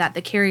said that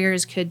the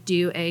carriers could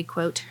do a,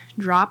 quote,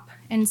 drop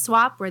and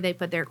swap, where they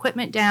put their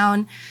equipment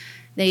down,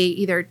 they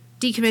either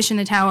decommission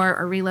the tower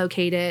or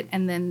relocate it,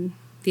 and then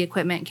the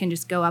equipment can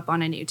just go up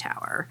on a new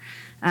tower.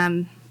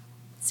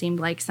 Seemed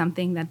like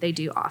something that they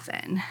do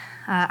often.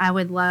 I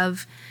would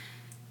love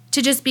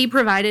to just be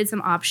provided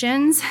some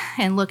options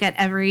and look at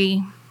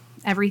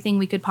everything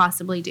we could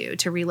possibly do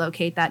to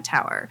relocate that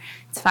tower.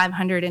 It's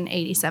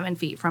 587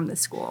 feet from the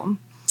school,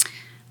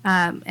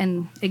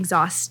 and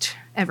exhaust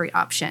every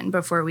option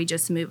before we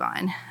just move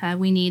on.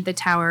 We need the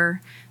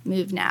tower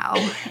moved now,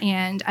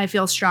 and I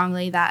feel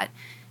strongly that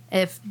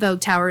if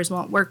Vogue Towers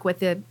won't work with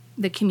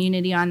the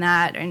community on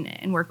that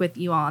and work with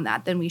you all on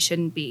that, then we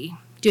shouldn't be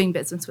doing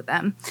business with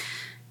them.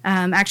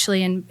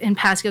 Actually, in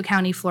Pasco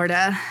County,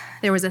 Florida,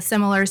 there was a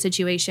similar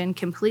situation,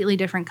 completely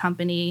different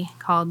company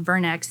called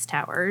Vernex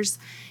Towers,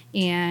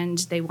 and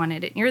they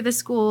wanted it near the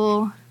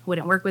school,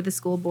 wouldn't work with the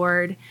school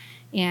board,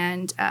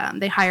 and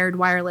they hired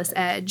Wireless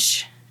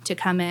Edge to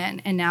come in,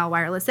 and now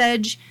Wireless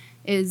Edge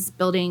is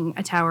building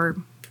a tower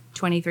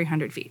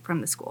 2,300 feet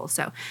from the school.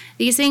 So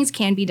these things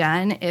can be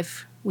done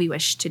if we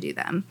wish to do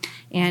them,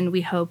 and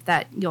we hope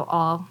that you'll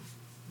all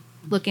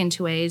look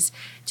into ways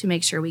to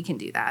make sure we can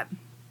do that.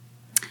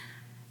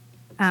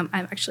 I'm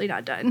actually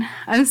not done.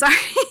 I'm sorry.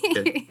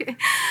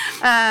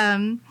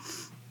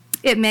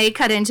 It may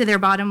cut into their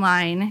bottom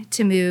line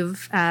to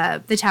move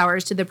the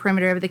towers to the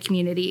perimeter of the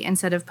community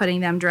instead of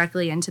putting them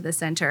directly into the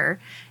center.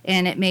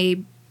 And it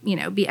may,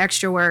 be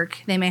extra work.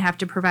 They may have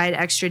to provide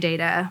extra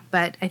data,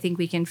 but I think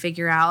we can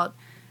figure out,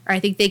 or I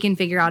think they can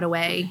figure out a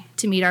way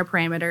to meet our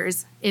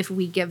parameters if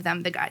we give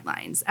them the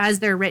guidelines. As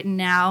they're written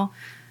now,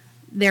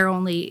 they're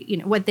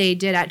only, what they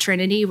did at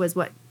Trinity was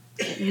what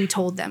we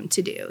told them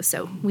to do.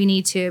 So we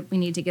need to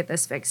get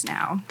this fixed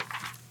now.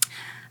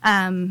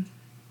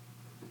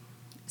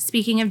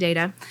 Speaking of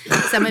data,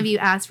 some of you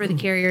asked for the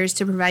carriers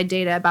to provide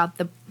data about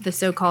the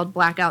so-called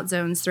blackout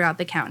zones throughout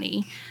the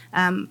county.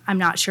 I'm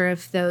not sure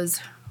if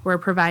those were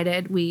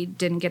provided. We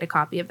didn't get a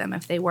copy of them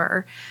if they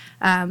were.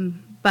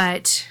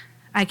 But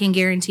I can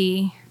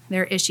guarantee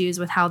there are issues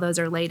with how those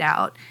are laid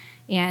out.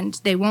 And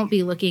they won't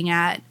be looking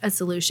at a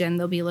solution.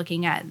 They'll be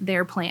looking at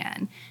their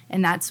plan.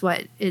 And that's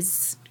what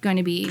is going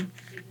to be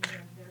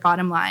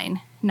bottom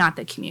line, not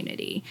the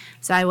community.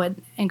 So I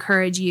would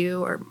encourage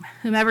you or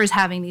whomever is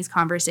having these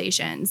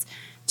conversations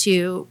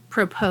to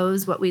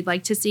propose what we'd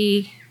like to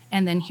see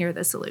and then hear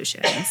the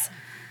solutions.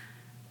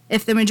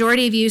 If the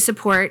majority of you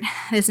support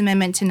this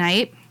amendment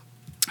tonight,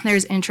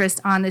 there's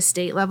interest on the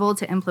state level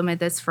to implement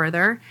this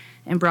further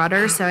and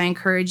broader. So I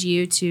encourage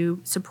you to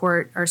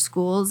support our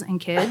schools and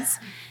kids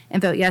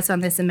and vote yes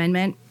on this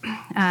amendment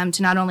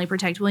to not only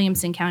protect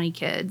Williamson County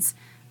kids,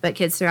 but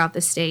kids throughout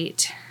the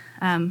state.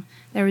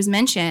 There was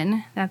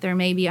mention that there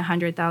may be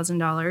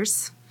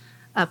 $100,000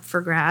 up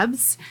for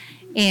grabs.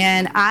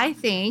 And I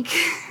think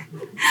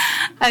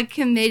a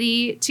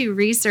committee to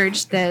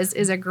research this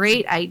is a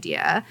great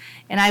idea.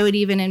 And I would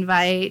even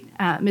invite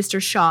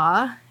Mr.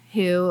 Shaw,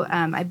 who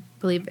I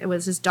believe it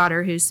was his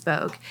daughter who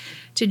spoke,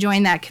 to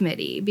join that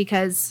committee,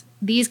 because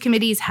these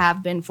committees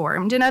have been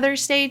formed in other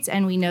states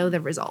and we know the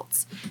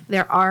results.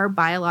 There are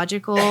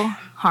biological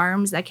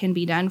harms that can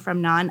be done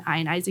from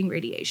non-ionizing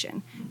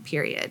radiation,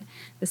 period.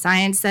 The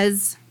science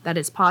says that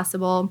it's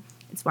possible.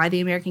 It's why the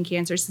American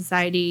Cancer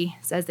Society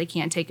says they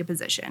can't take a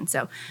position.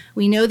 So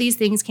we know these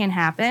things can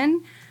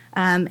happen.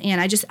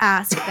 And I just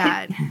ask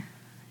that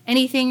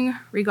anything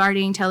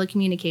regarding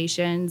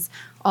telecommunications,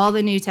 all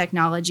the new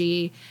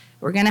technology,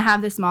 we're going to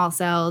have the small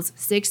cells,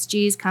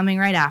 6G's coming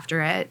right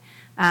after it.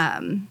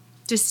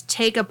 Just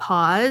take a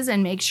pause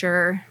and make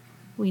sure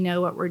we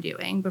know what we're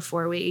doing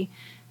before we,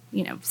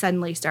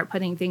 suddenly start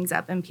putting things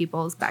up in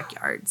people's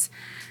backyards.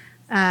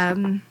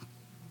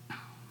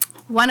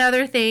 One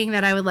other thing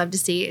that I would love to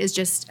see is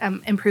just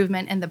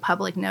improvement in the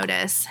public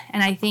notice.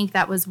 And I think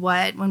that was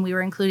when we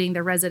were including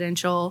the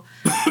residential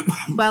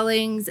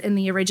dwellings in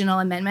the original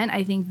amendment,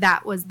 I think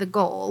that was the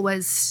goal,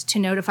 was to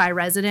notify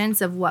residents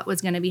of what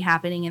was going to be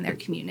happening in their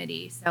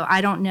community. So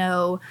I don't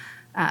know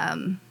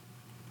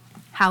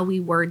how we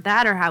word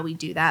that or how we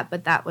do that,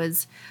 but that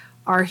was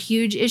our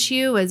huge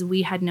issue, as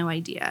we had no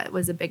idea. It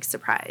was a big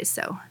surprise.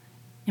 So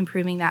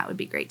improving that would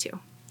be great too.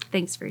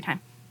 Thanks for your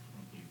time.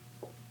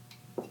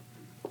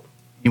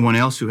 Anyone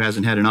else who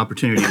hasn't had an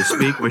opportunity to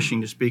speak,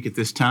 wishing to speak at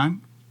this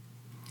time?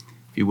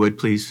 If you would,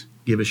 please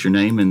give us your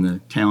name and the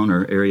town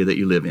or area that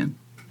you live in.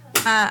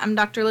 I'm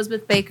Dr.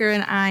 Elizabeth Baker,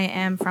 and I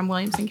am from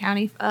Williamson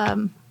County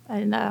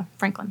in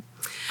Franklin.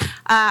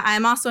 I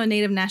am also a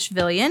native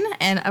Nashvilleian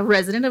and a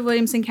resident of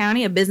Williamson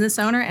County, a business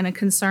owner, and a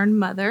concerned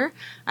mother.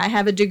 I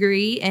have a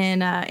degree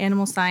in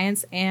animal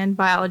science and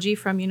biology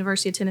from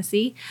University of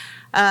Tennessee.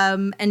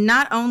 And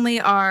not only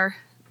are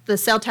the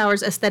cell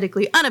towers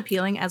aesthetically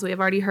unappealing, as we have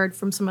already heard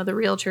from some of the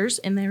realtors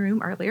in the room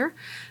earlier,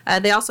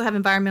 they also have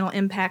environmental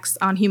impacts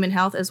on human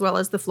health, as well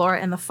as the flora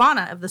and the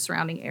fauna of the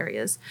surrounding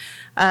areas.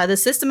 The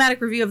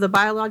systematic review of the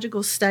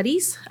biological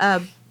studies,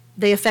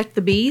 they affect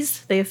the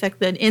bees, they affect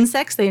the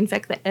insects, they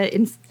affect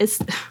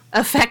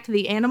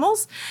the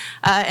animals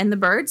and the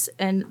birds.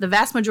 And the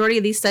vast majority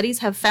of these studies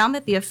have found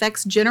that the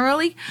effects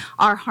generally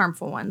are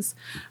harmful ones.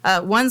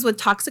 Ones with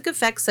toxic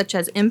effects, such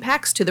as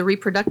impacts to the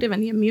reproductive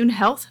and the immune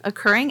health,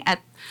 occurring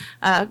at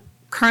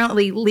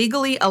currently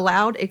legally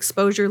allowed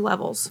exposure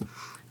levels.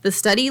 The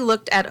study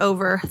looked at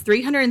over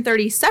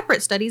 330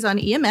 separate studies on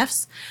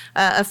EMFs,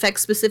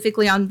 effects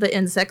specifically on the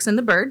insects and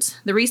the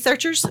birds. The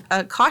researchers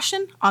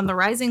caution on the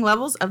rising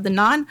levels of the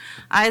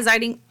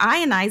non-ionizing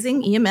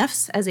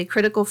EMFs as a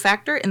critical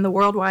factor in the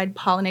worldwide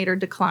pollinator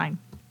decline.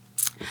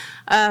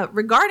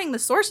 Regarding the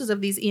sources of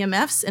these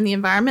EMFs in the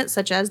environment,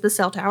 such as the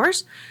cell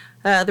towers,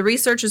 the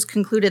researchers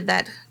concluded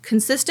that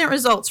consistent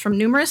results from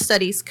numerous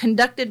studies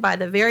conducted by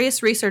the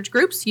various research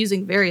groups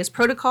using various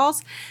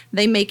protocols,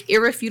 they make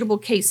irrefutable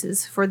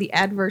cases for the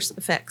adverse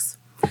effects.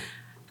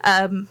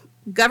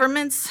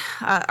 Governments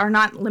are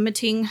not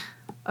limiting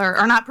or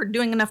are not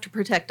doing enough to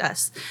protect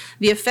us.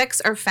 The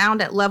effects are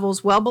found at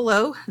levels well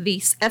below the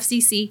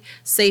FCC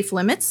safe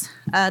limits.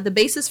 The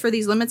basis for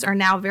these limits are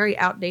now very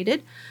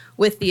outdated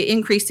with the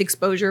increased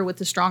exposure with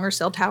the stronger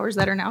cell towers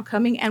that are now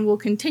coming and will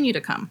continue to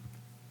come.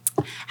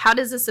 How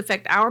does this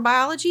affect our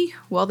biology?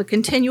 Well, the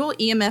continual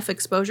EMF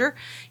exposure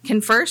can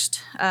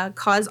first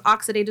cause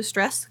oxidative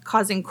stress,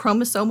 causing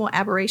chromosomal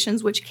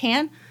aberrations, which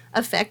can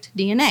affect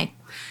DNA.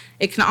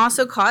 It can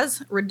also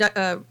cause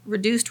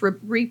reduced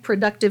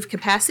reproductive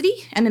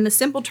capacity, and in the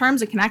simple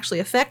terms, it can actually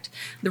affect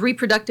the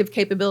reproductive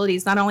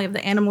capabilities not only of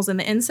the animals and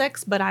the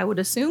insects, but I would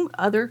assume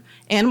other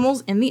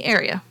animals in the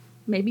area,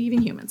 maybe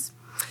even humans.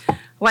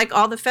 Like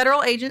all the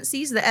federal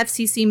agencies, the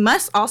FCC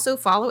must also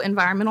follow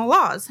environmental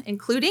laws,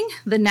 including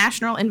the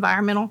National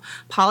Environmental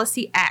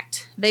Policy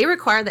Act. They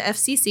require the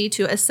FCC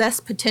to assess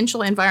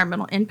potential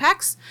environmental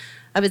impacts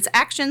of its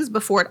actions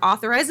before it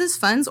authorizes,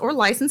 funds, or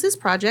licenses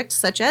projects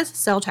such as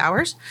cell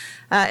towers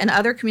and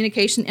other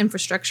communication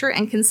infrastructure,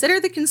 and consider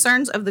the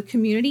concerns of the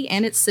community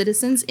and its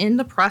citizens in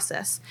the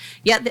process.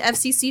 Yet the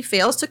FCC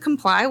fails to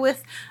comply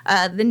with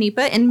the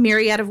NEPA in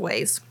myriad of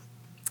ways.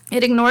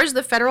 It ignores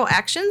the federal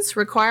actions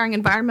requiring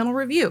environmental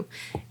review.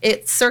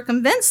 It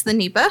circumvents the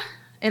NEPA.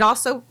 It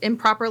also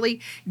improperly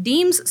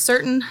deems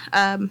certain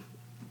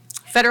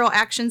federal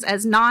actions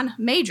as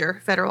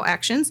non-major federal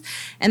actions,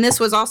 and this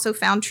was also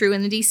found true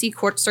in the D.C.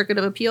 Court Circuit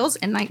of Appeals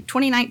in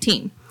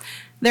 2019.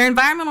 Their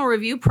environmental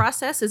review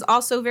process is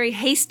also very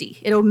hasty.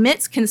 It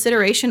omits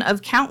consideration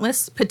of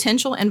countless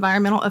potential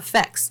environmental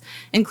effects,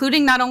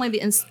 including not only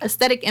the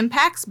aesthetic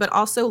impacts, but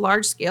also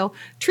large-scale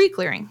tree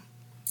clearing.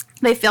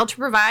 They fail to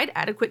provide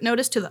adequate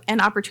notice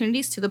and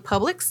opportunities to the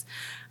publics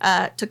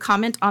to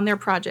comment on their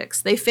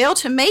projects. They fail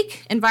to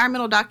make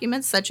environmental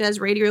documents such as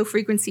radio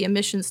frequency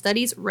emission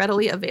studies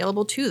readily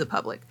available to the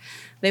public.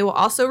 They will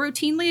also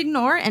routinely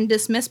ignore and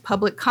dismiss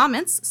public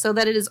comments so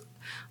that it is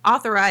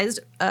authorized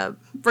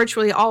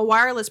virtually all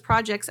wireless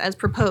projects as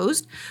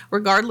proposed,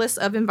 regardless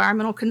of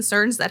environmental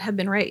concerns that have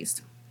been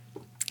raised.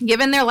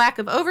 Given their lack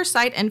of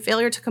oversight and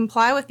failure to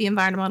comply with the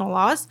environmental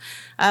laws,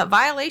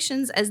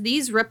 violations as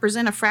these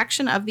represent a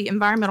fraction of the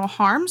environmental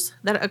harms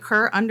that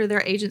occur under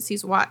their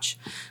agency's watch.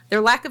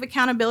 Their lack of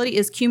accountability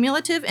is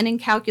cumulative and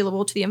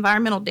incalculable to the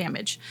environmental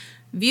damage.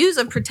 Views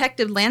of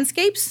protected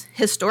landscapes,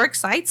 historic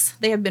sites,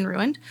 they have been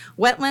ruined,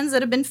 wetlands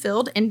that have been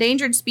filled,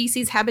 endangered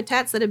species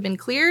habitats that have been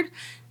cleared,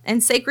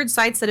 and sacred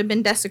sites that have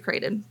been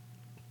desecrated,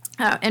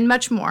 and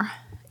much more.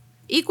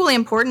 Equally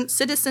important,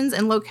 citizens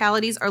and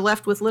localities are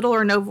left with little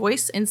or no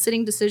voice in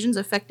sitting decisions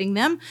affecting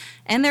them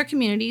and their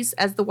communities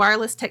as the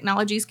wireless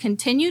technologies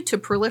continue to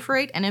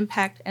proliferate and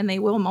impact, and they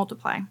will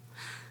multiply.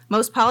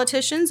 Most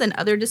politicians and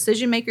other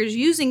decision makers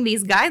using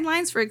these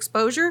guidelines for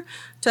exposure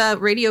to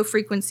radio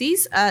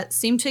frequencies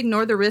seem to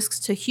ignore the risks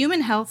to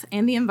human health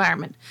and the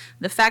environment.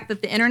 The fact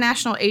that the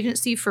International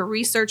Agency for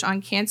Research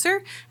on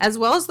Cancer, as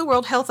well as the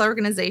World Health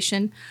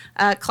Organization,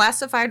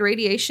 classified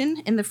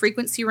radiation in the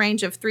frequency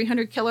range of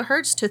 300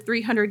 kilohertz to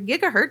 300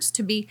 gigahertz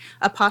to be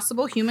a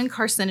possible human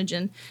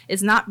carcinogen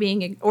is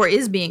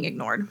being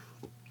ignored.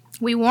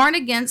 We warn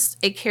against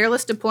a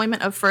careless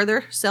deployment of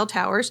further cell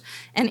towers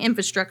and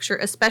infrastructure,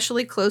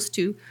 especially close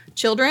to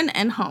children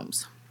and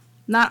homes.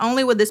 Not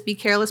only would this be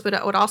careless, but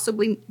it would also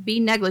be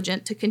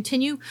negligent to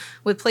continue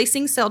with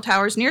placing cell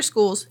towers near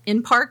schools,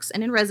 in parks,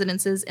 and in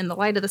residences in the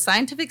light of the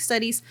scientific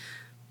studies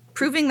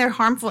proving their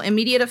harmful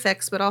immediate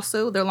effects, but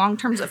also their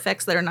long-term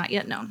effects that are not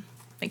yet known.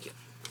 Thank you.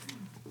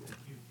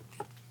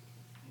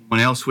 Anyone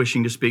else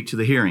wishing to speak to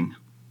the hearing?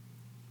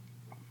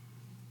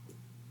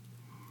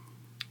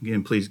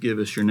 Again, please give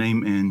us your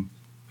name and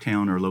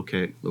town or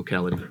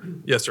locality.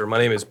 Yes, sir. My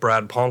name is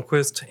Brad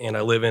Palmquist, and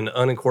I live in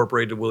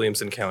unincorporated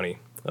Williamson County.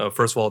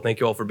 First of all,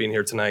 thank you all for being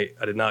here tonight.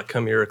 I did not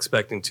come here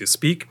expecting to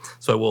speak,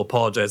 so I will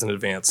apologize in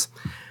advance.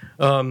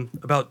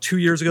 About 2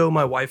 years ago,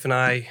 my wife and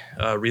I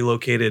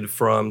relocated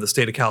from the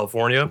state of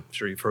California. I'm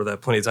sure you've heard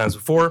that plenty of times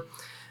before.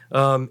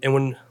 And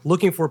when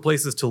looking for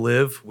places to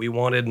live, we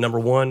wanted, number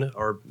one,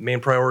 our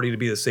main priority to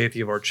be the safety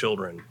of our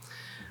children.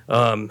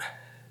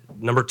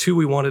 Number two,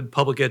 we wanted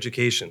public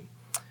education.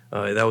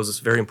 That was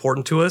very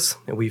important to us,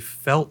 and we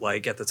felt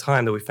like at the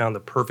time that we found the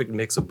perfect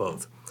mix of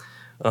both.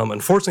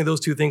 Unfortunately, those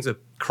two things have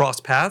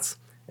crossed paths,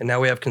 and now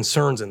we have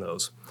concerns in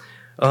those.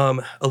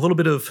 A little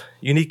bit of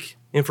unique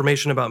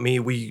information about me.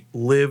 We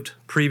lived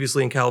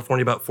previously in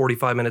California about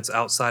 45 minutes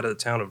outside of the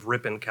town of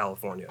Ripon,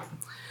 California.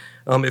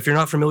 If you're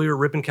not familiar,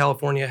 Ripon,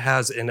 California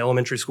has an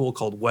elementary school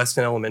called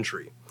Weston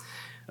Elementary.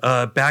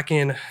 Back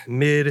in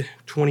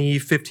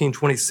mid-2015,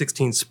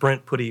 2016,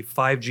 Sprint put a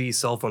 5G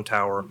cell phone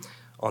tower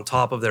on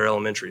top of their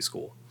elementary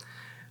school.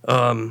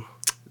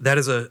 That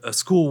is a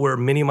school where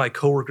many of my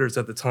coworkers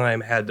at the time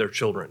had their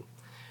children.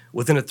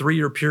 Within a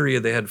 3-year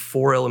period, they had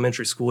 4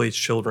 elementary school-age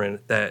children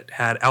that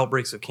had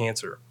outbreaks of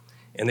cancer.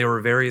 And they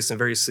were various and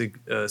very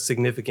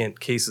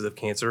significant cases of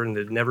cancer, and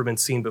had never been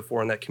seen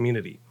before in that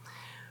community.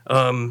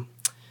 When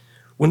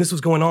this was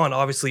going on,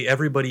 obviously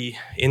everybody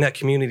in that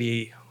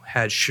community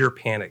had sheer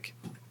panic.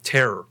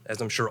 Terror,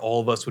 as I'm sure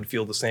all of us would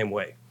feel the same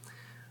way.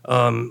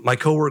 My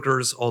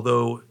coworkers,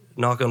 although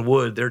knock on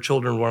wood, their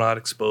children were not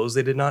exposed.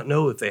 They did not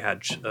know if they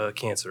had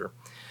cancer.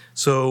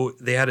 So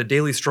they had a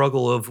daily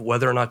struggle of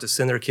whether or not to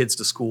send their kids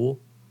to school,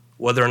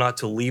 whether or not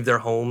to leave their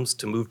homes,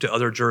 to move to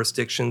other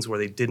jurisdictions where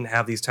they didn't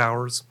have these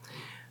towers.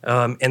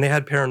 And they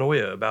had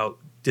paranoia about,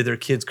 did their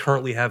kids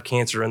currently have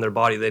cancer in their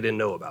body they didn't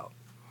know about?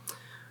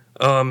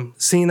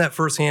 Seeing that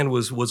firsthand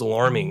was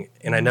alarming,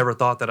 and I never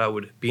thought that I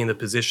would be in the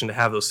position to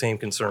have those same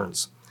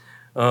concerns.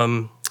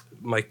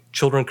 My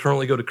children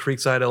currently go to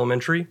Creekside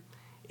Elementary,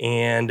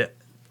 and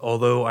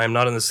although I'm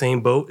not in the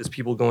same boat as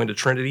people going to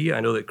Trinity, I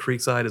know that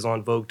Creekside is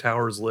on Vogue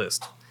Tower's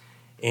list.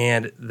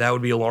 And that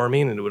would be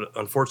alarming, and it would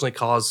unfortunately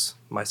cause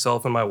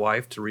myself and my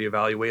wife to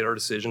reevaluate our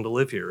decision to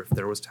live here if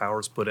there was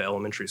towers put at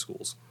elementary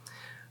schools.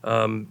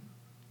 The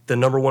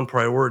number one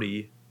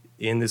priority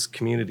in this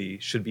community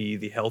should be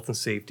the health and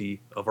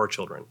safety of our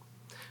children.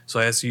 So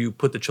I ask you,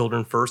 put the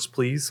children first,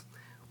 please.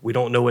 We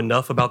don't know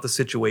enough about the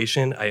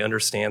situation. I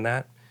understand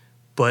that.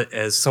 But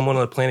as someone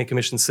on the Planning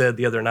Commission said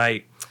the other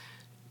night,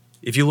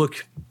 if you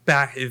look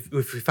back, if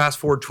we fast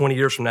forward 20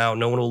 years from now,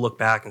 no one will look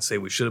back and say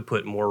we should have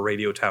put more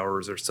radio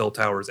towers or cell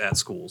towers at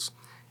schools.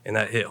 And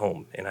that hit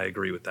home, and I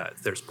agree with that.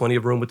 There's plenty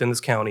of room within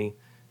this county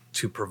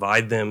to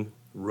provide them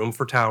room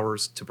for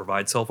towers, to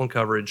provide cell phone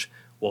coverage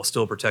while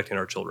still protecting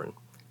our children.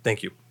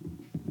 Thank you.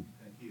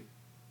 Thank you.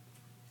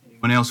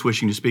 Anyone else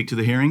wishing to speak to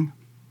the hearing?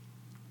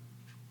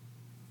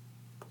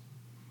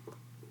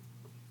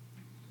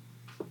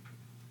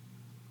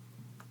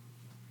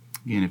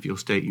 Again, if you'll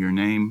state your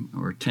name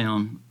or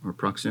town or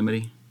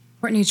proximity.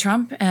 Courtney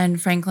Trump in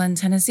Franklin,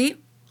 Tennessee.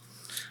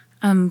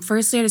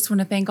 Firstly, I just want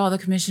to thank all the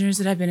commissioners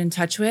that I've been in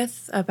touch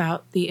with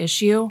about the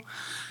issue.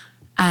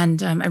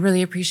 And I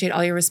really appreciate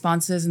all your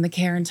responses and the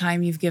care and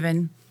time you've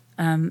given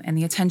and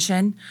the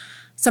attention.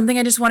 Something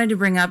I just wanted to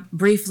bring up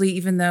briefly,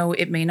 even though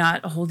it may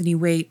not hold any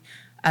weight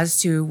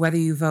as to whether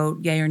you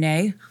vote yay or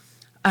nay,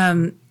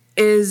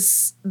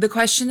 is the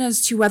question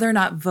as to whether or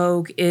not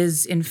Vogue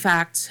is in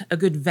fact a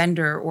good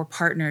vendor or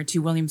partner to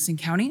Williamson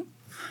County.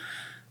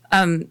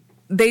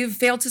 They've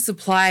failed to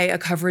supply a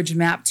coverage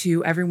map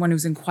to everyone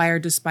who's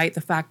inquired, despite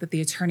the fact that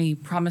the attorney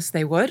promised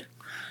they would.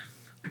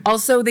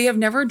 Also, they have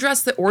never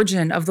addressed the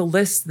origin of the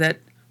list that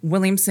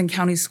Williamson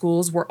County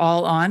schools were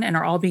all on and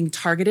are all being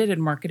targeted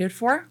and marketed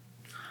for.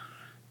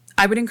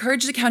 I would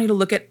encourage the county to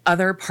look at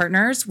other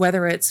partners,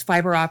 whether it's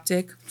fiber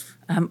optic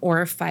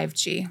or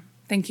 5G.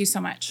 Thank you so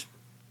much.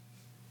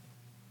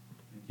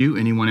 You,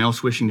 anyone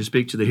else wishing to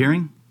speak to the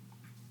hearing?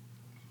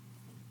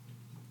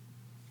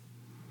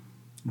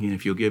 Again,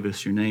 if you'll give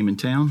us your name and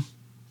town.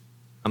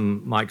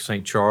 I'm Mike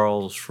St.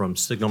 Charles from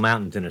Signal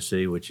Mountain,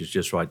 Tennessee, which is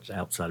just right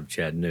outside of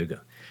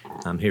Chattanooga.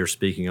 I'm here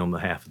speaking on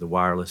behalf of the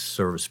wireless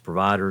service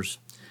providers.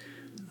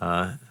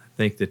 I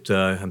think that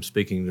I'm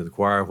speaking to the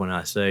choir when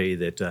I say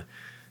that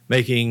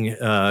making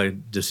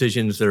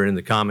decisions that are in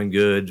the common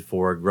good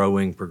for a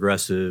growing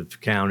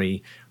progressive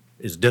county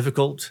is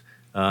difficult.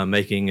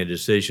 Making a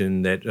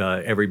decision that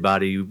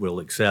everybody will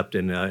accept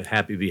and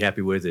be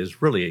happy with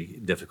is really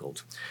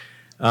difficult.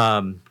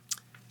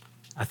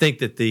 I think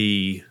that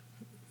the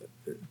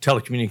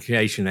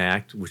Telecommunication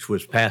Act, which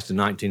was passed in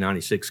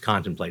 1996,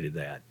 contemplated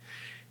that.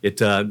 It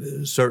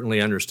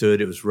certainly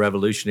understood it was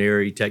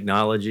revolutionary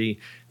technology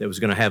that was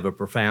going to have a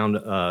profound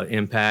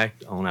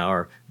impact on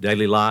our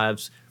daily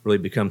lives, really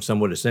become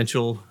somewhat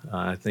essential.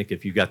 I think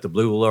if you got the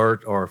blue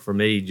alert, or for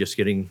me, just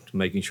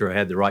making sure I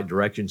had the right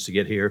directions to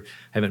get here,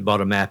 haven't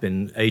bought a map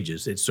in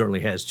ages. It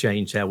certainly has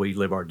changed how we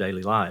live our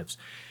daily lives.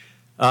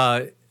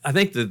 I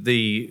think that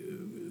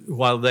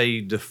while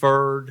they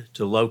deferred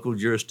to local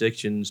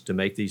jurisdictions to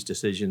make these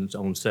decisions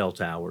on cell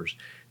towers,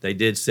 they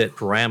did set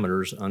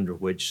parameters under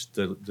which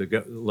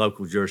the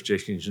local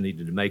jurisdictions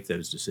needed to make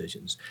those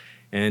decisions.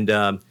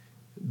 And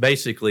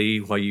basically,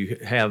 while you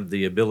have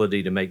the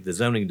ability to make the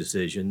zoning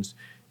decisions,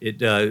 it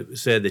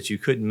said that you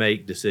couldn't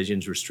make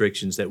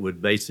restrictions that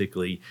would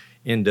basically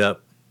end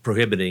up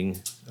prohibiting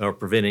or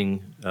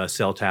preventing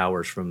cell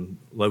towers from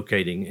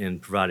locating and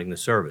providing the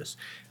service.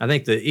 I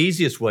think the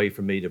easiest way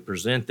for me to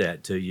present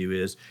that to you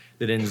is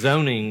that in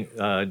zoning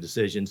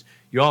decisions,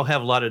 you all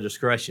have a lot of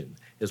discretion.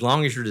 As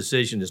long as your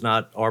decision is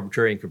not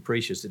arbitrary and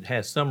capricious, it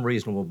has some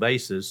reasonable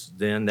basis,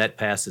 then that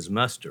passes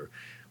muster.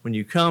 When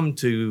you come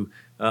to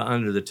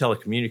under the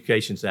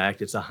Telecommunications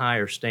Act, it's a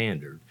higher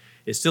standard.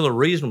 It's still a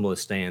reasonable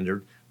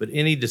standard, but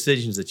any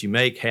decisions that you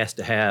make has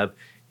to have,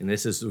 and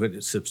this is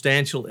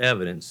substantial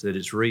evidence that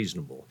it's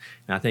reasonable.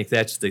 And I think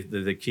that's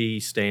the key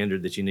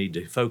standard that you need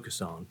to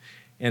focus on.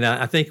 And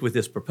I think with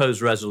this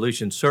proposed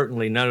resolution,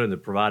 certainly none of the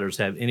providers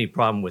have any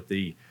problem with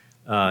the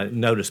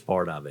notice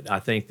part of it. I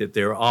think that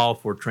they're all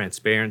for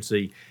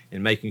transparency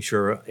and making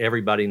sure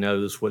everybody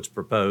knows what's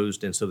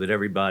proposed, and so that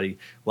everybody,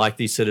 like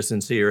these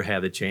citizens here,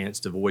 have a chance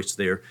to voice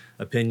their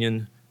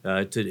opinion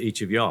to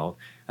each of y'all.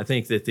 I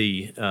think that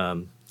the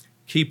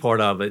key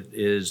part of it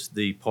is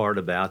the part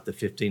about the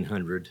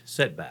 1,500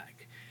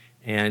 setback.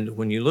 And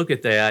when you look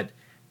at that,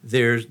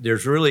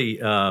 there's really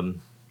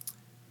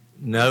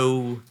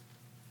no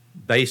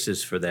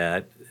basis for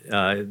that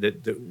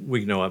that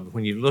we know of.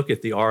 When you look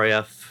at the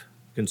RF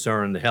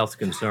concern, the health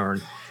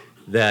concern,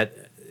 that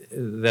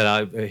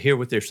I hear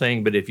what they're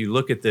saying, but if you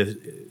look at the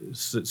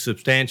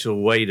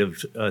substantial weight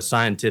of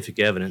scientific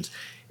evidence,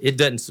 it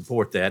doesn't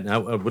support that. And I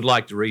would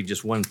like to read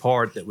just one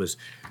part that was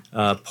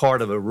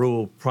part of a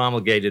rule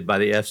promulgated by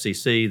the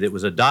FCC that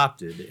was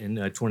adopted in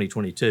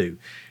 2022.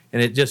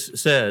 And it just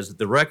says that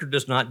the record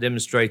does not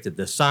demonstrate that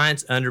the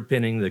science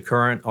underpinning the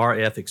current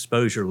RF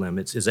exposure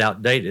limits is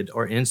outdated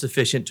or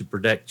insufficient to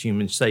protect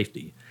human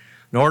safety.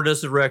 Nor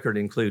does the record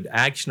include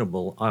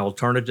actionable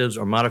alternatives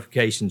or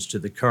modifications to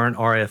the current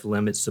RF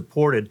limits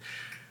supported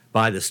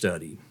by the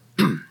study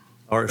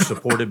or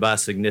supported by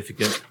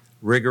significant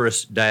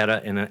rigorous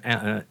data and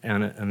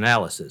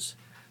analysis.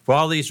 For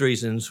all these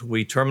reasons,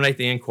 we terminate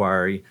the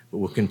inquiry, but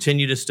will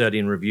continue to study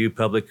and review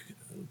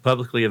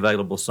publicly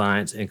available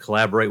science and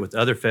collaborate with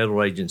other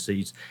federal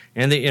agencies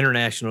and the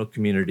international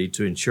community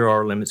to ensure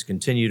our limits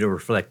continue to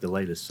reflect the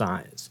latest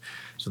science.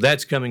 So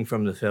that's coming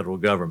from the federal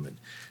government.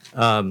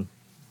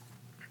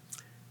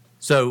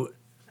 So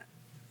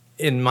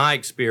in my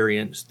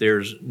experience,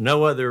 there's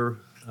no other,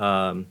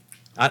 I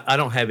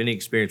don't have any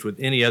experience with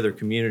any other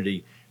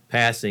community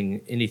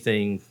passing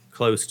anything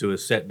close to a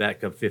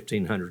setback of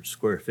 1,500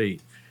 square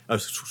feet,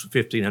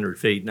 1,500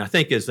 feet. And I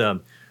think as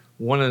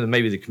one of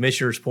maybe the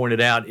commissioners pointed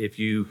out, if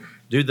you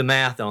do the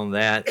math on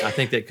that, I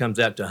think that comes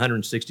out to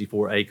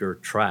 164 acre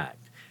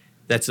tract.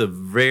 That's a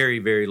very,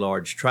 very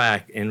large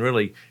tract and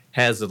really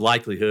has the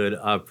likelihood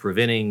of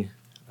preventing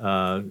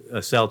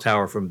a cell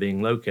tower from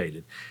being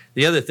located.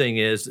 The other thing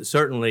is,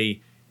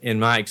 certainly in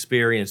my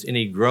experience,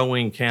 any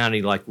growing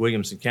county like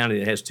Williamson County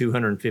that has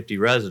 250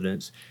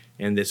 residents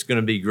and that's going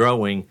to be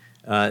growing,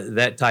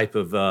 that type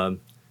of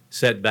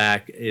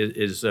setback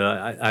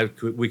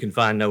we can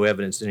find no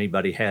evidence that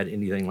anybody had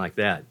anything like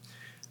that.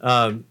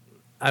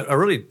 I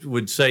really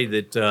would say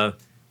that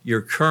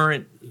your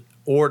current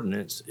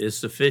ordinance is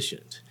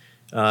sufficient.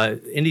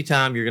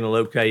 Anytime you're going to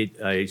locate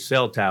a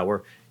cell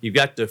tower, you've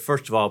got to,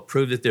 first of all,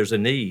 prove that there's a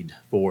need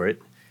for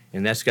it,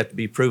 and that's got to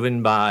be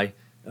proven by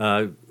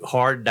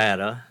hard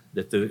data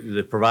that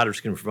the providers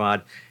can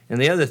provide.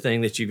 And the other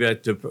thing that you've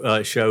got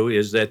to show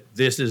is that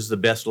this is the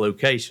best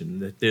location,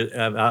 that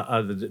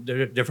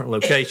the different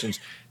locations,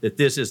 that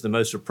this is the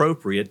most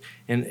appropriate.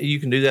 And you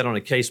can do that on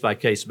a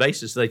case-by-case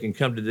basis. They can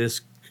come to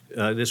this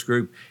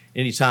group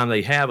anytime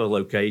they have a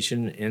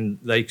location, and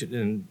they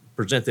can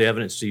present the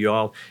evidence to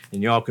y'all,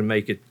 and y'all can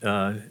make it,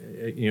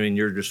 in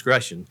your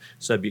discretion,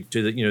 subject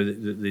to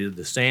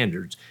the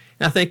standards.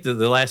 And I think that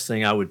the last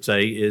thing I would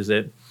say is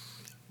that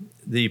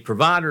the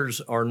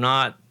providers are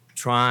not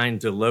trying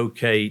to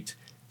locate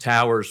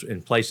towers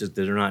in places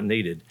that are not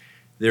needed.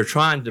 They're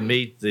trying to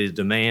meet the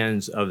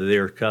demands of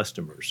their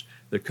customers.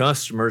 The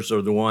customers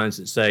are the ones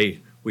that say,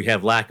 we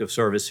have lack of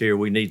service here,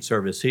 we need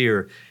service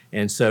here.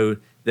 And so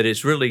that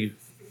it's really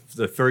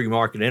the free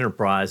market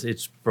enterprise.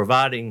 It's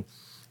providing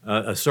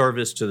a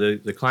service to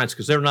the clients,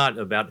 because they're not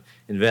about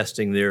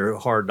investing their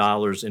hard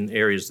dollars in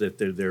areas that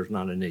there's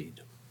not a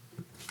need.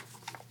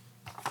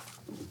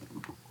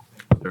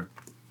 Sir.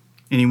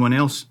 Anyone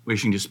else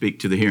wishing to speak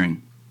to the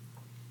hearing?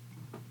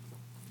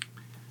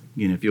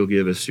 Again, if you'll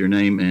give us your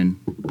name and...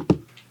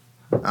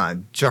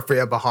 Jeffrey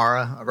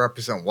Ebahara. I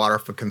represent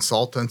Waterford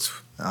Consultants.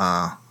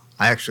 I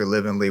actually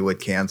live in Leawood,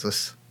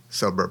 Kansas,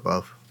 suburb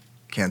of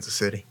Kansas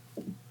City.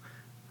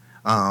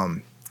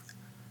 Your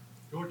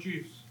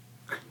Chiefs.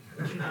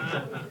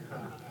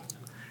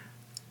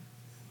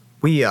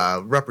 We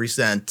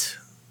represent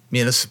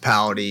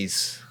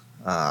municipalities,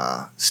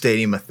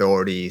 stadium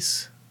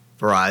authorities,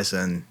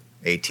 Verizon,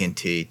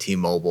 AT&T,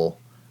 T-Mobile.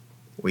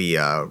 We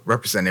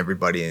represent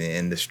everybody in the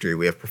industry.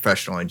 We have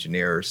professional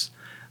engineers.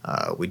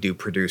 We do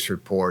produce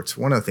reports.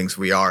 One of the things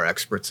we are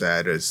experts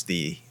at is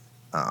the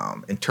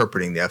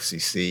interpreting the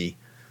FCC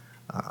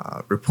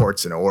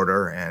reports in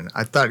order. And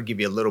I thought I'd give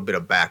you a little bit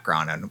of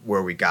background on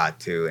where we got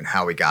to and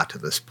how we got to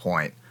this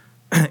point.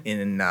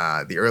 In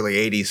the early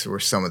 80s, there were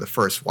some of the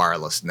first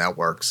wireless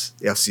networks.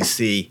 The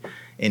FCC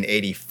in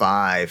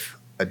 85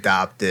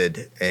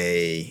 adopted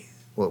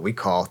what we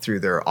call, through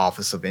their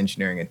Office of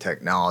Engineering and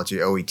Technology,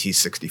 OET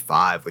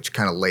 65, which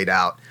kind of laid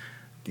out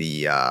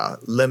the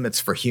limits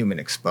for human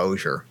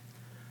exposure.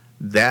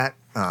 That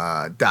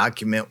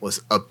document was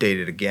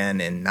updated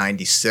again in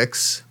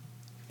 96,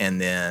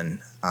 and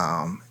then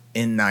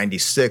in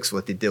 96,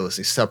 what they did was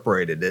they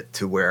separated it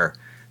to where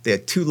they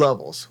had two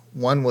levels.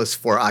 One was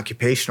for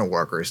occupational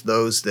workers,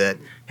 those that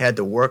had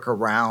to work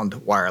around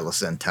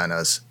wireless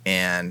antennas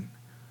and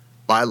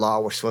by law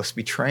were supposed to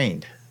be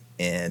trained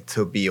and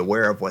to be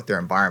aware of what their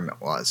environment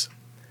was.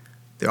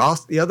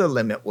 The other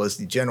limit was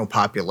the general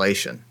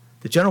population.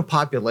 The general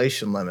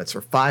population limits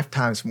are 5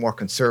 times more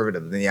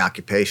conservative than the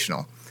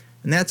occupational.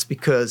 And that's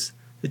because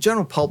the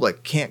general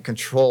public can't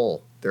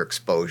control their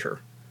exposure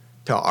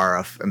to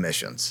RF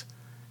emissions.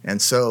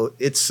 And so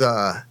it's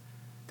the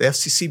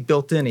FCC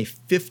built in a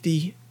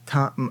 50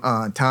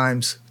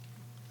 times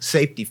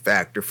safety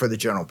factor for the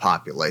general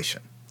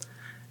population.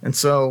 And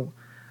so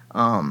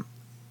the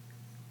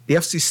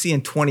FCC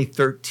in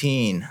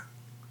 2013,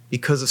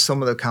 because of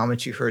some of the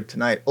comments you heard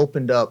tonight,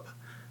 opened up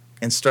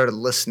and started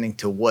listening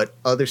to what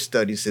other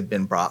studies had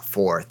been brought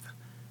forth.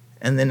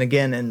 And then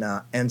again,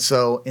 and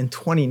so in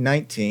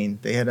 2019,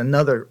 they had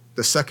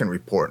the second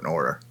report and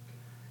order.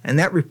 And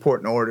that report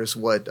and order is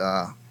what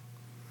the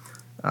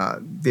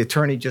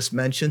attorney just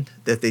mentioned,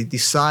 that they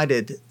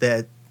decided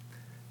that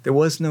there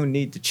was no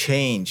need to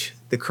change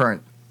the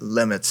current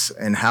limits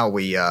and how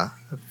we,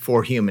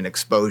 for human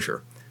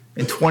exposure.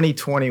 In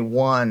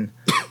 2021,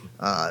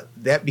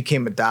 that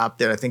became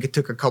adopted. I think it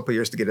took a couple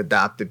years to get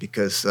adopted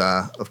because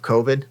of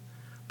COVID.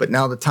 But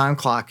now the time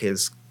clock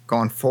has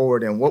gone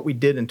forward. And what we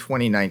did in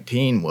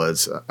 2019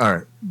 was,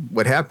 or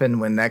what happened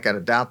when that got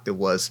adopted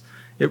was,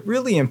 it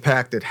really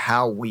impacted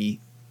how we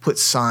put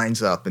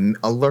signs up and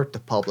alert the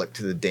public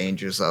to the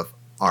dangers of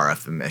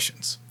RF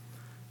emissions.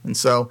 And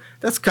so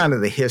that's kind of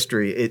the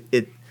history.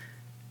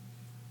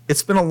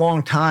 It's been a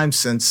long time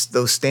since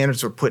those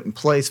standards were put in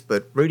place,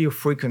 but radio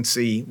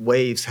frequency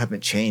waves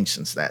haven't changed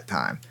since that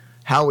time.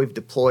 How we've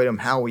deployed them,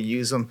 how we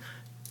use them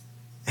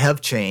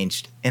have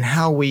changed, and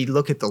how we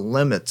look at the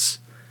limits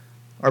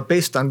are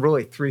based on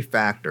really 3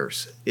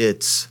 factors.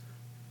 It's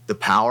the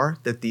power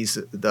that these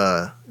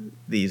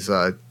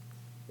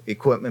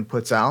equipment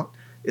puts out,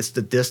 it's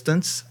the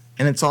distance,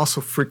 and it's also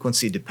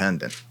frequency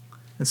dependent.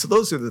 And so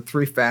those are the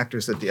 3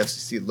 factors that the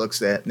FCC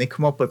looks at, and they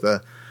come up with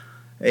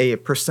a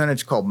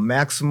percentage called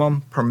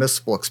maximum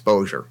permissible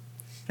exposure.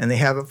 And they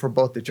have it for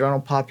both the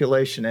general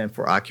population and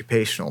for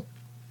occupational.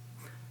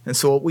 And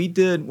so what we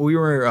did, we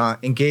were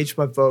engaged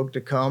by Vogue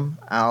to come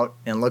out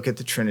and look at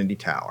the Trinity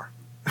Tower.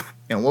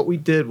 And what we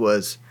did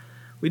was,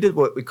 we did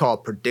what we call a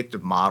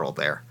predictive model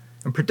there.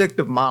 And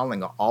predictive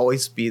modeling will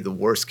always be the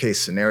worst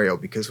case scenario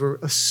because we're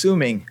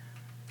assuming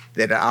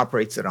that it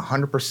operates at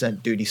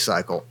 100% duty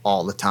cycle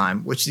all the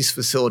time, which these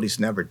facilities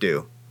never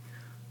do.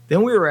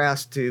 Then we were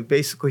asked to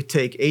basically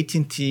take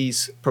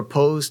AT&T's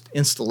proposed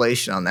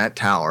installation on that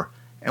tower,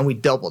 and we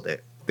doubled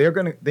it. They're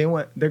gonna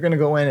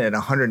go in at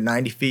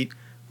 190 feet.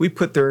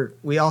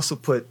 We also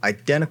put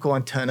identical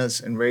antennas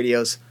and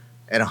radios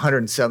at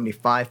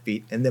 175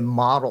 feet, and then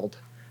modeled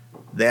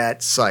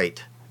that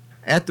site.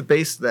 At the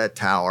base of that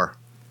tower,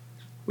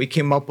 we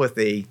came up with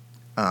a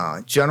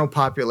general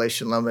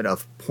population limit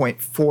of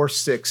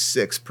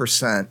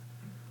 0.466%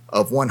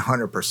 of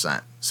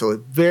 100%. So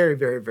it's very,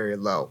 very, very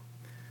low.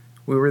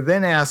 We were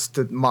then asked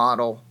to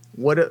model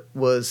what it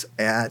was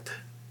at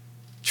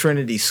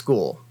Trinity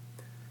School.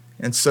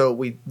 And so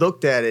we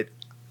looked at it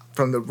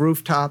from the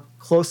rooftop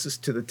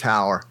closest to the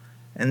tower,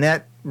 and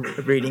that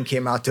reading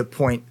came out to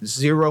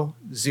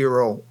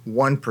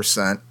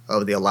 0.001%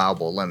 of the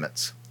allowable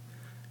limits.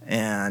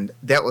 And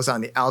that was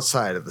on the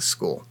outside of the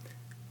school.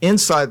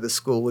 Inside the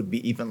school would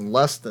be even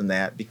less than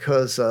that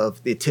because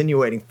of the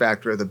attenuating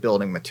factor of the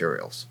building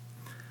materials.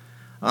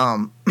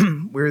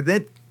 We were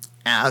then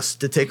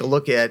asked to take a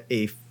look at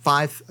a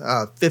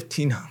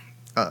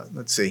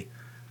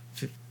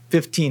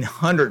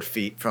 1,500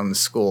 feet from the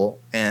school,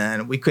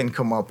 and we couldn't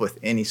come up with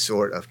any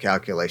sort of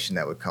calculation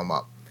that would come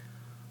up.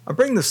 I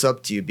bring this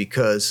up to you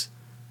because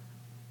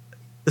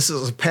this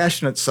is a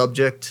passionate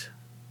subject.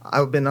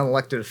 I've been an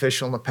elected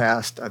official in the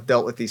past. I've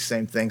dealt with these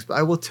same things, but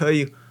I will tell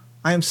you,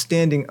 I am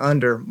standing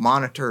under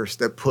monitors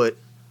that put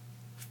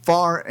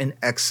far in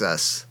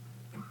excess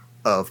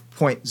of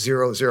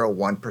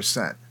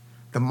 0.001%.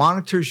 The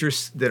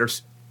monitors that are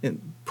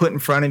put in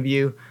front of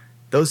you,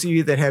 those of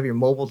you that have your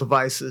mobile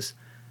devices,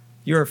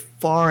 you're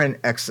far in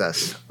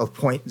excess of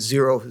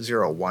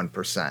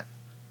 0.001%.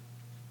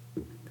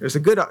 There's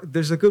a good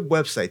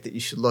website that you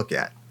should look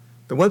at.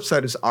 The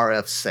website is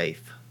RF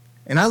Safe.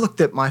 And I looked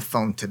at my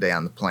phone today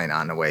on the plane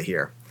on the way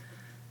here.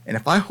 And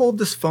if I hold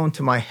this phone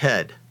to my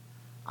head,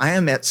 I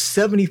am at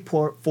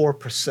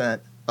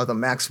 74% of the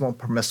maximum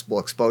permissible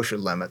exposure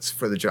limits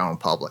for the general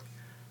public.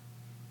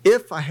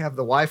 If I have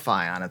the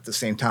Wi-Fi on at the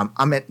same time,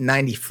 I'm at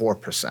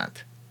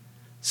 94%.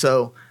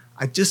 So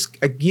I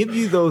give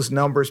you those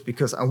numbers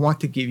because I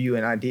want to give you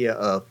an idea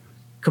of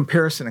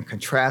comparison and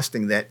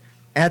contrasting that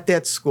at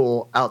that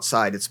school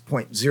outside, it's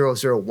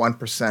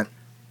 0.001%.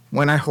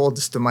 When I hold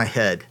this to my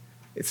head,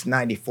 it's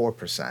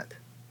 94%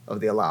 of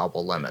the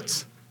allowable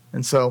limits.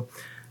 And so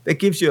that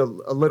gives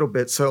you a little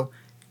bit. So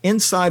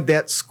inside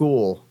that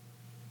school,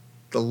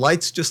 the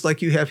lights just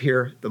like you have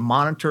here, the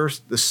monitors,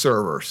 the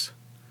servers,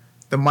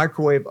 the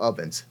microwave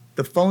ovens,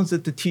 the phones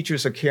that the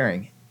teachers are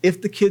carrying, if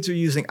the kids are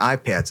using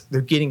iPads, they're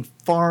getting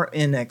far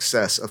in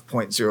excess of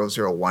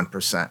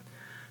 0.001%.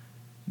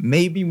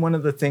 Maybe one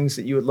of the things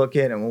that you would look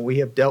at and what we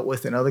have dealt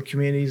with in other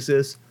communities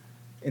is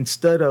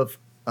instead of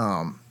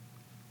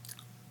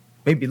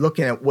maybe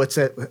looking at what's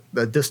at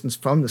the distance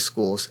from the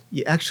schools,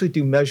 you actually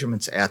do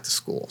measurements at the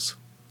schools.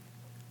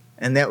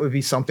 And that would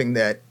be something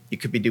that you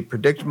could do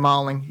predictive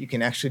modeling. You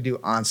can actually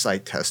do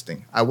on-site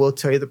testing. I will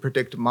tell you the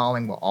predictive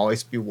modeling will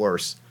always be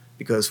worse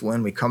because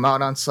when we come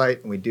out on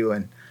site and we do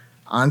an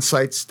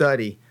on-site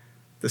study,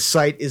 the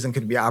site isn't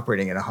going to be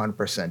operating at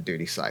 100%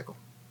 duty cycle.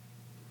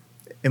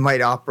 It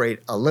might operate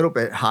a little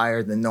bit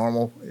higher than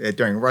normal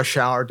during rush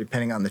hour,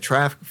 depending on the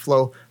traffic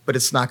flow, but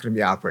it's not going to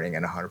be operating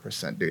at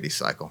 100% duty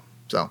cycle.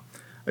 So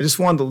I just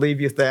wanted to leave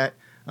you with that.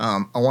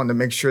 I wanted to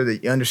make sure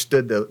that you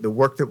understood the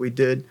work that we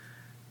did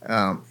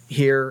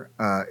here.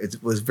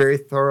 It was very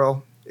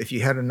thorough. If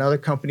you had another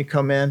company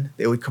come in,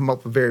 they would come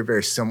up with very,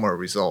 very similar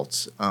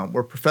results.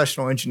 We're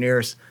professional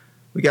engineers.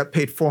 We got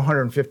paid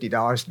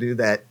 $450 to do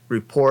that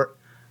report.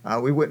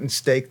 We wouldn't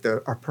stake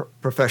our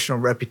professional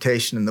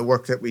reputation and the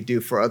work that we do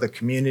for other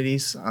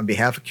communities. On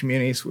behalf of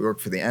communities, we work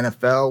for the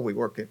NFL. We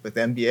work with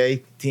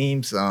NBA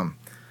teams.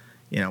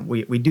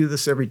 We do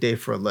this every day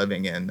for a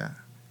living. And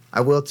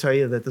I will tell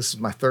you that this is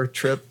my third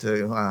trip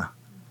to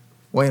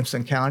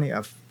Williamson County.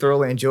 I've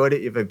thoroughly enjoyed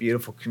it. You have a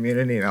beautiful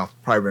community, and I'll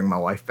probably bring my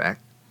wife back.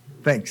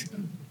 Thanks.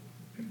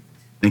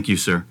 Thank you,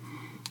 sir.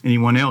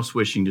 Anyone else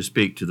wishing to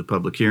speak to the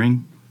public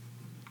hearing?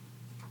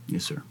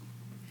 Yes, sir.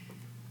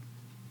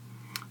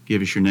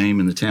 Give us your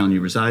name and the town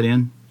you reside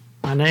in.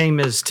 My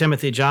name is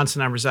Timothy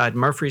Johnson. I reside in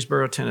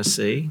Murfreesboro,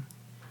 Tennessee.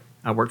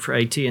 I work for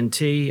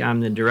AT&T. I'm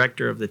the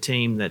director of the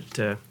team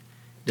that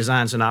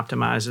designs and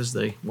optimizes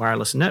the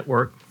wireless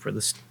network for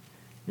the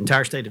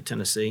entire state of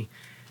Tennessee.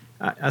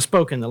 I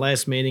spoke in the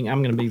last meeting.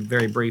 I'm going to be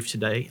very brief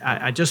today.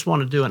 I just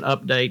want to do an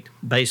update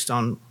based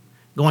on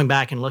going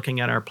back and looking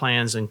at our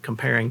plans and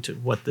comparing to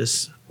what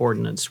this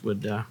ordinance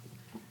would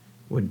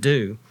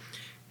do.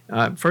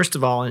 First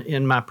of all,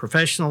 in my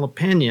professional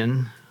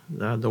opinion,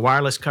 the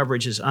wireless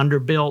coverage is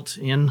underbuilt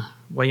in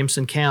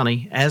Williamson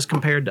County as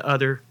compared to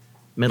other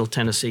Middle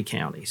Tennessee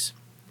counties.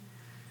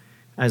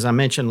 As I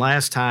mentioned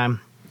last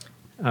time,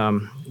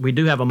 we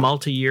do have a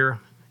multi-year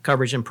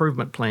coverage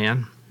improvement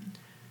plan.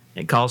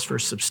 It calls for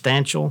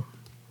substantial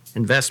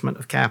investment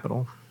of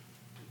capital.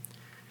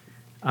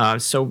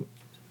 So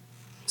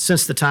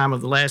since the time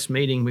of the last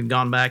meeting, we've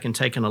gone back and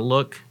taken a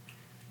look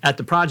at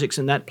the projects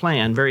in that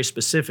plan very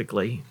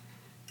specifically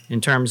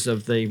in terms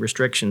of the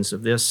restrictions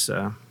of this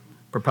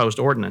proposed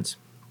ordinance,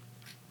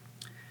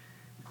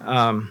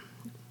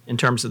 in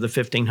terms of the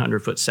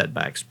 1,500-foot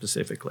setback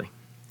specifically.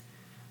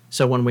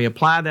 So when we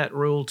apply that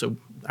rule to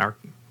our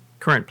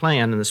current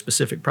plan and the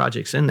specific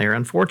projects in there,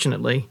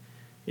 unfortunately,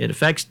 it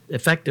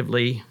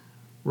effectively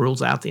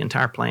rules out the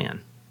entire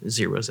plan,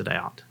 zeroes it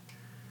out.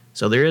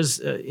 So there is,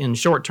 in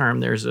short term,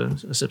 there's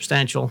a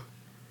substantial,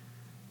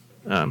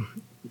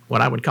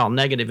 what I would call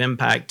negative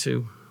impact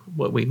to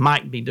what we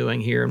might be doing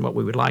here and what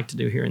we would like to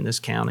do here in this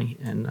county.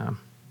 And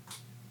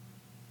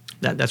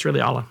that's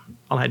really all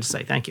I had to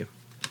say. Thank you.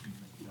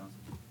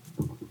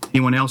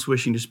 Anyone else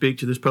wishing to speak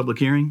to this public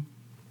hearing?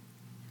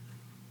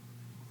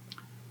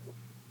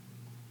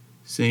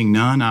 Seeing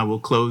none, I will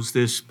close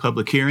this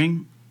public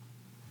hearing.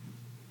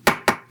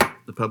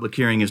 The public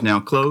hearing is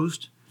now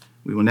closed.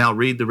 We will now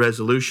read the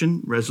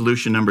resolution.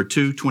 Resolution number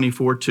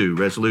 2-24-2,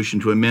 resolution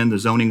to amend the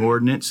zoning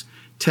ordinance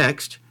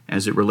text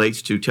as it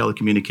relates to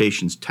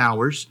telecommunications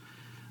towers.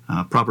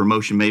 Proper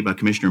motion made by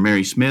Commissioner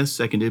Mary Smith,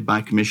 seconded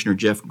by Commissioner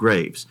Jeff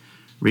Graves.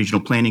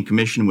 Regional Planning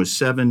Commission was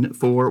 7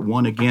 for,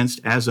 1 against,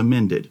 as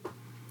amended.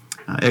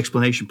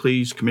 Explanation,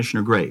 please,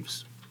 Commissioner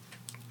Graves.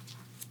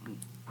 I'm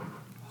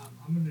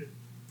going to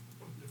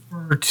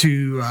defer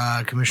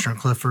to Commissioner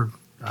Clifford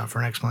for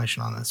an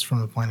explanation on this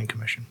from the Planning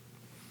Commission.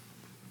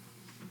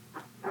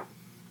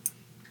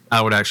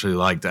 I would actually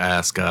like to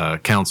ask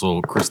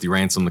Council Christy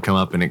Ransom to come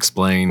up and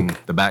explain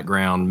the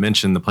background,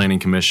 mention the Planning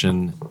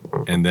Commission,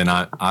 and then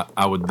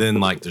I would then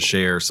like to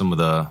share some of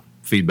the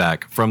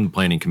feedback from the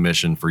Planning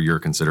Commission for your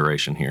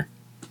consideration here.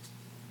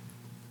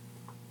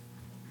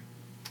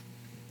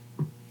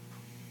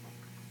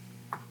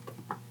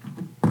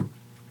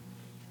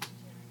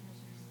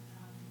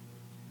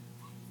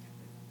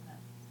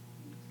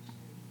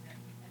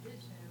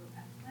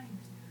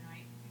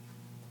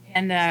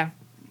 And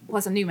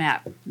plus a new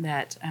map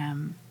that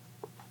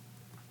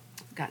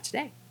got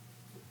today.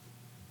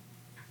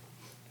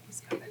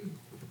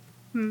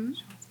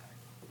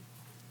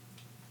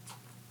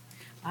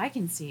 I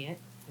can see it,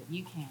 but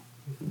you can't.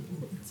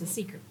 It's a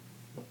secret.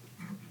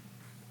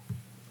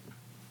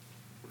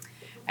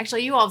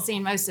 Actually, you all have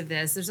seen most of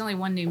this. There's only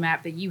one new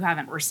map that you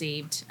haven't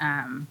received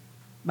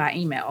by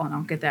email, and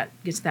I'll get to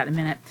that in a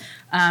minute.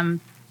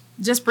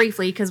 Just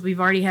briefly, because we've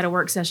already had a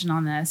work session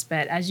on this,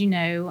 but as you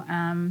know,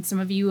 some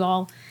of you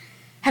all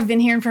have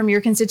been hearing from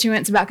your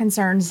constituents about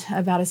concerns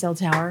about a cell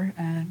tower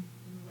in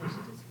relation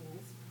to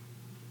schools.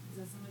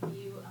 So some of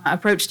you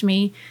approached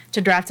me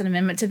to draft an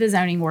amendment to the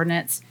zoning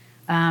ordinance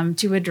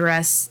to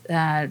address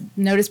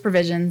notice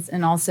provisions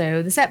and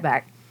also the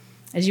setback.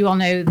 As you all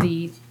know,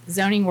 the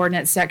zoning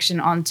ordinance section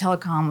on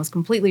telecom was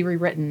completely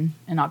rewritten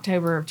in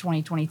October of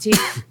 2022,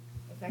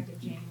 effective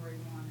January 1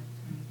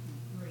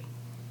 of 2023,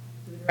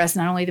 to address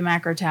not only the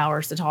macro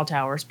towers, the tall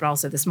towers, but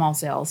also the small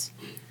cells.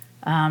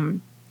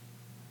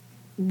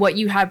 What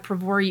you have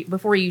before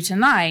you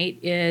tonight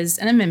is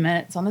an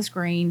amendment, it's on the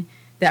screen,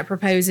 that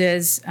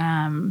proposes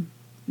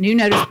new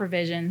notice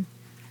provision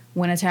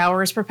when a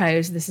tower is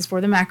proposed. This is for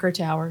the macro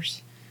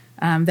towers,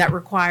 that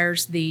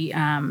requires the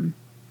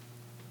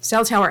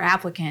cell tower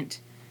applicant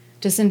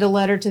to send a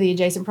letter to the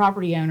adjacent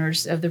property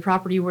owners of the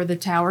property where the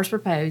tower is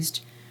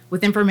proposed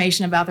with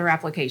information about their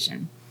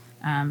application.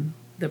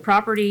 The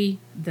property,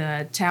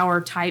 the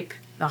tower type,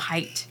 the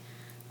height,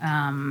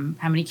 how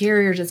many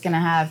carriers it's going to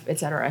have, et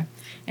cetera.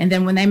 And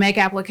then when they make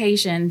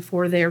application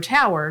for their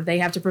tower, they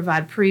have to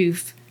provide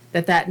proof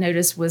that that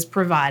notice was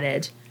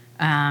provided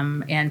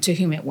and to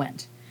whom it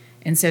went.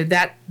 And so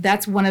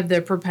that's one of the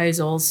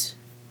proposals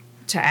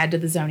to add to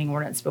the zoning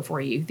ordinance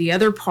before you. The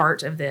other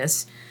part of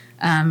this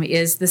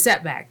is the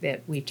setback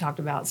that we've talked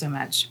about so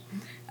much.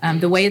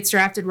 The way it's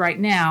drafted right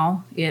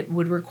now, it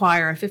would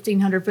require a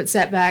 1,500-foot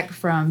setback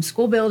from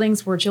school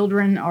buildings where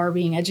children are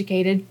being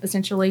educated,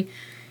 essentially.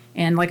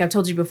 And like I've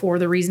told you before,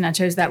 the reason I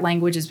chose that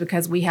language is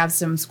because we have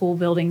some school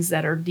buildings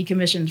that are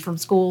decommissioned from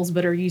schools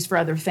but are used for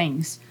other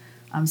things.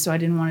 So I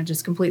didn't want to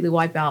just completely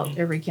wipe out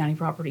every county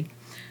property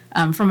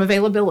from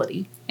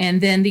availability. And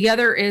then the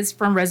other is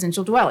from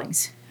residential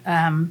dwellings.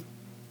 And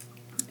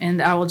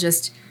I will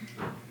just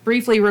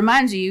briefly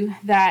remind you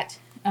that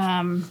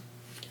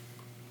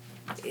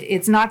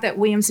it's not that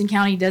Williamson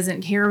County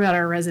doesn't care about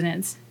our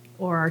residents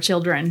or our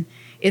children.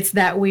 It's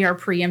that we are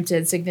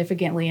preempted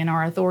significantly in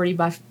our authority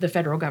by the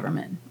federal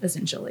government,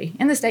 essentially,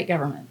 and the state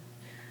government.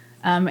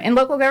 And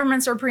local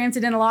governments are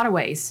preempted in a lot of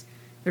ways.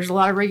 There's a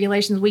lot of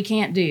regulations we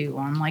can't do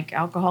on, like,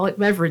 alcoholic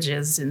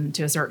beverages and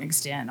to a certain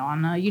extent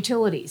on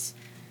utilities.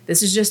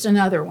 This is just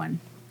another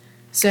one.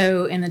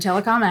 So in the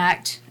Telecom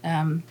Act,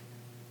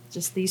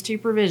 just these two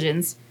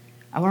provisions,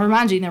 I want to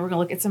remind you, and then we're going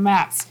to look at some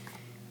maps.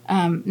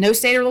 No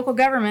state or local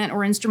government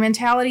or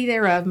instrumentality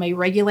thereof may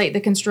regulate the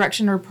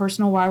construction or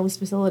personal wireless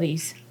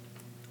facilities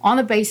on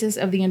the basis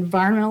of the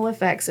environmental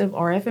effects of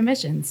RF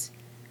emissions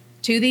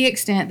to the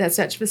extent that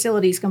such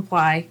facilities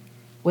comply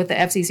with the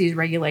FCC's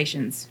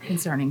regulations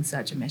concerning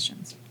such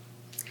emissions.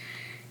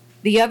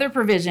 The other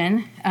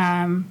provision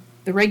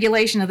the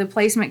regulation of the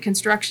placement,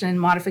 construction,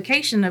 and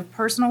modification of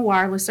personal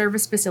wireless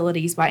service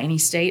facilities by any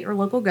state or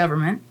local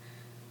government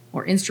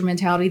or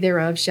instrumentality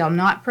thereof shall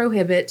not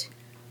prohibit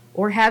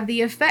or have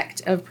the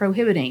effect of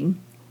prohibiting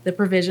the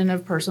provision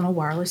of personal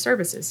wireless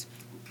services.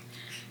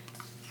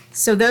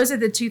 So those are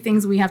the two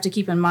things we have to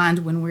keep in mind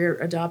when we're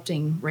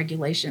adopting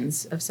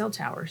regulations of cell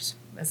towers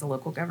as a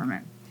local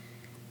government.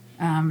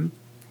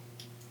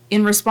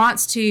 In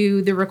response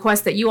to the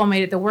request that you all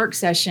made at the work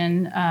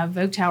session,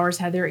 Vogue Towers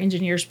had their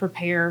engineers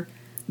prepare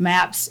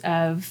maps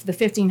of the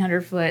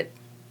 1,500-foot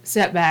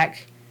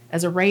setback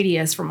as a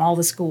radius from all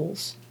the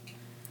schools.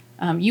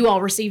 You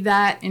all received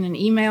that in an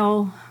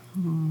email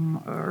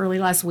early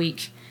last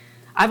week.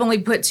 I've only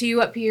put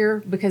 2 up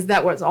here because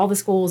that was all the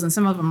schools, and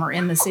some of them are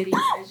in the city.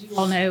 As you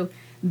all know,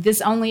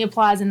 this only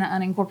applies in the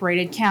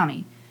unincorporated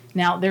county.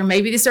 Now, there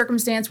may be the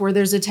circumstance where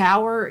there's a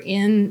tower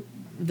in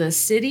the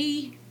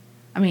city.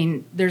 I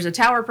mean, there's a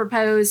tower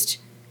proposed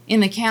in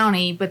the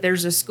county, but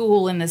there's a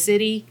school in the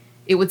city.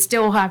 It would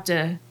still have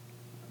to,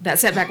 that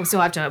setback would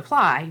still have to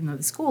apply, even though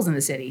the school's in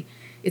the city.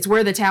 It's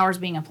where the tower's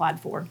being applied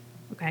for,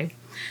 okay?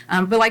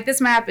 But like this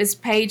map is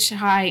page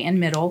high and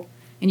middle,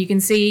 and you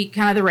can see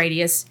kind of the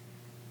radius.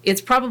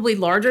 It's probably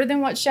larger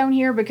than what's shown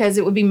here because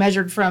it would be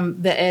measured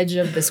from the edge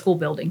of the school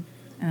building.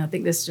 And I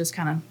think this is just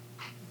kind of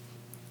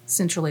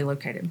centrally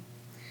located.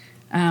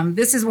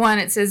 This is one,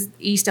 it says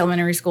East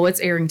Elementary School. It's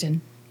Arrington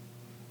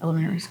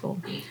Elementary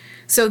School.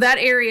 So that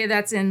area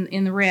that's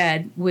in the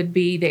red would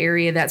be the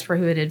area that's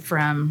prohibited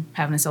from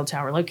having a cell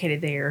tower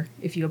located there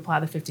if you apply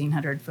the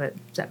 1,500-foot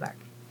setback.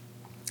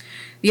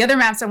 The other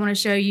maps I want to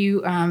show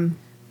you,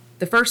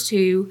 the first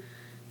 2,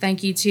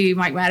 thank you to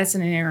Mike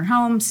Madison and Aaron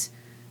Holmes,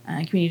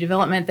 Community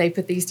Development. They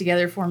put these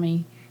together for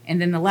me.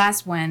 And then the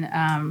last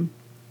one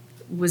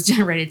was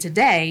generated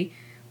today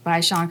by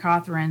Sean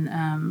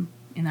Cothran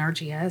in the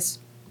RGS,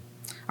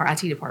 our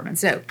IT department.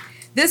 So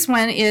this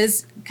one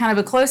is kind of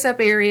a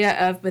close-up area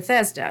of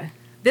Bethesda.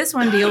 This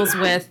one deals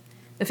with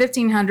the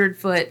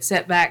 1,500-foot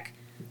setback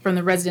from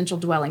the residential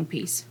dwelling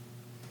piece.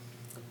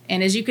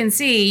 And as you can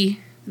see,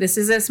 this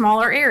is a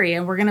smaller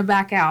area. We're going to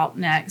back out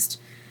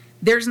next.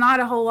 There's not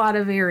a whole lot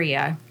of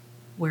area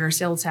where a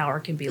cell tower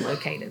can be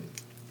located.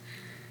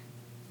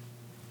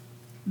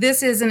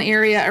 This is an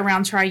area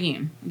around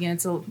Triune. Again,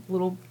 it's a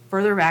little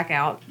further back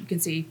out. You can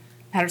see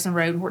Patterson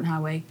Road, Horton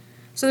Highway.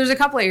 So there's a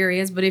couple of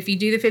areas, but if you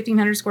do the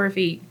 1,500 square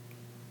feet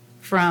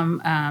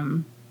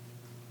from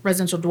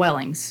residential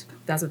dwellings,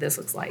 that's what this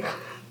looks like.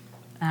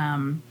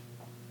 And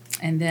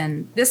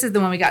then this is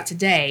the one we got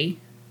today.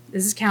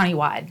 This is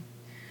countywide.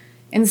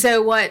 And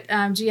so what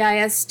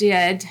GIS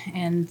did,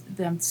 and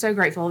I'm so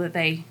grateful that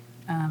they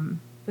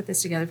put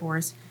this together for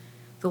us,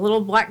 the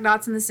little black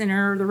dots in the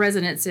center are the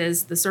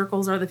residences. The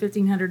circles are the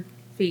 1,500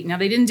 feet. Now,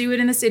 they didn't do it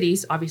in the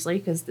cities, obviously,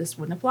 because this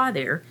wouldn't apply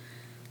there.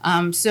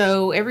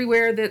 So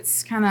everywhere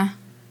that's kind of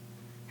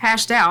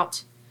hashed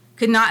out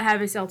could not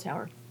have a cell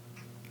tower.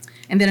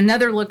 And then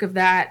another look of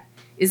that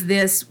is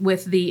this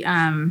with the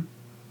kind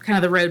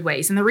of the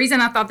roadways. And the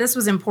reason I thought this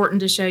was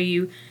important to show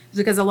you is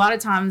because a lot of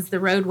times the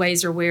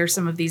roadways are where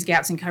some of these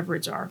gaps in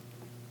coverage are.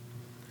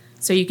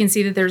 So you can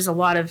see that there's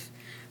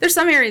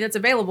some area that's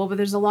available, but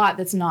there's a lot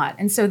that's not.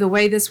 And so the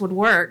way this would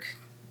work,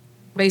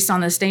 based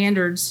on the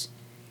standards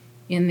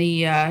in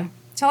the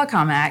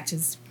Telecom Act,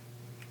 is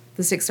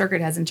the Sixth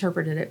Circuit has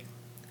interpreted it.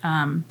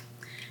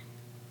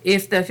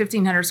 If the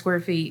 1,500 square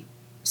feet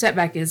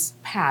setback is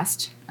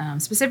passed,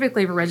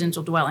 specifically for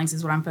residential dwellings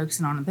is what I'm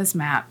focusing on this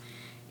map,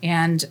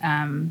 and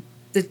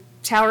the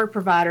tower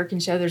provider can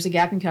show there's a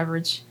gap in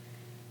coverage,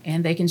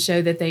 and they can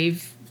show that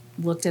they've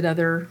looked at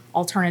other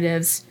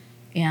alternatives,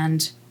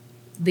 and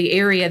the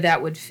area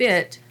that would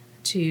fit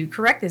to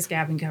correct this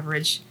gap in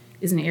coverage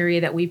is an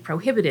area that we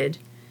prohibited.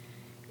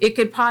 It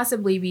could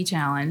possibly be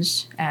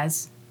challenged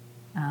as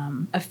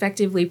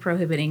effectively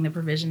prohibiting the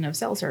provision of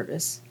cell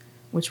service,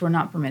 which we're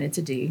not permitted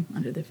to do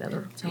under the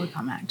Federal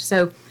Telecom Act.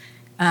 So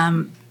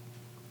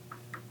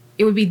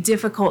it would be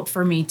difficult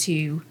for me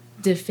to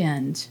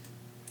defend,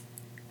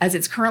 as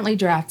it's currently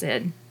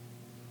drafted,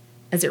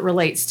 as it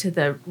relates to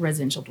the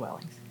residential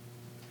dwellings.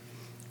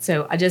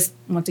 So I just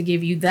want to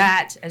give you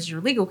that as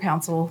your legal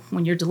counsel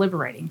when you're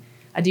deliberating.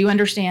 I do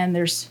understand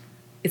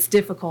it's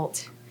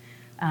difficult.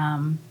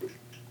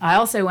 I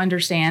also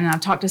understand, and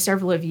I've talked to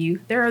several of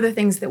you, there are other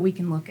things that we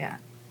can look at.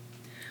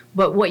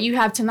 But what you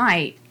have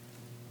tonight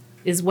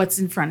is what's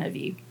in front of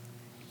you.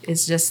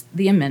 It's just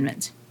the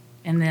amendment.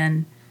 And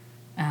then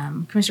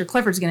Commissioner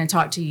Clifford's going to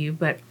talk to you,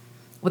 but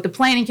what the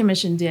Planning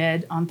Commission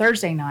did on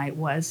Thursday night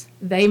was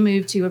they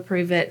moved to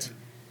approve it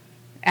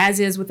as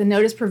is with the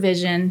notice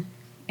provision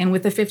and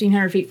with the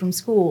 1,500 feet from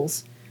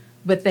schools,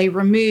 but they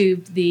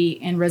removed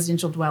the in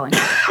residential dwelling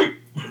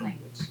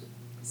language.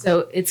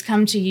 So it's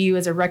come to you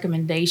as a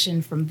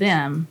recommendation from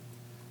them,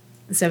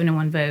 the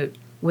 7-1 vote,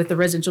 with the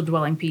residential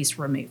dwelling piece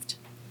removed.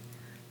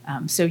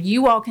 So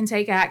you all can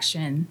take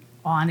action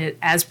on it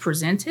as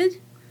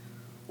presented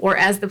or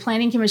as the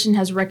Planning Commission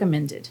has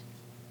recommended.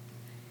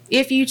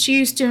 If you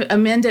choose to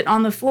amend it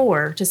on the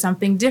floor to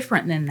something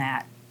different than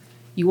that,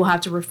 you will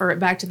have to refer it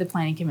back to the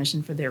Planning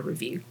Commission for their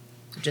review.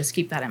 So just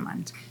keep that in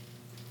mind.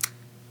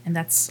 And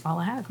that's all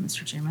I have,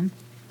 Mr. Chairman.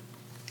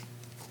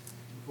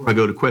 Before I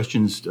go to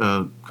questions,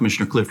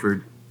 Commissioner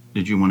Clifford,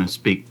 did you want to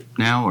speak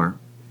now or?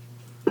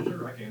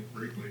 Sure, I can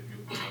briefly if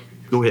you'll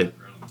Go ahead.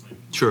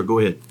 Sure, go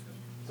ahead.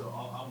 So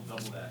I'll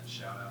double that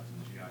shout out to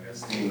the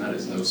GIS team. That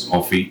is no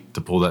small feat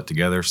to pull that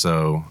together.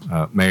 So,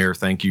 Mayor,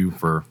 thank you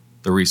for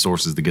the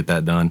resources to get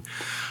that done.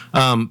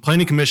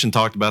 Planning Commission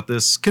talked about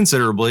this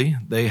considerably.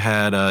 They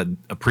had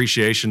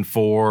appreciation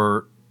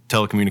for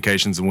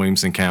telecommunications in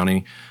Williamson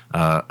County,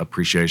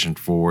 appreciation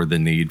for the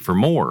need for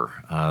more.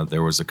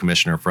 There was a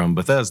commissioner from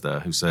Bethesda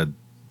who said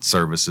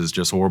service is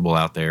just horrible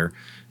out there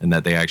and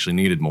that they actually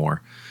needed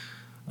more.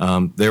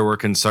 There were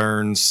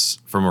concerns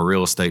from a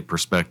real estate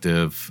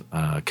perspective,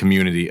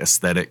 community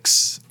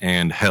aesthetics,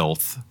 and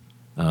health,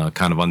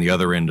 kind of on the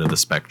other end of the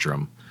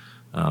spectrum.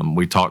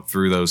 We talked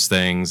through those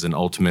things, and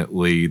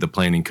ultimately the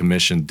Planning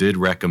Commission did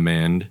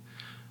recommend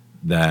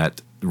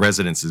that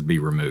residences be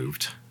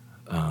removed.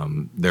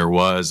 There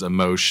was a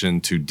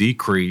motion to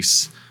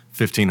decrease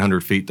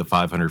 1,500 feet to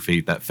 500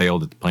 feet that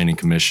failed at the Planning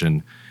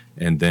Commission,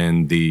 and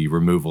then the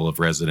removal of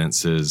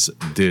residences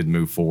did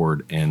move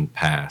forward and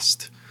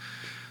passed.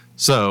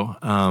 So,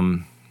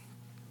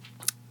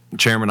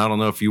 Chairman, I don't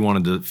know if you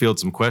wanted to field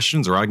some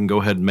questions, or I can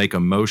go ahead and make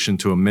a motion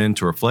to amend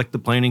to reflect the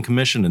Planning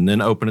Commission and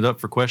then open it up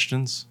for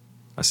questions.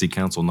 I see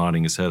council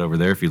nodding his head over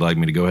there. If you'd like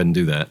me to go ahead and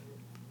do that.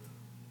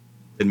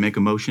 And make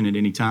a motion at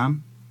any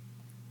time?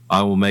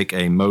 I will make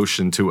a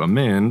motion to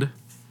amend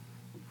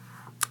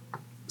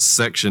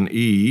Section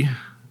E,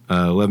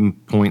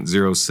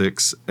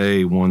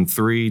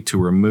 11.06A13 to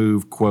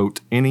remove,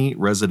 quote, any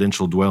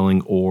residential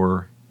dwelling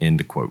or,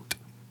 end quote.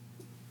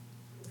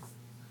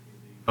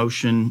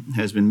 Motion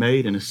has been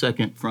made and a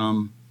second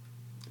from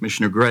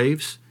Commissioner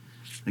Graves.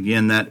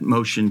 Again, that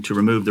motion to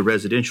remove the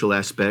residential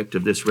aspect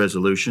of this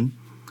resolution.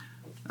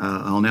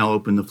 I'll now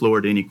open the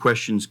floor to any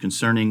questions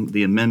concerning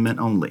the amendment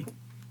only.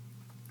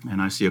 And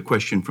I see a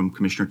question from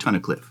Commissioner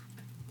Tunnicliffe.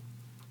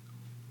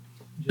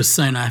 Just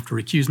saying I have to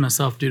recuse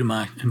myself due to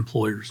my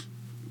employers.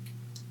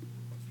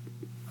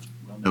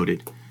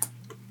 Noted.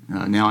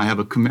 Now I have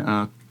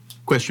a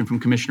question from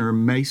Commissioner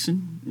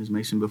Mason. Is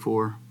Mason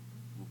before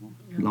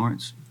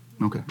Lawrence?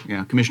 Okay,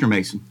 yeah, Commissioner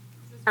Mason.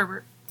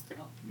 Herbert.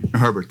 Commissioner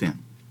Herbert then.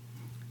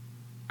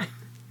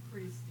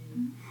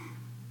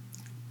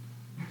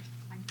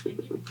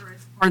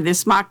 Or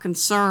this, my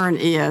concern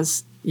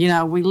is, you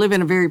know, we live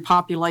in a very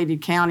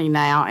populated county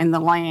now, and the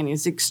land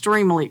is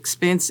extremely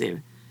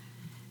expensive.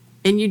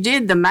 And you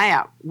did the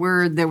map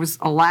where there was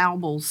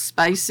allowable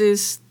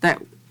spaces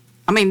that,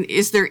 I mean,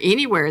 is there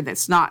anywhere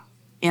that's not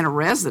in a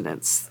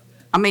residence?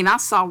 I mean, I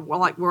saw, well,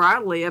 like where I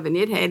live, and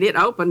it had it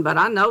open, but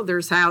I know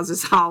there's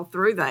houses all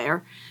through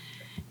there.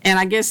 And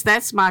I guess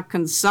that's my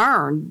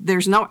concern.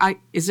 There's no,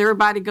 is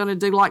everybody going to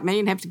do like me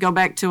and have to go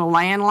back to a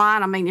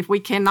landline? I mean, if we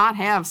cannot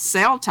have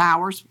cell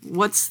towers,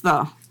 that's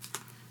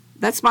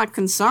my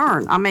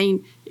concern. I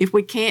mean, if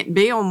we can't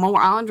build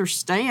more, I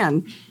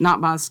understand,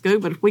 not by school,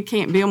 but if we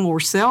can't build more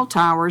cell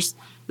towers,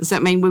 does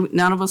that mean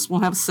none of us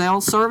will have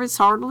cell service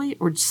hardly,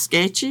 or just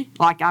sketchy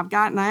like I've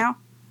got now?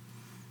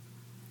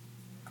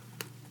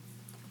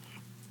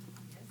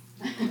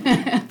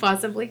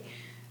 Possibly.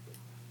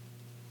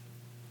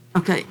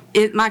 Okay,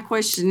 my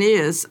question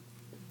is,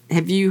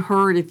 have you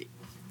heard if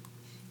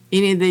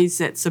any of these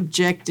that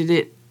subjected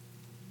it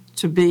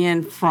to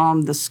being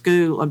from the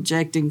school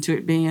objecting to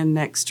it being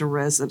next to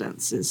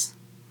residences?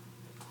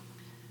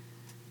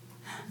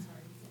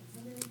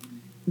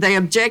 They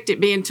object it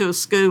being to a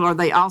school. Are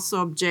they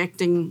also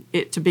objecting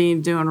it to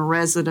being doing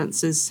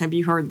residences? Have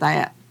you heard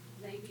that?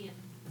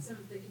 Some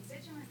of the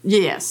constituents?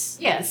 Yes.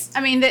 Yes.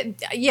 I mean,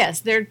 yes,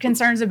 there are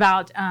concerns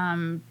about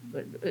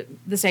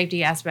the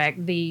safety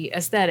aspect, the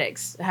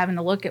aesthetics, having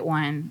to look at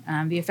one,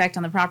 the effect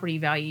on the property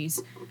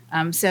values.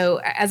 So,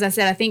 as I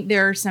said, I think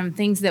there are some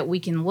things that we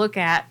can look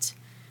at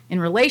in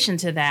relation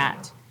to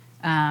that,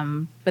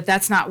 but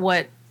that's not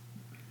what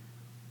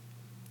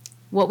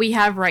we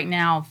have right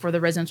now for the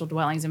residential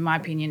dwellings, in my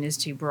opinion, is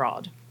too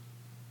broad.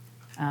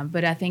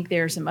 But I think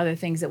there are some other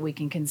things that we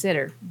can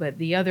consider. But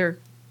the other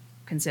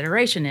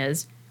consideration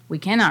is we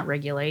cannot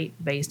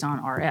regulate based on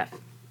RF.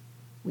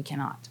 We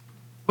cannot.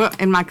 Well,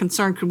 and my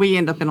concern, could we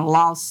end up in a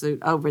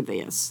lawsuit over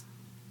this?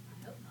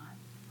 I hope not.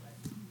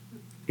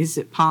 Is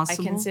it My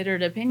possible?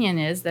 considered opinion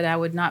is that I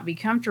would not be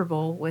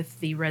comfortable with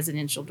the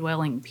residential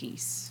dwelling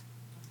piece.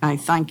 Okay,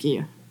 thank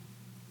you.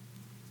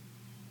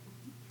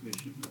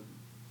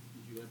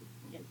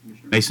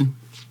 Mason?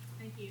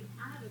 Thank you.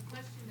 I have a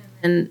question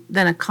and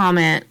then a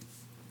comment.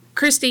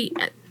 Christy,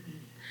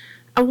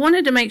 I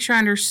wanted to make sure I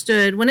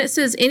understood. When it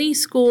says any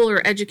school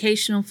or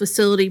educational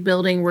facility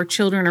building where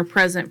children are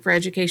present for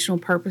educational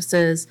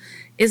purposes,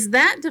 is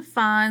that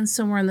defined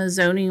somewhere in the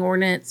zoning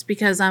ordinance?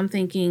 Because I'm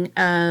thinking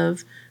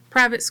of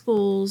private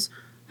schools,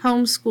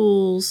 home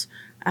schools,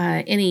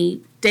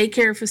 any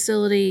daycare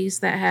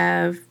facilities that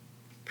have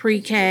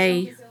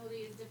pre-K. Facility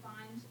is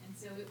defined, and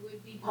so it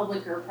would be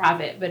public or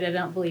private, but I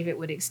don't believe it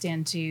would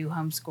extend to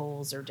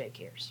homeschools or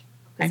daycares.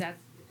 Because Okay.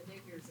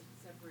 daycare is a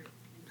separate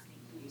and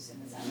distinct use, and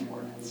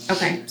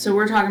Okay, so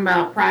we're talking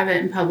about private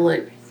and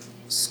public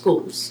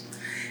schools.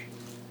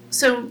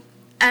 So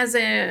as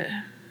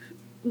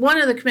one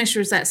of the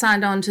commissioners that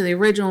signed on to the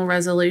original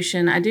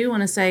resolution, I do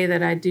want to say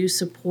that I do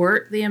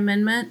support the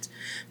amendment,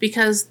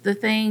 because the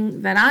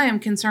thing that I am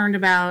concerned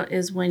about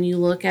is when you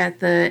look at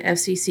the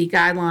FCC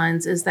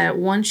guidelines is that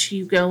once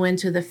you go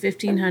into the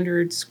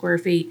 1,500 square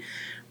feet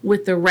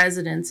with the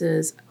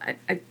residences,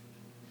 I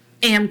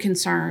am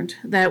concerned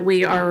that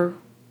we are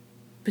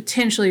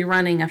potentially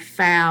running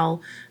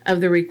afoul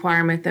of the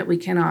requirement that we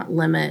cannot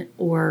limit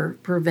or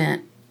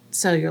prevent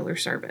cellular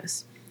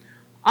service.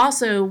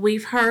 Also,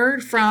 we've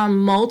heard from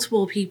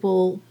multiple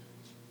people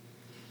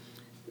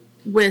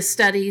with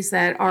studies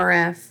that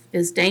RF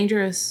is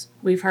dangerous.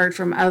 We've heard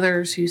from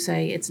others who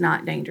say it's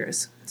not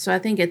dangerous. So I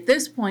think at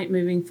this point,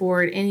 moving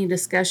forward, any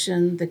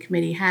discussion the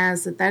committee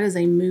has, that is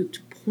a moot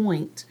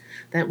point,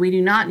 that we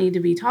do not need to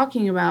be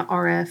talking about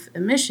RF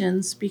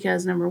emissions,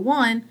 because number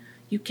one,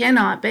 you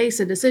cannot base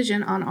a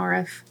decision on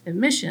RF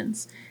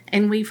emissions.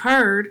 And we've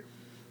heard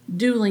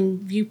dueling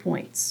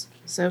viewpoints.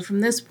 So from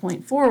this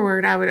point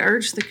forward, I would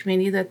urge the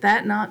committee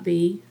that not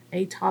be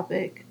a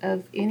topic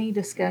of any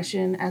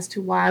discussion as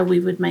to why we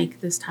would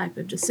make this type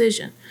of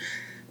decision.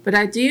 But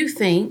I do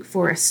think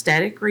for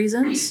aesthetic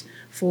reasons,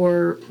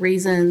 for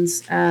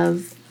reasons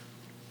of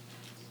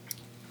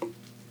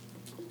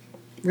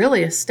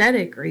really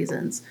aesthetic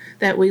reasons,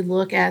 that we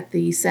look at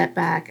the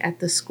setback at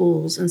the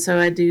schools. And so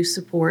I do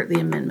support the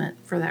amendment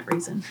for that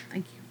reason.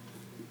 Thank you.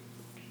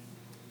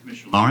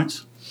 Commissioner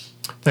Lawrence?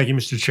 Thank you,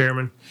 Mr.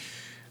 Chairman.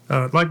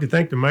 I'd like to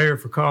thank the mayor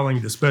for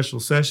calling the special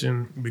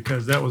session,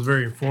 because that was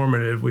very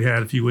informative. We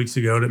had a few weeks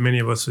ago that many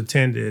of us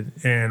attended.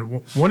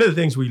 And one of the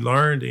things we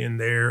learned in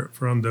there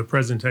from the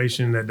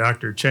presentation that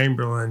Dr.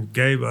 Chamberlain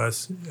gave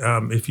us,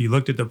 if you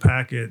looked at the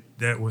packet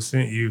that was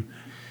sent you,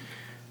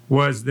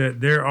 was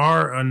that there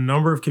are a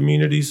number of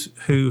communities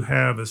who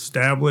have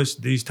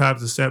established these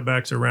types of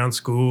setbacks around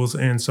schools,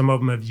 and some of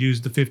them have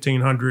used the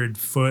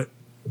 1,500-foot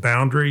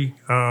boundary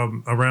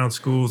around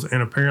schools,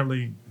 and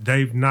apparently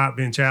they've not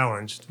been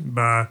challenged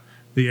by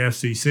the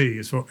FCC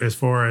as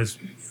far as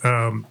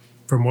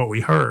from what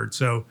we heard.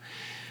 So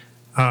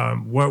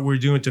what we're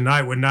doing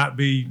tonight would not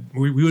be,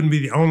 we wouldn't be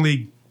the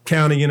only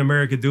county in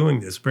America doing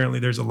this. Apparently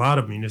there's a lot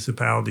of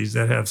municipalities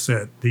that have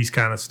set these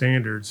kind of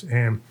standards,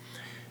 and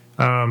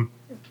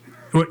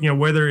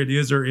whether it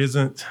is or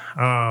isn't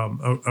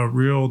a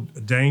real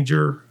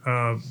danger,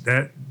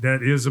 that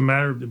is a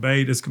matter of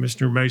debate, as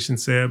Commissioner Mason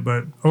said,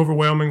 but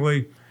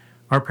overwhelmingly,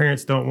 our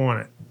parents don't want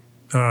it.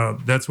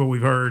 That's what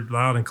we've heard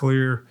loud and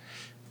clear,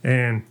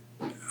 and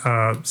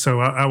so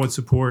I would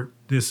support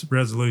this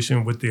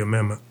resolution with the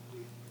amendment.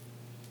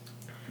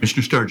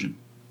 Commissioner Sturgeon?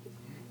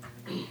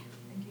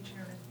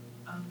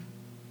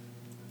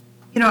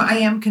 I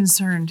am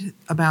concerned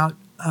about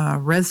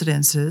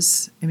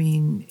residences. I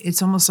mean,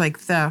 it's almost like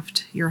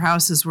theft. Your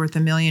house is worth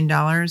 $1 million.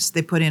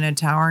 They put in a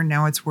tower.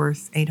 Now it's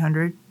worth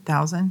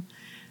 $800,000.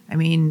 I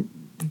mean,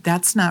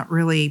 that's not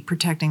really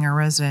protecting our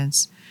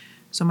residents.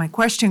 So my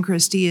question,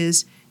 Christy,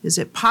 is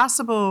it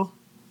possible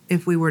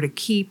if we were to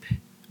keep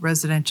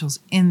residentials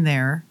in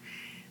there,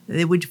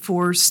 it would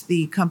force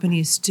the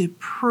companies to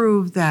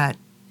prove that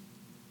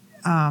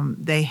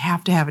they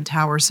have to have a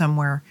tower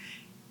somewhere,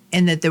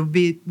 and that there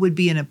would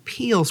be an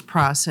appeals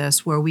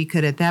process where we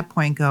could at that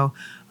point go,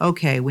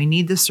 okay, we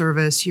need the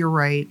service, you're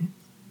right,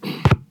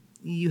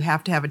 you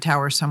have to have a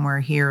tower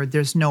somewhere here,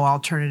 there's no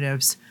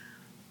alternatives,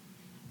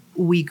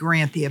 we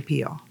grant the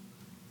appeal?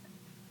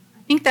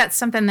 I think that's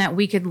something that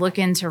we could look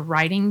into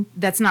writing.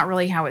 That's not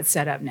really how it's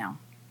set up now.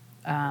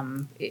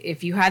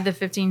 If you had the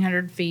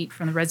 1,500 feet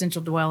from the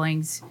residential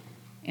dwellings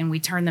and we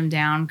turn them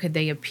down, could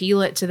they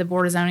appeal it to the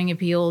Board of Zoning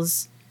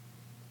Appeals?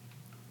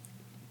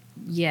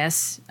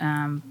 Yes,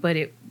 but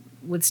it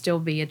would still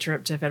be a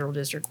trip to federal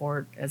district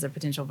court as a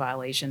potential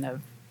violation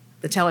of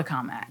the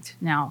Telecom Act.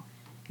 Now,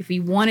 if we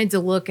wanted to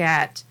look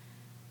at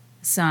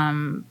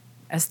some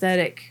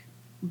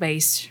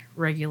aesthetic-based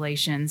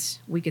regulations,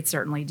 we could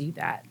certainly do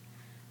that.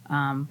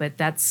 But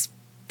that's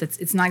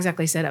it's not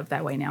exactly set up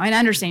that way now. And I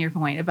understand your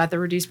point about the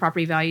reduced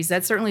property values.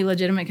 That's certainly a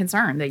legitimate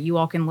concern that you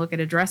all can look at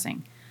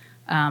addressing.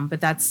 But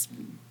that's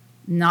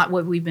not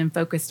what we've been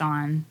focused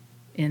on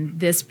in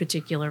this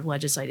particular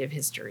legislative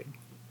history.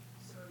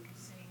 So are you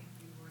saying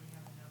if we were to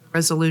have another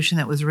resolution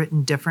that was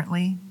written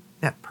differently,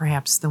 that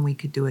perhaps then we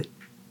could do it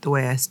the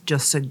way I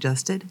just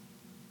suggested?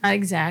 Not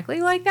exactly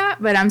like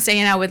that, but I'm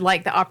saying I would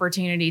like the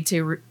opportunity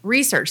to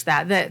research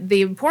that.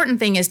 The important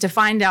thing is to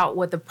find out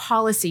what the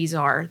policies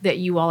are that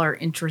you all are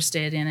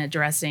interested in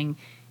addressing,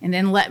 and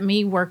then let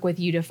me work with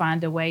you to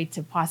find a way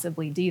to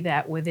possibly do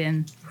that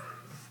within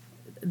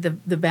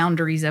the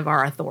boundaries of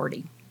our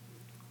authority.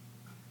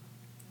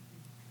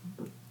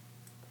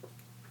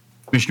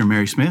 Commissioner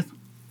Mary Smith?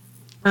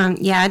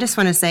 I just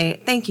want to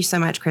say thank you so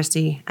much,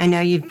 Christy. I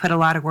know you've put a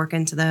lot of work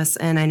into this,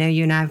 and I know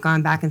you and I have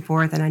gone back and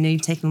forth, and I know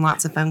you've taken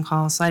lots of phone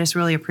calls. So I just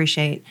really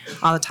appreciate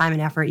all the time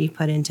and effort you've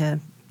put into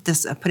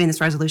putting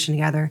this resolution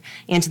together,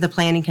 and to the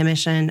Planning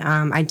Commission.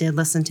 I did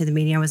listen to the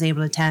meeting I was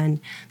able to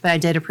attend, but I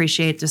did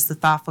appreciate just the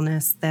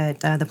thoughtfulness that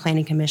the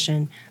Planning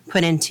Commission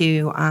put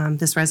into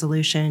this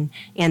resolution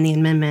and the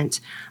amendment.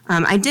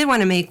 I did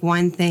want to make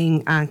one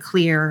thing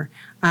clear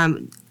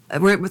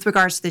with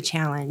regards to the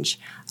challenge,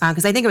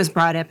 because I think it was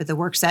brought up at the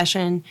work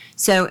session.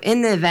 So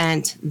in the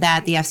event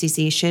that the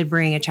FCC should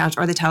bring a challenge,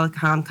 or the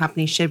telecom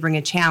company should bring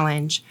a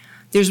challenge,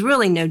 there's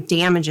really no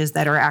damages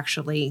that are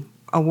actually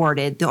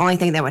awarded. The only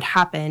thing that would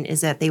happen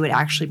is that they would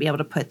actually be able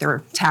to put their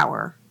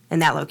tower in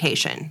that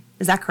location.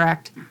 Is that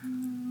correct?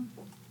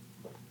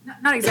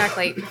 Not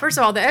exactly. First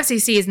of all, the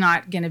FCC is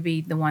not going to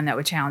be the one that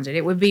would challenge it.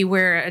 It would be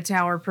where a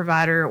tower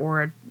provider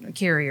or a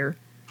carrier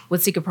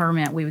would seek a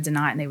permit, we would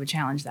deny it, and they would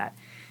challenge that.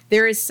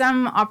 There is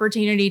some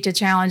opportunity to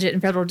challenge it in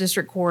federal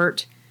district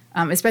court,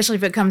 especially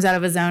if it comes out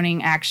of a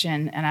zoning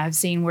action. And I've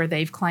seen where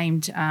they've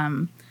claimed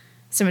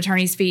some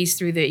attorney's fees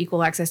through the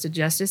Equal Access to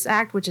Justice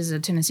Act, which is a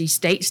Tennessee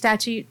state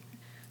statute.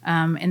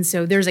 And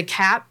so there's a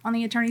cap on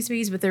the attorney's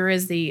fees, but there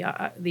is the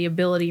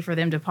ability for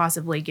them to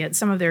possibly get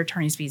some of their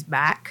attorney's fees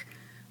back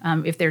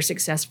if they're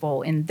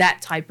successful in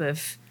that type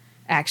of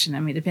action.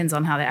 I mean, it depends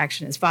on how the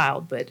action is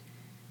filed, but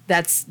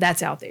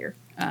that's out there.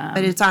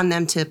 But it's on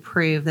them to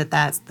prove that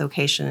that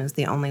location is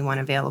the only one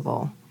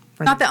available.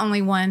 Not the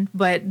only one,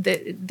 but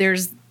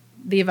there's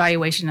the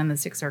evaluation in the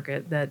Sixth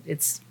Circuit that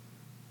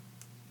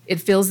it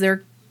fills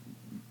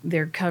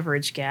their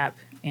coverage gap.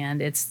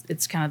 And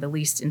it's kind of the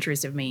least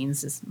intrusive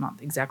means, is not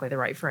exactly the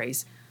right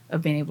phrase,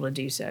 of being able to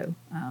do so.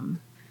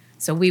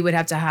 So we would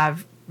have to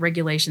have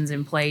regulations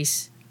in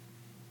place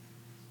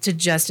to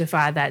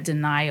justify that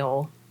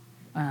denial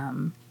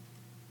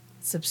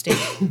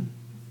substantially.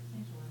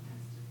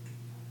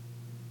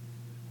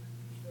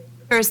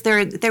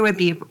 There would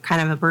be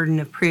kind of a burden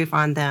of proof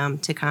on them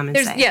to come and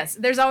say. Yes,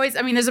 there's always,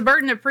 there's a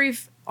burden of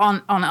proof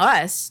on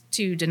us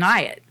to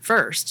deny it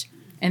first.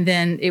 And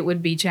then it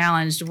would be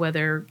challenged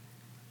whether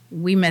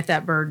we met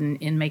that burden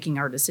in making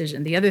our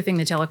decision. The other thing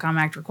the Telecom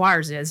Act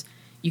requires is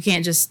you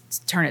can't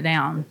just turn it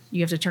down.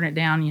 You have to turn it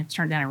down. You have to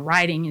turn it down in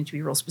writing. You have to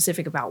be real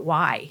specific about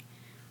why,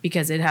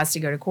 because it has to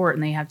go to court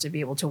and they have to be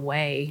able to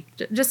weigh,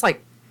 just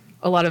like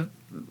a lot of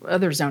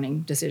other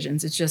zoning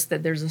decisions. It's just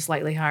that there's a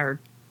slightly higher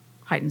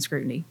heightened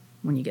scrutiny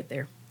when you get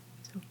there.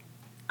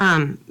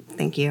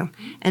 Thank you.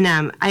 And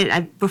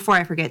I before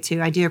I forget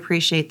to, I do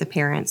appreciate the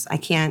parents. I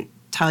can't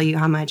tell you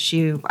how much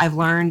I've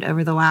learned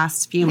over the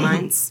last few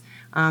months.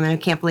 And I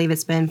can't believe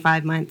it's been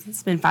 5 months.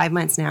 It's been 5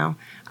 months now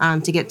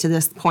to get to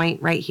this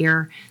point right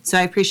here. So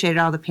I appreciate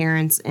all the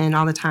parents and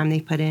all the time they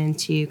put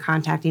into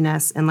contacting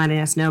us and letting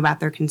us know about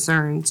their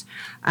concerns.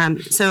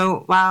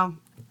 So while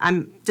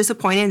I'm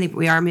disappointed that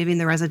we are moving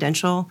the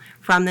residential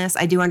from this,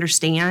 I do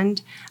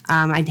understand.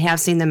 I have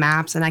seen the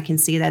maps, and I can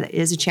see that it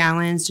is a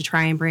challenge to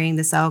try and bring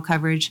the cell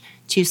coverage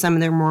to some of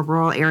their more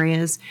rural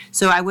areas.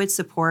 So I would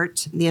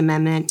support the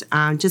amendment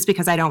just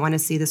because I don't want to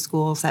see the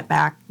school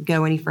setback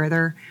go any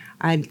further.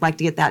 I'd like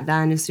to get that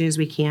done as soon as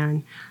we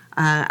can.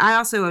 I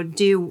also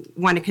do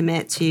want to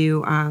commit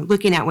to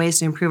looking at ways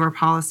to improve our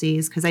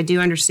policies, because I do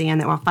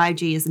understand that while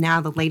 5G is now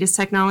the latest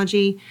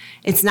technology,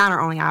 it's not our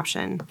only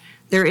option.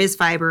 There is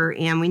fiber,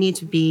 and we need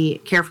to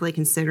be carefully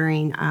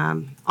considering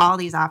all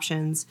these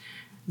options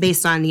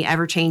based on the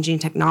ever-changing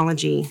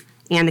technology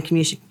and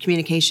the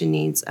communication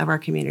needs of our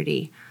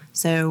community.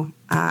 So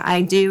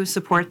I do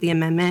support the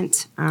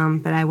amendment,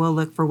 but I will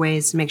look for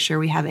ways to make sure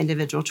we have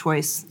individual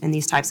choice in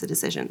these types of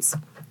decisions.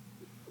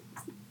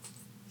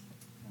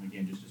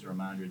 Again, just as a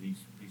reminder, these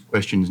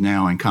questions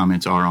now and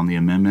comments are on the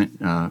amendment.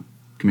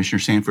 Commissioner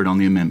Sanford on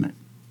the amendment.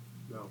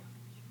 No.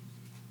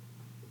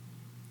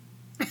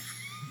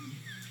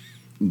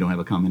 You don't have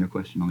a comment or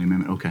question on the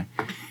amendment? Okay.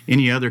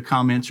 Any other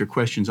comments or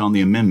questions on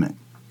the amendment?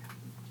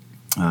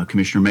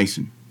 Commissioner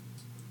Mason.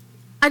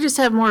 I just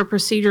have more a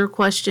procedural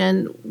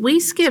question. We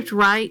skipped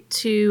right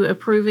to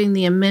approving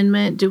the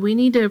amendment. Do we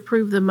need to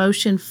approve the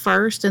motion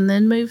first and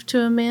then move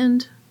to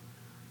amend?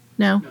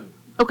 No?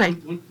 Okay.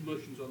 Once the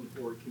motion's on the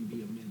floor, it can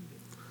be amended.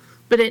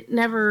 But it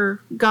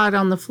never got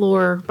on the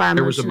floor by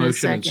There was a motion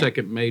motion and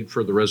second made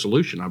for the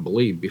resolution, I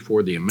believe,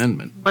 before the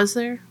amendment. Was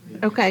there?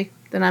 Okay,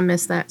 then I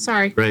missed that.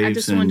 Sorry. I Graves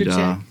just wanted to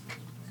check.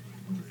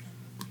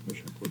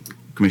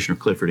 Commissioner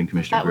Clifford and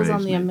Commissioner That was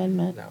Graves. on the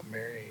amendment.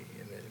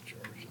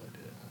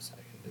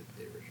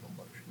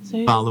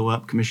 Follow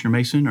up, Commissioner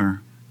Mason,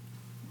 or?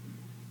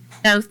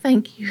 No,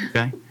 thank you.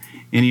 Okay.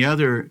 Any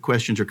other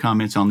questions or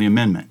comments on the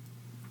amendment?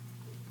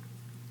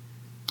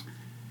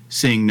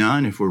 Seeing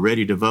none, if we're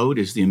ready to vote,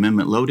 is the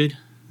amendment loaded?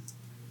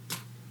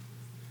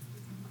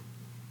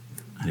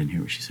 I didn't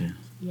hear what she said.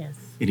 Yes.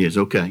 It is,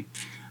 okay.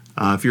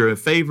 If you're in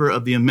favor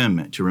of the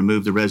amendment to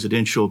remove the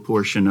residential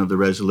portion of the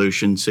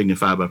resolution,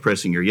 signify by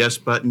pressing your yes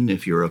button.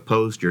 If you're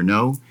opposed, your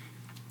no.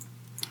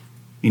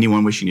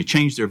 Anyone wishing to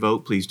change their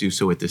vote, please do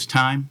so at this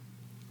time.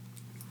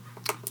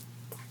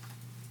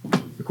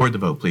 Record the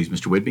vote, please,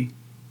 Mr. Whitby.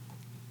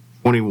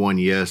 21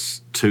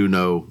 yes, 2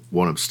 no,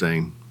 1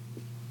 abstain.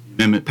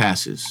 Amendment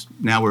passes.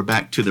 Now we're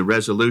back to the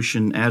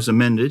resolution as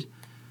amended.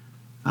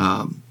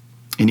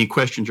 Any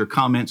questions or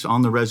comments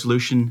on the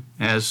resolution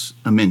as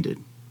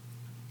amended?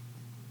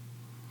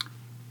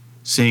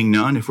 Seeing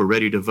none, if we're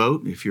ready to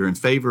vote, if you're in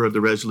favor of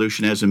the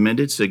resolution as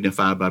amended,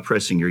 signify by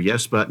pressing your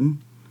yes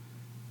button.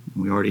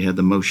 We already had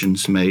the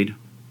motions made.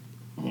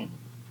 If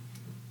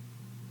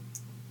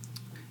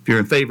you're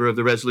in favor of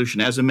the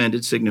resolution as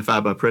amended, signify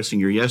by pressing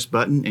your yes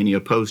button. Any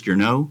opposed, your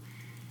no.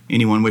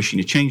 Anyone wishing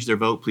to change their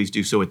vote, please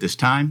do so at this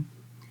time.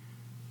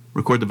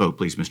 Record the vote,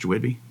 please, Mr.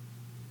 Whitby.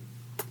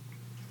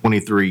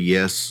 23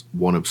 yes,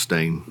 1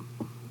 abstain.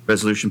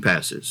 Resolution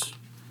passes.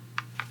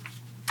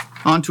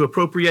 On to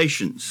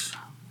appropriations.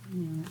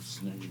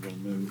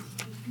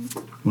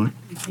 What?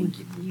 I think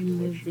you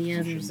moved the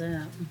others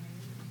up.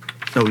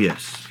 Oh,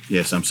 yes.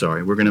 Yes, I'm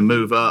sorry. We're going to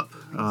move up.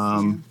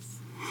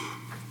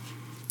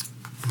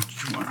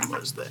 Which one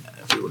was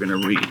that? We were going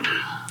to read.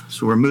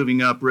 So we're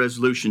moving up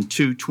Resolution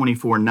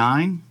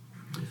 2249.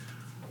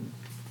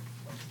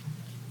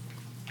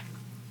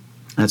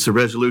 That's a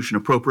resolution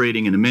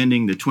appropriating and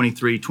amending the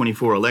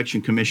 23-24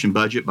 Election Commission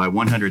budget by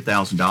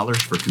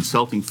 $100,000 for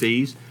consulting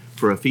fees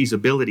for a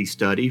feasibility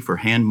study for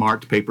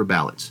hand-marked paper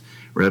ballots.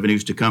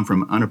 Revenues to come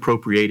from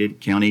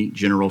unappropriated county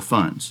general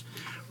funds.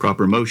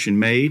 Proper motion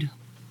made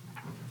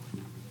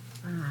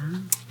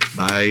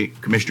by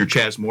Commissioner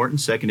Chas Morton,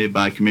 seconded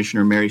by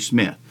Commissioner Mary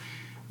Smith.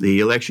 The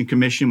Election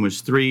Commission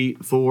was 3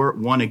 for,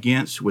 1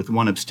 against, with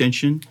 1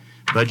 abstention.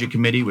 Budget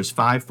Committee was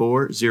 5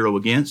 for, 0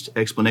 against.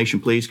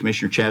 Explanation, please,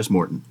 Commissioner Chas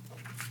Morton.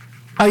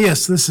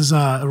 Yes, this is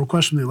a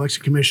request from the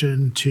Election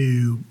Commission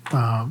to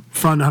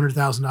fund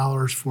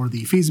 $100,000 for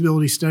the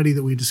feasibility study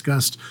that we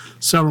discussed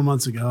several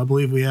months ago. I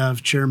believe we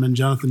have Chairman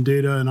Jonathan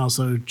Duda and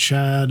also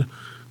Chad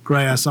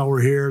Gray. I saw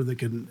we're here that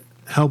can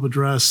help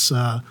address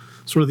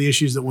sort of the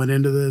issues that went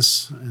into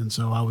this. And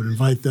so I would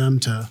invite them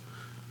to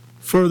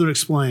further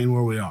explain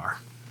where we are.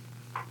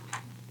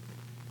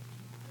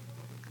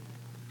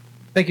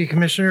 Thank you,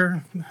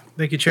 Commissioner.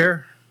 Thank you,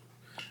 Chair.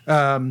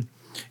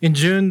 In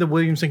June, the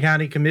Williamson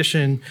County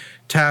Commission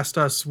tasked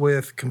us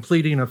with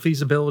completing a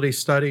feasibility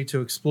study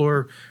to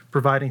explore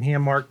providing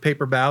hand-marked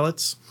paper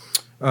ballots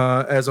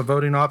as a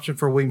voting option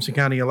for Williamson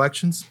County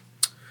elections.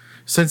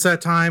 Since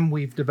that time,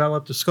 we've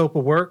developed a scope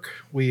of work.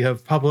 We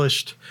have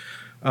published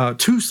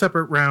 2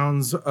 separate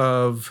rounds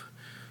of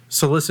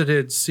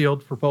solicited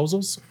sealed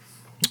proposals.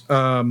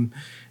 And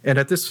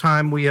at this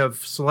time, we have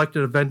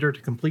selected a vendor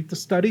to complete the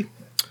study.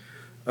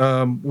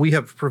 We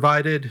have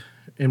provided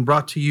and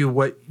brought to you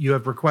what you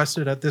have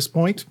requested at this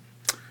point.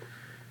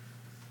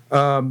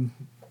 The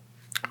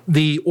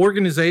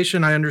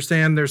organization, I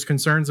understand there's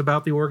concerns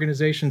about the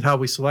organization, how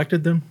we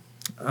selected them.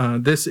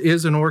 This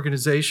is an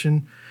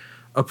organization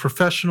of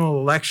professional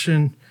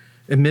election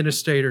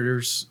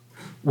administrators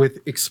with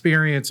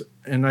experience,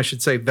 and I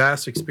should say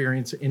vast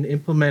experience, in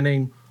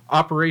implementing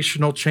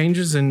operational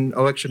changes in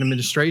election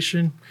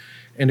administration,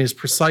 and is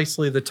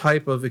precisely the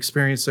type of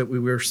experience that we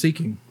were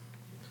seeking.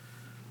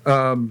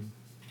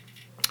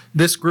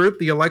 This group,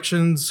 the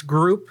elections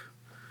group,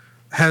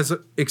 has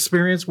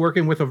experience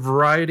working with a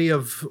variety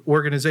of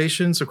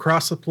organizations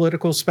across the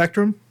political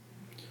spectrum.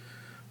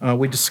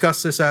 We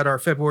discussed this at our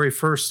February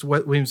 1st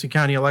Williamson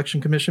County Election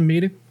Commission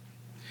meeting.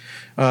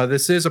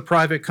 This is a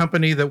private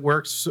company that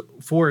works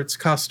for its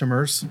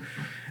customers,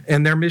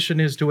 and their mission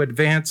is to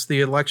advance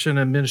the election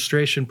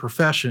administration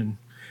profession,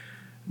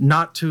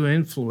 not to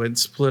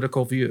influence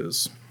political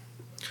views.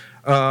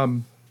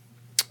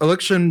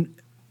 Election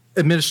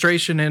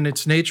administration in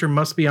its nature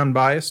must be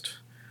unbiased,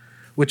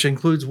 which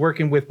includes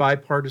working with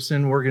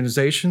bipartisan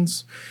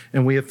organizations,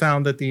 and we have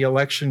found that the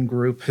election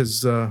group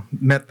has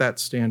met that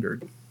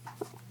standard.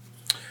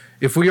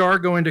 If we are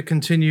going to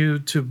continue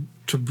to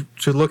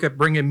look at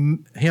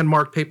bringing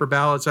hand-marked paper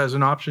ballots as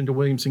an option to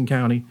Williamson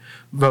County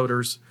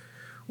voters,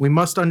 we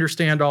must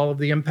understand all of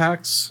the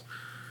impacts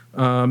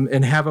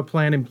and have a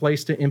plan in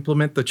place to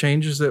implement the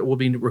changes that will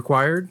be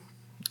required.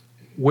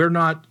 We're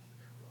not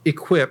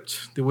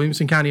equipped, the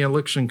Williamson County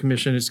Election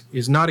Commission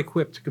is not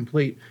equipped to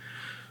complete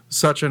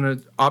such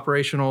an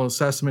operational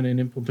assessment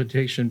and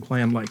implementation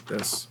plan like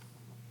this.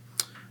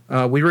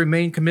 We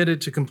remain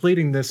committed to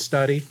completing this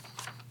study,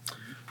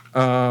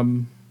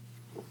 and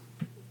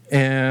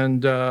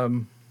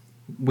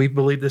we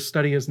believe this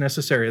study is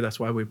necessary.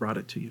 That's why we brought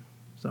it to you.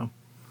 So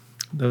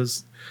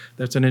that's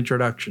an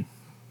introduction.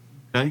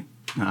 Okay.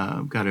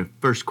 I've got a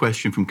first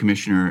question from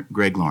Commissioner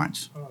Greg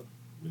Lawrence.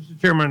 Mr.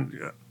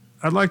 Chairman,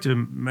 I'd like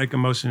to make a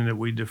motion that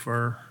we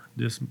defer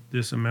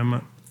this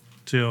amendment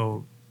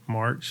till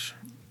March.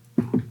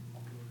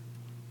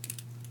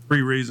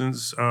 3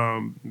 reasons.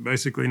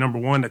 Basically, number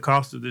one, the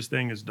cost of this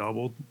thing has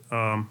doubled.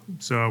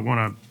 So I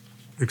want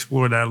to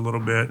explore that a little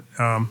bit.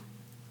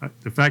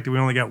 The fact that we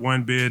only got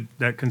 1 bid,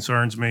 that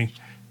concerns me.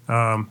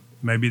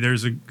 Maybe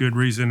there's a good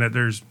reason that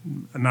there's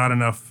not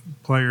enough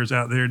players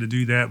out there to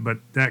do that, but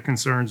that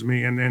concerns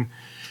me. And then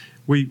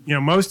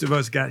most of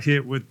us got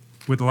hit with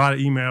a lot of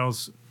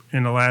emails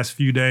in the last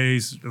few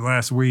days, the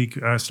last week,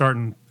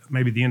 starting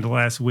maybe the end of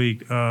last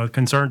week,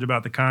 concerns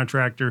about the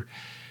contractor.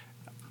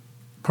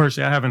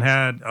 Personally, I haven't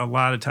had a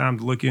lot of time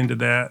to look into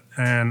that,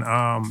 and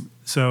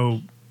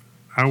so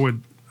I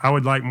I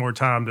would like more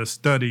time to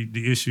study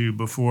the issue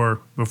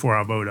before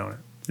I vote on it.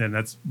 And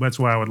that's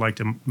why I would like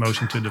to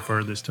motion to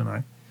defer this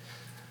tonight.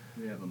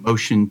 We have a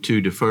motion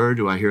to defer.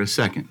 Do I hear a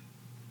second?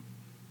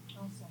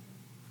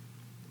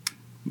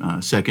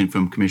 Second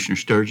from Commissioner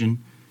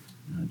Sturgeon.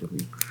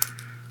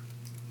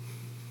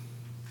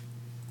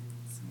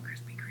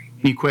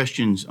 Any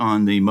questions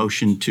on the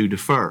motion to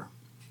defer?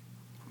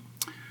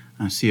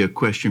 I see a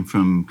question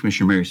from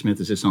Commissioner Mary Smith.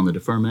 Is this on the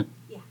deferment?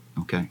 Yeah.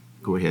 Okay,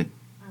 go ahead.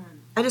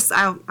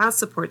 I'll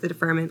support the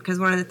deferment because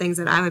one of the things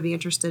that I would be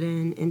interested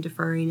in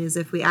deferring is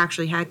if we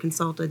actually had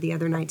consulted the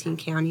other 19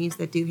 counties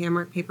that do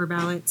handmark paper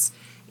ballots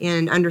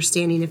and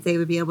understanding if they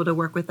would be able to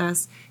work with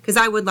us, because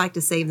I would like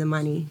to save the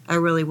money. I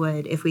really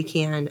would if we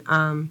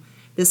can.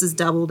 This is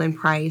doubled in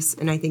price,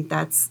 and I think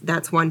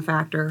that's one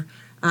factor.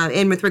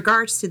 And with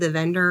regards to the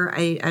vendor,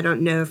 I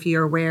don't know if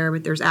you're aware,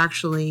 but there's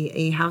actually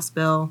a House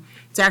bill.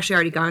 It's actually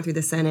already gone through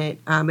the Senate,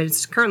 but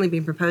it's currently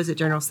being proposed at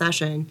general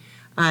session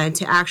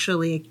to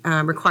actually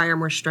require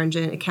more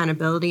stringent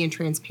accountability and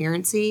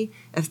transparency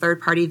of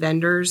third-party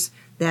vendors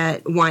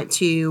that want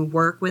to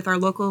work with our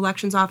local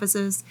elections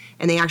offices,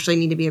 and they actually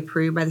need to be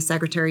approved by the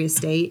Secretary of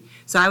State.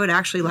 So I would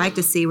actually like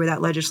to see where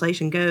that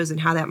legislation goes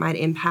and how that might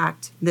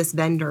impact this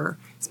vendor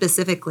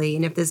specifically,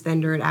 and if this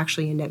vendor would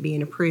actually end up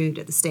being approved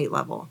at the state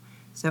level.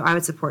 So I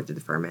would support the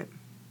deferment.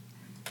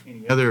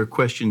 Any other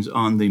questions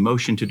on the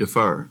motion to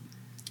defer?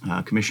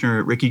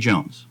 Commissioner Ricky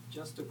Jones.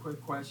 Just a quick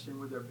question.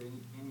 Would there be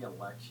any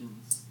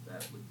elections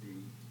that would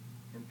be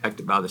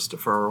impacted by this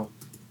deferral?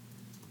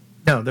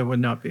 No, there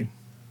would not be.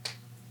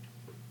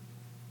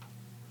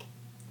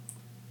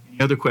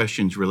 Any other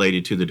questions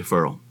related to the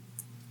deferral?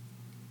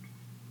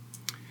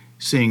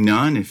 Seeing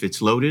none, if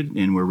it's loaded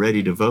and we're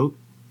ready to vote.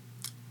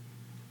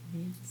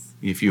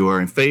 If you are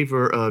in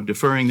favor of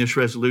deferring this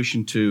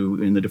resolution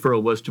and the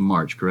deferral was to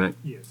March, correct?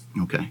 Yes.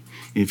 Okay.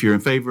 If you're in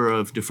favor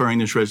of deferring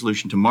this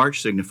resolution to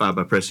March, signify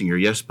by pressing your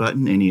yes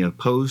button. Any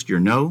opposed, your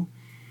no.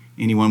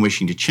 Anyone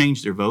wishing to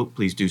change their vote,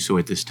 please do so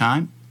at this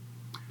time.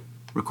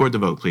 Record the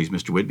vote, please,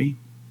 Mr. Whitby.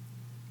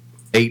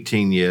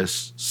 18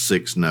 yes,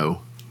 6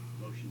 no.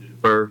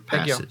 Defer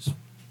passes.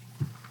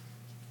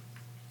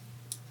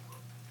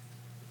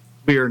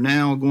 We are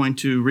now going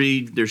to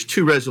read, there's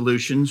two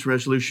resolutions,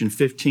 Resolution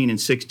 15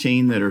 and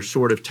 16, that are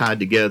sort of tied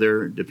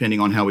together. Depending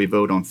on how we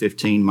vote on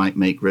 15, might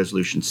make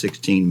Resolution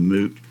 16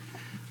 moot.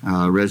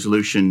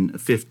 Resolution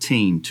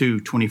 15,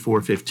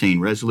 2415,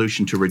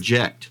 resolution to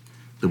reject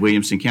the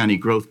Williamson County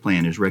Growth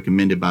Plan is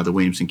recommended by the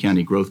Williamson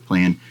County Growth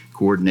Plan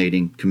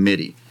Coordinating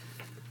Committee.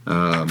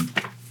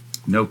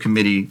 No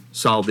committee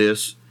saw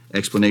this.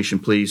 Explanation,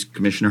 please,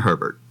 Commissioner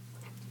Herbert.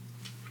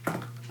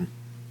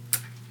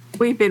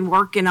 We've been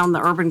working on the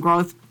urban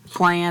growth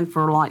plan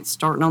for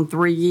starting on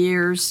 3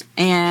 years,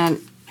 and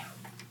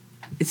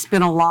it's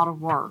been a lot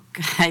of work,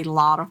 a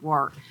lot of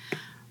work.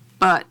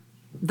 But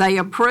they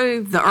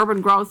approved, the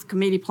urban growth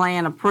committee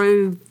plan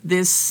approved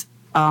this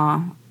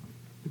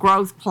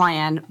growth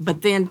plan,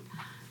 but then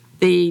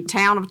the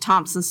town of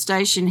Thompson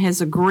Station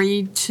has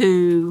agreed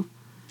to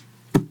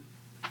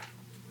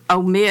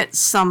omit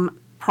some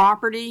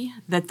property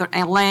that the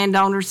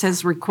landowners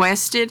has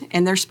requested,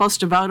 and they're supposed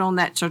to vote on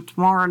that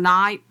tomorrow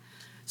night.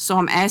 So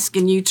I'm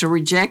asking you to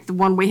reject the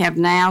one we have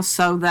now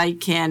so they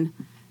can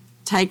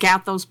take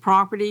out those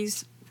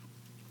properties.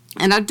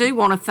 And I do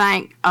want to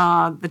thank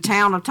the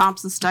town of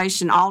Thompson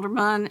Station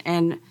Alderman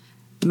and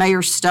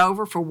Mayor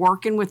Stover for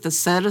working with the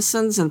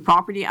citizens and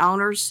property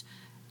owners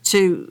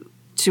to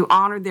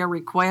honor their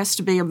request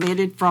to be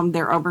omitted from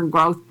their urban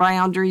growth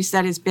boundaries.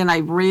 That has been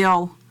a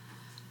real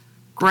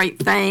great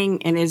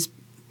thing, and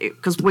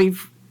because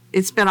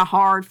it's been a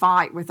hard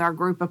fight with our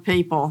group of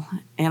people,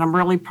 and I'm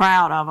really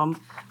proud of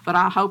them. But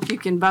I hope you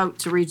can vote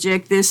to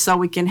reject this so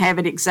we can have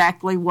it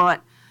exactly what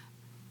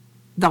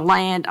the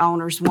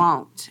landowners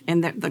want.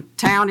 And the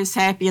town is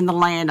happy and the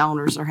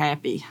landowners are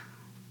happy.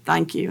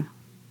 Thank you.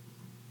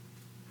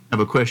 I have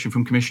a question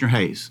from Commissioner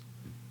Hayes.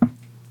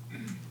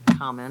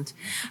 Comment.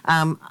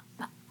 I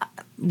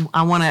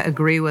want to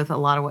agree with a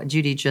lot of what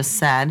Judy just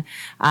said.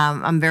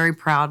 I'm very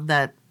proud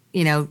that,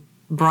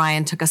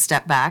 Brian took a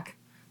step back.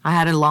 I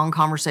had a long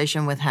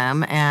conversation with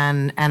him,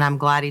 and I'm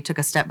glad he took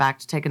a step back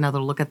to take another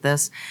look at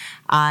this.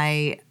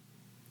 I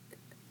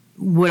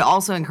would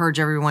also encourage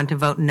everyone to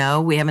vote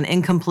no. We have an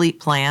incomplete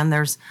plan.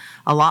 There's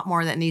a lot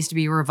more that needs to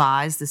be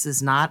revised. This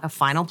is not a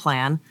final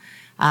plan.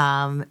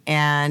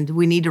 And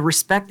we need to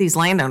respect these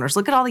landowners.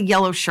 Look at all the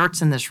yellow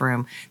shirts in this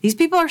room. These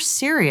people are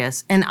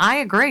serious, and I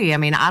agree. I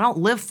mean, I don't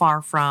live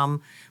far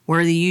from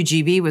where the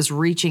UGB was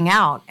reaching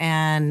out,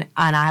 and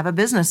I have a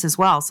business as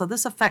well. So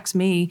this affects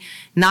me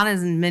not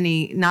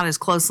as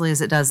closely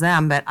as it does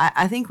them, but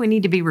I think we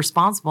need to be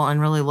responsible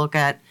and really look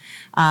at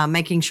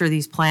making sure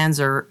these plans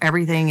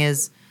everything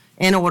is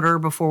in order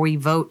before we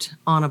vote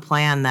on a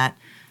plan that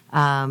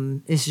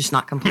is just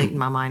not complete in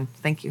my mind.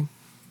 Thank you.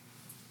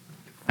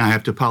 I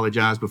have to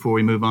apologize before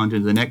we move on to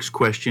the next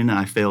question.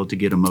 I failed to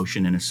get a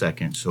motion in a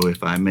second. So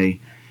if I may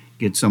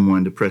get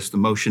someone to press the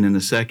motion in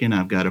a second.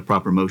 I've got a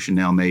proper motion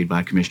now made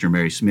by Commissioner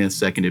Mary Smith,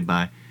 seconded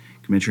by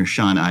Commissioner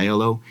Sean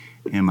Aiello.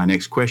 And my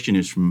next question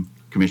is from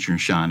Commissioner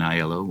Sean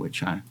Aiello,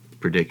 which I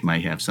predict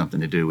may have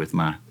something to do with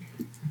my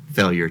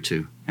failure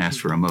to ask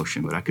for a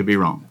motion, but I could be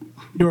wrong.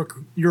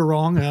 You're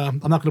wrong. I'm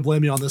not going to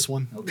blame you on this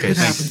one. Okay, It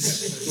thank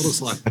happens. Little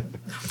slow.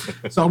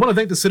 So I want to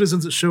thank the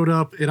citizens that showed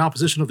up in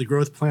opposition of the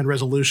growth plan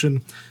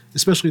resolution,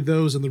 especially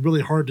those in the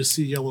really hard to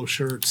see yellow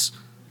shirts.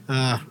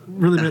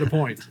 Really made a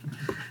point.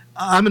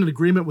 I'm in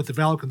agreement with the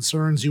valid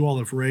concerns you all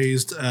have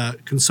raised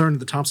concerning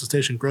the Thompson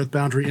Station growth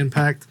boundary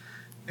impact,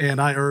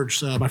 and I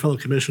urge my fellow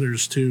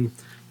commissioners to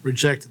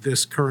reject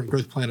this current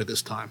growth plan at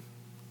this time.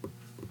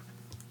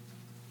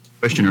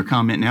 Question or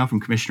comment now from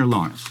Commissioner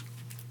Lawrence.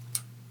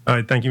 All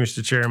right, thank you,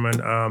 Mr.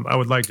 Chairman. I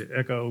would like to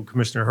echo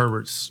Commissioner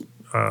Herbert's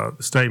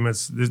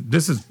statements.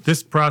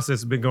 This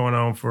process has been going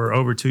on for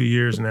over 2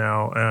 years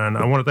now, and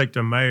I want to thank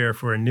the mayor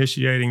for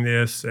initiating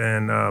this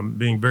and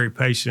being very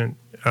patient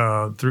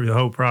through the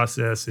whole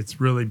process.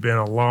 It's really been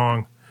a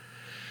long,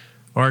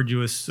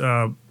 arduous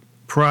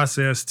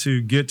process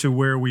to get to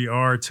where we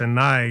are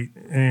tonight.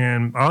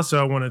 And also,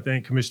 I want to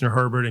thank Commissioner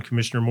Herbert and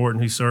Commissioner Morton,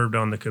 who served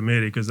on the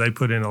committee, because they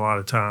put in a lot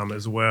of time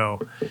as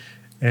well.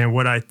 And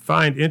what I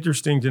find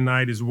interesting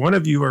tonight is one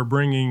of you are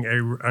bringing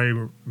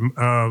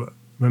a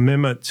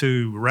amendment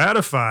to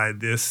ratify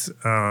this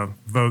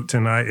vote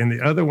tonight, and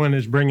the other one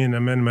is bringing an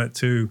amendment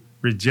to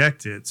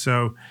reject it.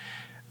 So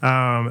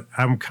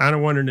I'm kind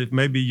of wondering if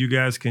maybe you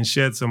guys can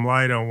shed some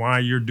light on why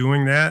you're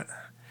doing that.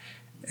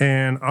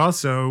 And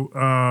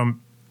also,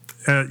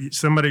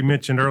 somebody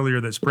mentioned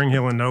earlier that Spring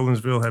Hill and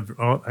Nolensville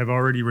have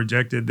already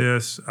rejected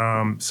this.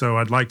 So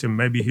I'd like to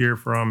maybe hear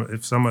from,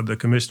 if some of the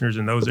commissioners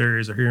in those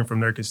areas are hearing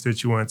from their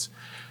constituents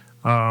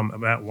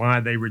about why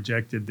they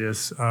rejected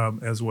this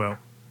as well.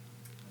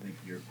 I think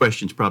your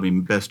question's probably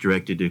best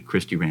directed to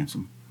Christy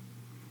Ransom.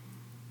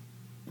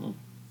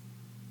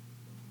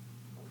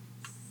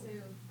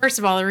 First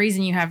of all, the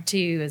reason you have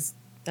two is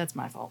that's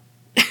my fault.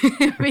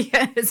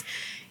 Because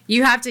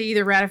you have to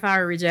either ratify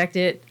or reject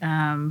it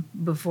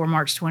before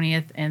March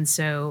 20th. And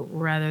so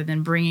rather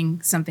than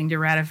bringing something to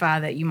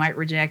ratify that you might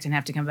reject and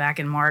have to come back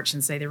in March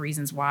and say the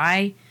reasons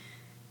why,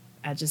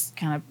 I just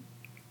kind of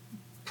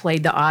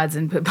played the odds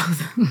and put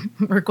both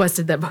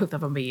requested that both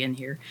of them be in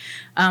here.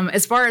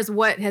 As far as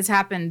what has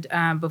happened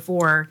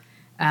before,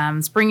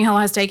 Spring Hill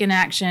has taken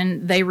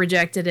action. They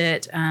rejected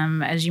it.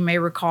 As you may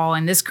recall,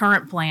 in this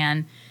current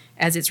plan,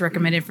 as it's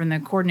recommended from the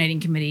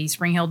coordinating committee,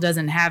 Spring Hill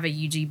doesn't have a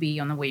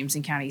UGB on the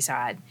Williamson County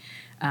side.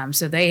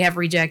 So they have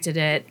rejected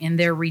it. In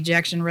their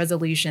rejection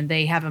resolution,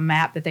 they have a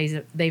map that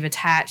they've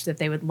attached that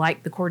they would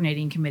like the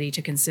coordinating committee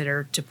to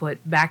consider to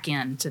put back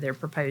into their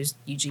proposed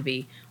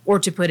UGB or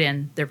to put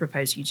in their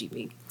proposed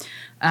UGB.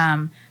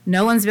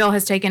 Nolensville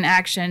has taken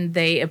action.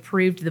 They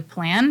approved the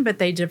plan, but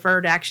they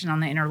deferred action on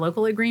the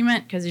interlocal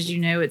agreement because, as you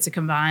know, it's a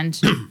combined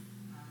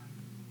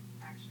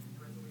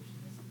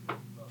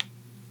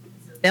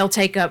they'll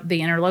take up the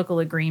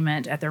interlocal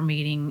agreement at their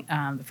meeting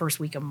the first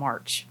week of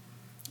March.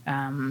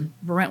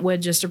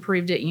 Brentwood just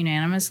approved it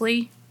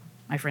unanimously.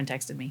 My friend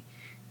texted me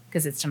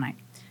because it's tonight.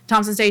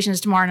 Thompson Station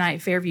is tomorrow night,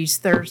 Fairview's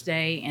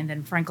Thursday, and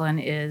then Franklin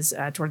is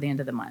toward the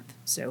end of the month.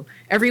 So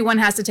everyone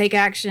has to take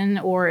action,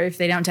 or if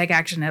they don't take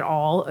action at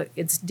all,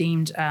 it's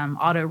deemed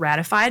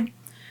auto-ratified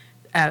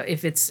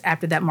if it's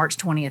after that March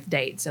 20th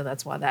date. So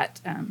that's why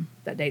that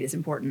date is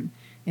important.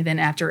 And then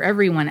after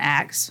everyone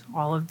acts,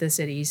 all of the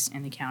cities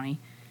in the county,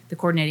 the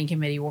coordinating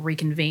committee will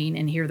reconvene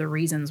and hear the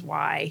reasons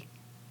why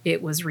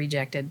it was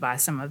rejected by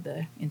some of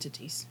the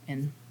entities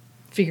and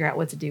figure out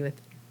what to do with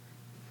it.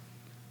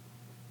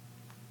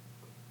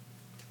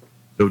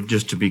 So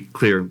just to be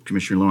clear,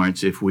 Commissioner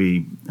Lawrence, if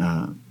we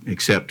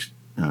accept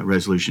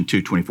Resolution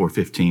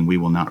 22415, we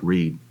will not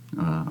read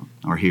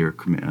or hear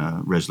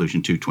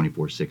Resolution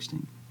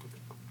 22416.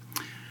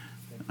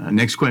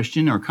 Next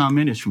question or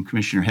comment is from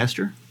Commissioner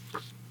Hester.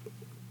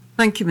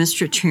 Thank you,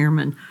 Mr.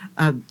 Chairman.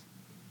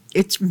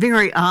 It's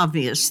very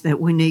obvious that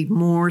we need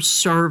more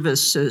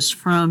services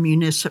from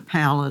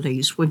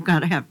municipalities. We've got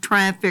to have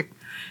traffic,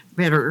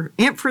 better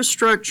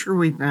infrastructure.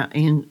 We've got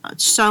in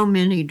so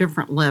many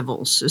different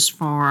levels as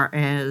far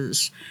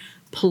as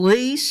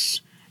police,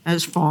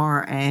 as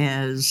far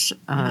as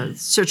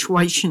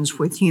situations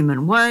with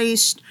human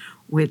waste,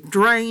 with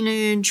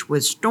drainage,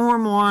 with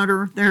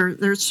stormwater.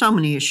 There's so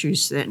many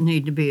issues that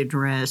need to be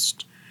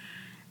addressed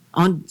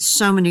on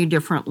so many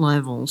different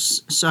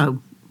levels.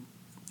 So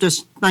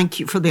just thank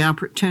you for the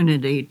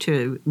opportunity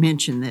to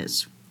mention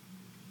this.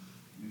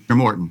 Mr.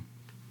 Morton.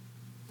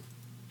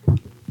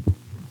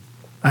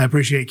 I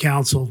appreciate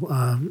council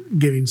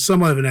giving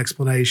somewhat of an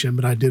explanation,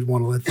 but I did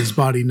want to let this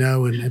body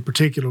know, and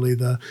particularly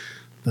the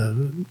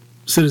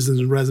citizens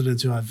and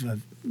residents who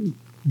I've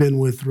been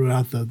with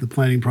throughout the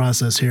planning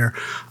process here,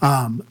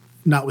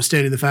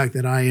 notwithstanding the fact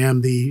that I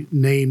am the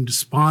named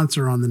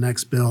sponsor on the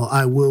next bill,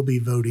 I will be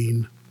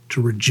voting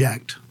to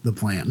reject the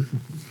plan.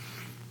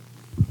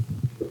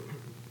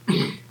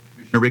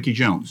 Commissioner Ricky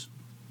Jones.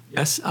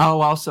 Yes,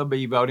 I'll also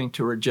be voting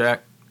to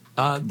reject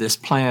this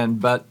plan,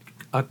 but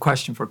a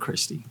question for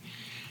Christy.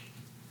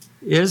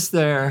 Is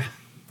there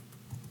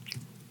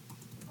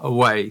a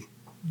way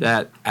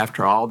that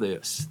after all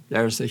this,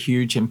 there's a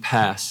huge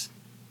impasse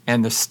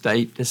and the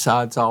state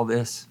decides all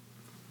this?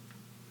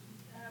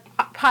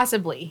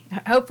 Possibly,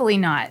 hopefully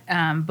not.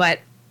 But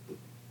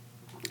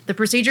the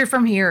procedure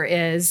from here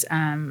is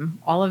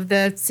all of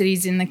the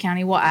cities in the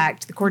county will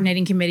act. The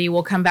coordinating committee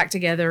will come back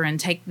together and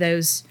take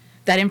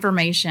that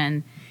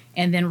information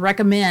and then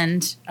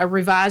recommend a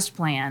revised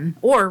plan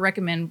or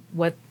recommend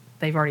what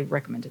they've already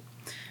recommended.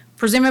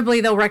 Presumably,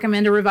 they'll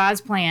recommend a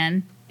revised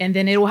plan, and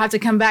then it will have to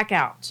come back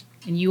out.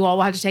 And you all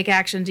will have to take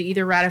action to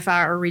either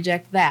ratify or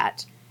reject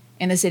that,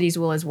 and the cities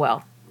will as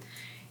well.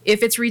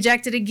 If it's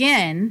rejected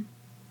again,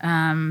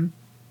 then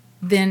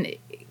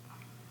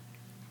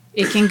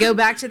it can go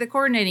back to the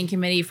coordinating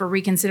committee for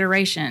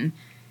reconsideration.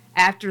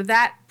 After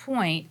that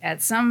point,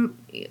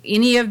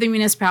 any of the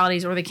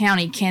municipalities or the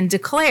county can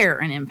declare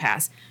an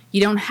impasse.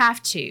 You don't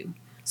have to.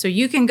 So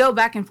you can go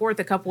back and forth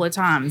a couple of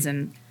times,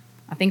 and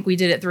I think we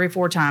did it 3 or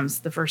 4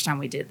 times the first time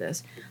we did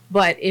this.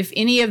 But if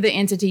any of the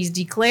entities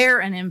declare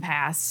an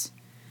impasse,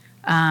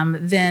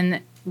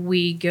 then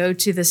we go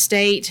to the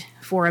state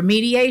for a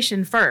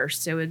mediation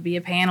first. So it would be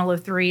a panel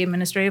of 3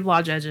 administrative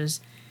law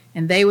judges,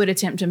 and they would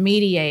attempt to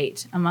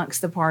mediate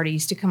amongst the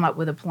parties to come up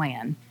with a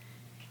plan.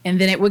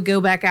 And then it would go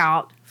back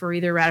out for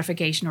either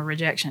ratification or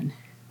rejection.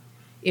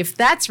 If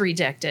that's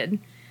rejected,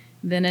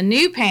 then a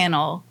new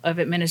panel of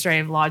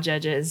administrative law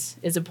judges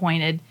is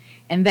appointed,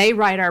 and they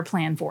write our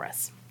plan for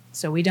us.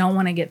 So we don't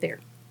want to get there.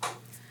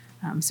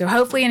 So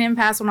hopefully an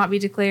impasse will not be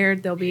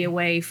declared. There'll be a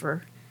way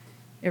for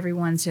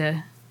everyone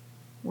to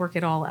work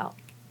it all out.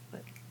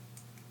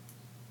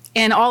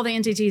 And all the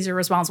entities are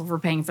responsible for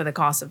paying for the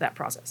cost of that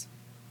process.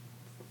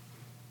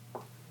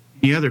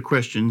 Any other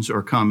questions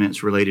or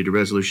comments related to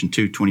Resolution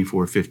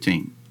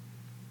 2-2415?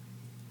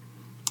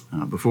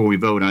 Before we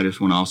vote, I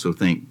just want to also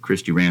thank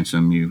Christy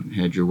Ransom. You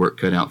had your work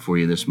cut out for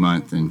you this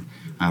month, and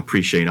I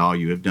appreciate all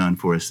you have done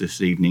for us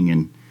this evening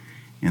and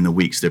in the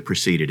weeks that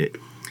preceded it.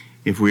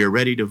 If we are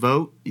ready to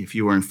vote, if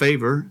you are in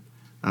favor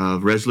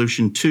of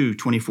Resolution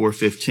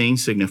 2-2415,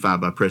 signify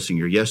by pressing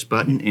your yes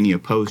button. Any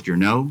opposed, your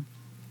no.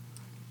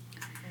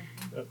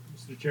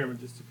 Mr. Chairman,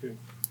 just to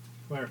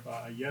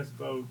clarify, a yes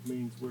vote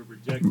means we're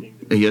rejecting.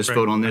 A yes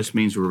vote on this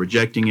means we're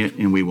rejecting it,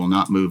 and we will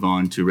not move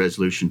on to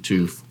Resolution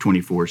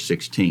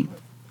 2-2416,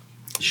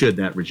 should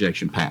that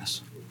rejection pass.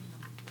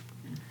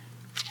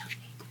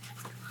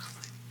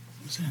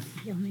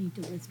 You'll need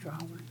to withdraw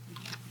one.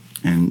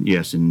 And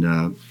yes, and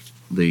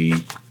the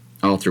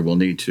author will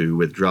need to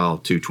withdraw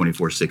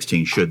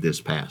 2-2416 should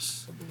this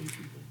pass.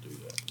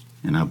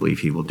 And I believe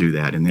he will do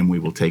that, and then we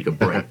will take a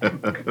break.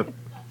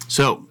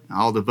 So,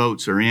 all the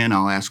votes are in.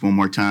 I'll ask one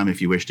more time.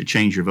 If you wish to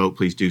change your vote,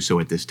 please do so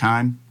at this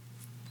time.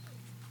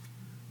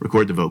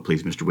 Record the vote,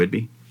 please, Mr.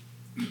 Whitby.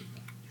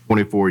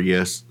 24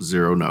 yes,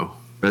 0 no.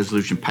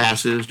 Resolution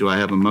passes. Do I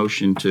have a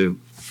motion to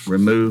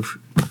remove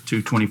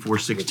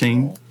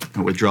 2-2416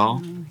 or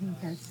withdraw?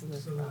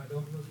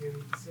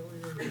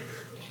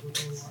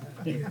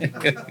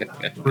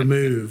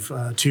 Remove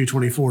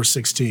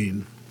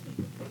 2-2416.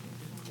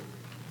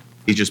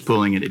 He's just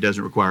pulling it. It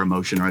doesn't require a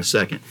motion or a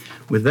second.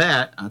 With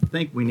that, I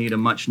think we need a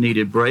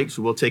much-needed break,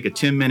 so we'll take a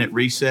 10-minute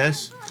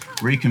recess,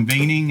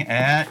 reconvening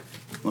at,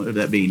 what would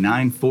that be,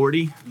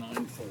 9:40?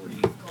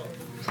 9:40.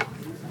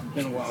 It's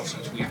been a while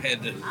since we've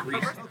had the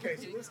recess. Okay,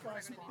 so this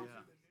guy's...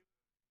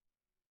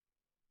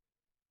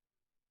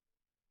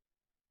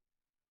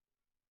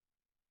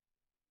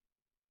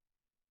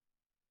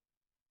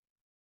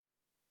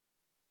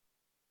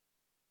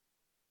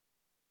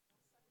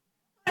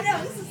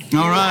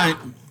 All right.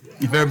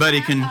 If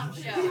everybody can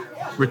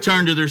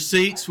return to their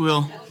seats,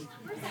 we'll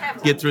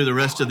get through the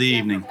rest of the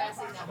evening. I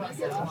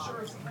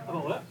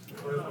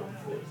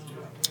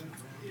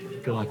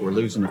feel like we're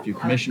losing a few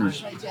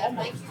commissioners. Thank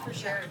you for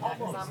sharing that,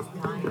 because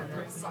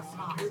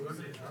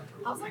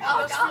I was like,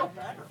 oh, God.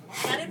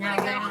 I didn't want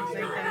to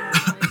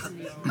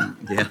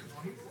go. Yeah.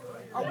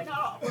 We're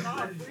not.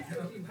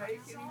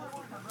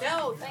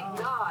 No, thank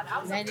God.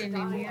 They didn't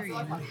even hear you.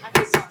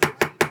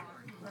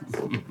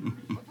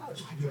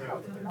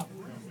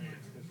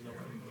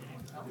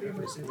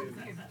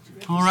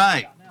 All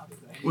right.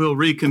 We'll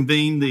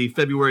reconvene the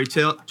February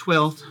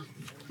 12th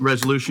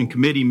Resolution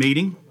Committee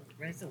meeting.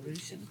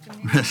 Resolution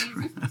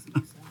committee.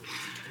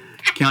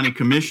 County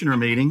Commissioner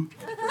meeting.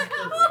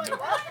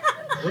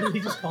 What did he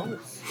just call it?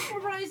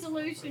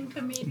 Resolution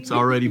committee. It's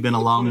already been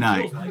a long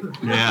night.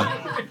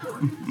 Yeah.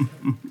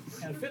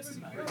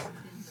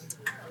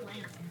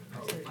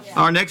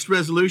 Our next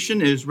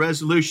resolution is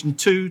Resolution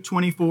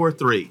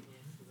 2-24-3,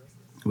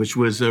 which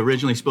was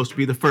originally supposed to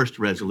be the first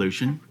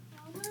resolution.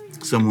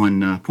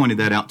 Someone pointed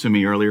that out to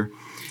me earlier.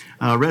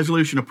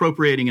 Resolution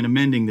appropriating and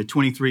amending the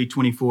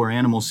 23-24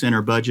 Animal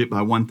Center budget by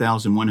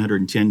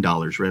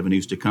 $1,110.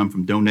 Revenues to come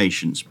from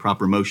donations.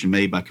 Proper motion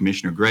made by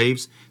Commissioner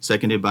Graves,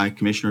 seconded by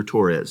Commissioner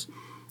Torres.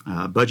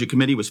 Budget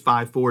Committee was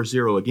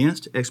 5-4-0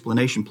 against.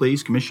 Explanation,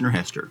 please, Commissioner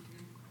Hester.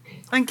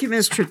 Thank you,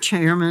 Mr.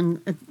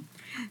 Chairman.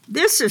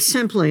 This is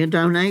simply a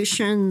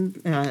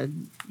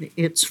donation.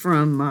 It's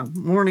from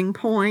Morning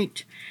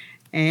Point,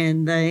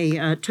 and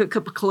they took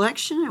up a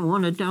collection and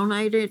want to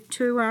donate it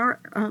to our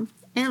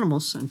animal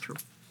center.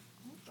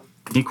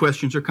 Any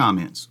questions or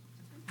comments?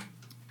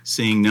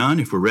 Seeing none,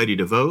 if we're ready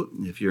to vote,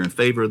 if you're in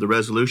favor of the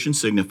resolution,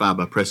 signify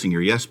by pressing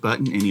your yes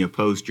button. Any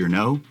opposed, your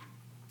no.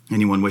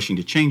 Anyone wishing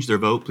to change their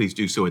vote, please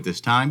do so at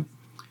this time.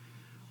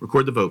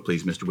 Record the vote,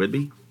 please, Mr.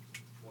 Whitby.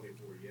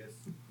 24 yes,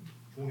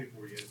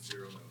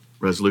 0 no.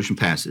 Resolution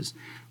passes.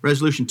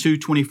 Resolution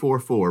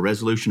 224-4,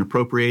 resolution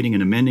appropriating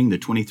and amending the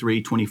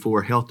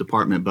 23-24 Health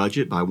Department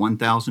budget by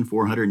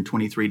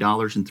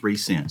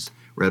 $1,423.03.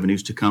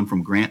 Revenues to come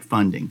from grant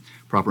funding.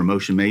 Proper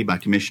motion made by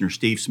Commissioner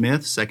Steve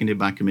Smith, seconded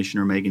by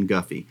Commissioner Megan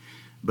Guffey.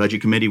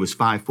 Budget Committee was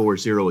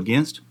 5-4-0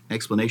 against.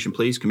 Explanation,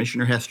 please,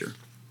 Commissioner Hester.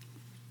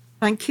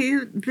 Thank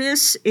you.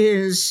 This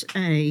is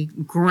a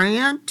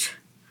grant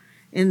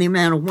in the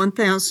amount of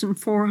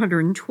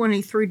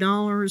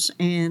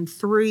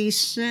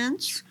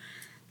 $1,423.03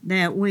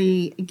 that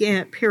we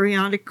get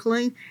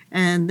periodically,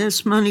 and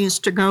this money is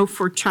to go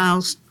for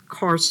child's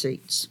car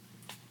seats.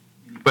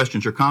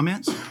 Questions or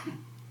comments?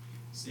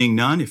 Seeing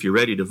none, if you're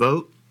ready to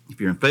vote, if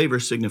you're in favor,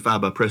 signify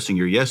by pressing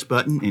your yes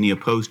button. Any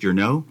opposed, your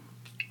no.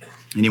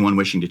 Anyone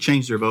wishing to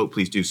change their vote,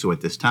 please do so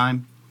at this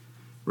time.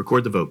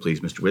 Record the vote,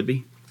 please, Mr.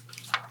 Whitby.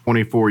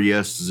 24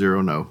 yes,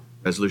 0 no.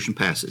 Resolution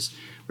passes.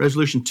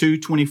 Resolution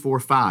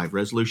 224-5,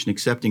 resolution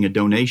accepting a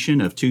donation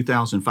of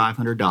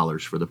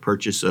 $2,500 for the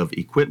purchase of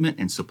equipment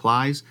and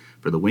supplies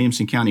for the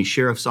Williamson County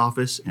Sheriff's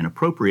Office and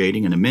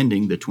appropriating and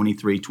amending the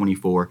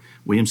 23-24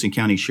 Williamson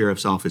County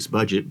Sheriff's Office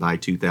budget by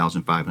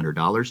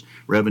 $2,500.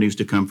 Revenues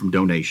to come from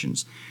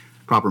donations.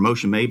 Proper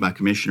motion made by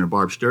Commissioner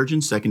Barb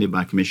Sturgeon, seconded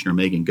by Commissioner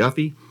Megan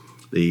Guffey.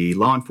 The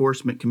Law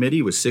Enforcement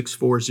Committee was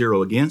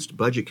 6-4-0 against.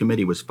 Budget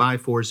Committee was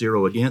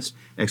 5-4-0 against.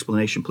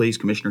 Explanation, please,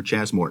 Commissioner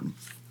Chaz Morton.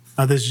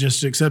 This is just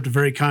to accept a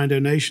very kind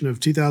donation of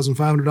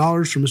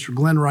 $2,500 from Mr.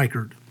 Glenn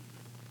Reichard.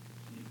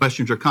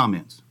 Questions or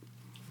comments?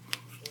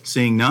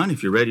 Seeing none,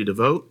 if you're ready to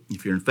vote,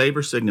 if you're in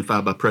favor,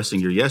 signify by pressing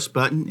your yes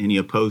button. Any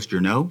opposed,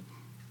 your no.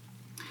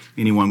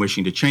 Anyone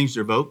wishing to change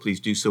their vote, please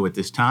do so at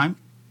this time.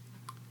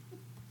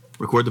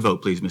 Record the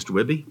vote, please, Mr.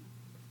 Whitby.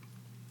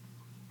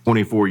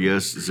 24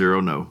 yes,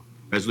 0 no.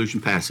 Resolution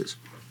passes.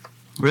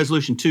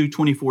 Resolution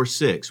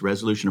 224-6,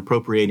 resolution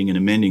appropriating and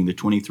amending the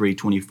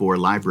 23-24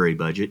 library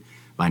budget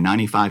by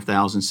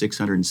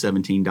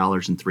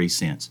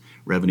 $95,617.03.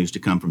 Revenues to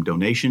come from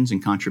donations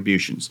and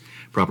contributions.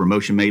 Proper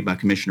motion made by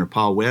Commissioner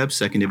Paul Webb,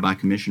 seconded by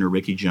Commissioner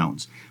Ricky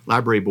Jones.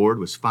 Library Board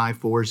was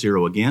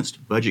 5-4-0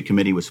 against. Budget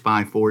Committee was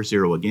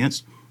 5-4-0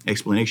 against.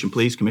 Explanation,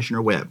 please,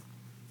 Commissioner Webb.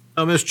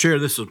 Mr. Chair,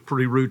 this is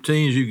pretty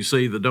routine. As you can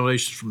see, the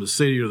donations from the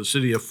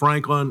city of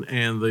Franklin,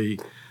 and the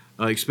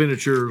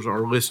expenditures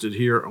are listed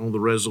here on the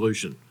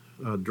resolution.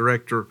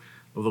 Director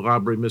of the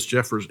library, Ms.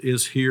 Jeffers,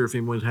 is here if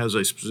anyone has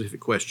a specific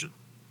question.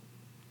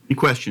 Any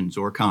questions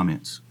or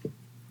comments?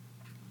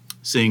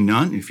 Seeing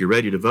none, if you're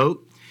ready to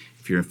vote,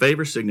 if you're in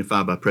favor,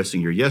 signify by pressing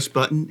your yes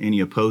button.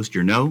 Any opposed,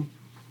 your no.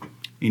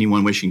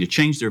 Anyone wishing to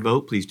change their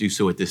vote, please do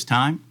so at this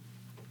time.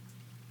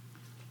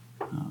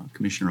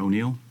 Commissioner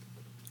O'Neill.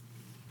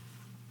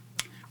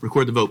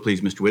 Record the vote,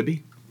 please, Mr.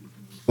 Whitby.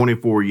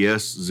 24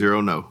 yes,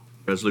 0 no.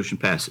 Resolution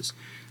passes.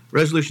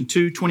 Resolution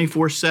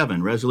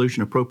 224-7,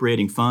 resolution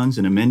appropriating funds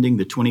and amending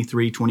the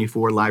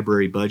 23-24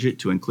 library budget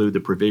to include the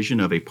provision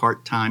of a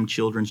part-time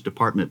children's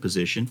department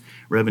position.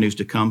 Revenues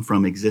to come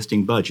from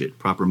existing budget.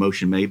 Proper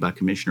motion made by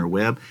Commissioner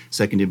Webb,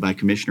 seconded by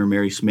Commissioner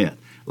Mary Smith.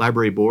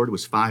 Library Board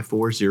was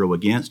 5-4-0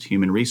 against.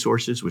 Human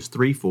Resources was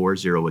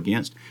 3-4-0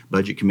 against.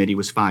 Budget Committee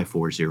was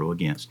 5-4-0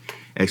 against.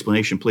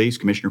 Explanation, please,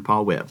 Commissioner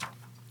Paul Webb.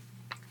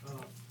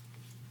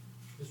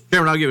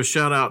 Chairman, I'll give a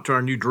shout out to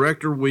our new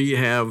director. We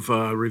have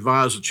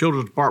revised the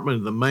children's department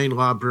in the main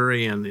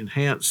library and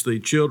enhanced the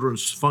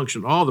children's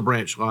function, all the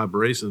branch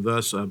libraries, and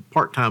thus a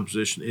part-time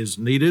position is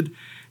needed.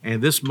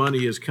 And this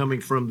money is coming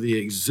from the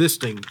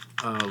existing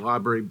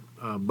library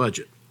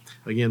budget.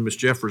 Again, Ms.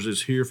 Jeffers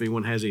is here if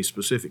anyone has any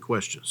specific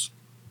questions.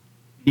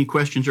 Any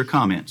questions or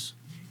comments?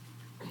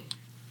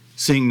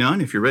 Seeing none,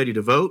 if you're ready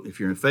to vote, if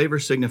you're in favor,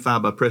 signify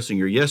by pressing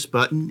your yes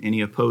button. Any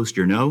opposed,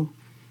 your no.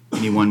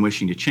 Anyone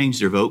wishing to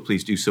change their vote,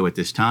 please do so at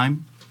this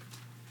time.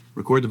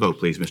 Record the vote,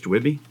 please, Mr.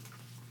 Whitby.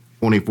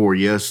 24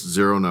 yes,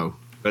 0 no.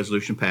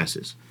 Resolution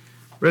passes.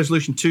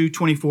 Resolution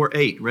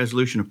 224-8,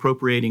 resolution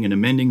appropriating and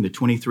amending the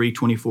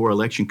 23-24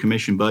 Election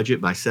Commission budget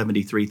by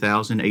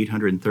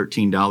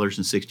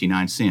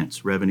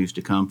 $73,813.69. Revenues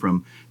to come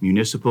from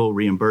municipal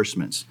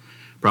reimbursements.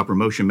 Proper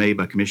motion made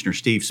by Commissioner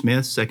Steve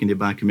Smith, seconded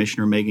by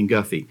Commissioner Megan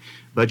Guffey.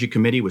 Budget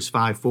Committee was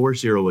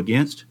 5-4-0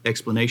 against.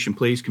 Explanation,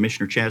 please,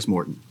 Commissioner Chaz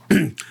Morton.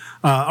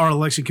 Our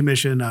election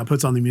commission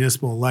puts on the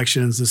municipal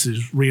elections. This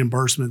is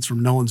reimbursements from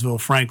Nolensville,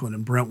 Franklin,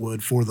 and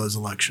Brentwood for those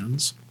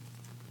elections.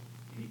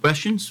 Any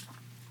questions?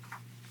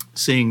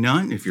 Seeing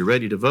none, if you're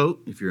ready to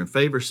vote, if you're in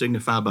favor,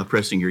 signify by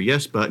pressing your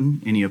yes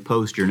button. Any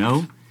opposed, your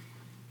no.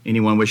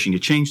 Anyone wishing to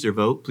change their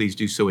vote, please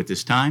do so at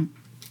this time.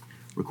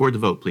 Record the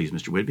vote, please,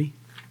 Mr. Whitby.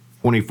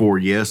 24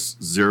 yes,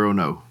 0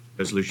 no.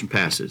 Resolution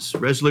passes.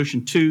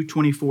 Resolution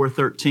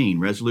 224-13,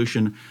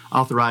 resolution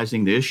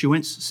authorizing the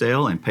issuance,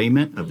 sale, and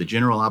payment of the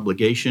general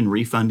obligation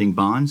refunding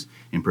bonds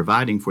and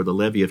providing for the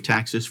levy of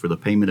taxes for the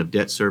payment of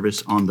debt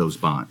service on those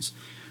bonds.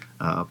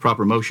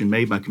 Proper motion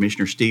made by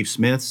Commissioner Steve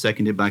Smith,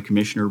 seconded by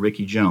Commissioner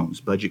Ricky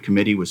Jones. Budget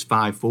Committee was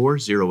 5-4,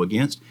 0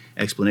 against.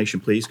 Explanation,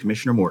 please,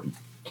 Commissioner Morton.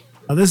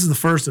 This is the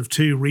first of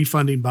two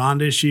refunding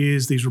bond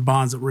issues. These were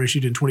bonds that were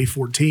issued in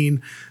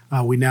 2014.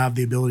 We now have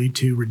the ability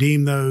to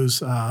redeem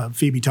those.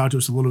 Phoebe talked to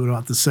us a little bit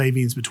about the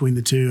savings between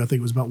the two. I think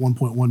it was about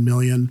 $1.1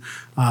 million.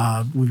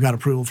 We've got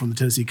approval from the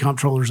Tennessee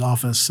Comptroller's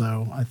Office,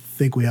 so I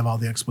think we have all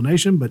the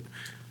explanation, but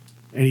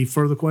any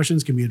further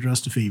questions can be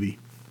addressed to Phoebe.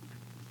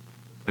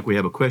 Like we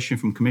have a question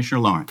from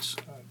Commissioner Lawrence.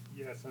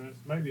 Yes, and it's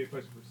maybe a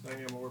question for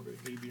Sam or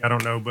Phoebe. I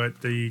don't know, but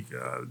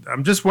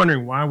I'm just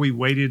wondering why we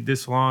waited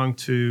this long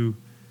to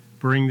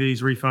bring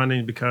these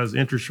refunding, because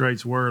interest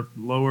rates were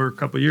lower a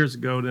couple of years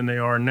ago than they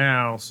are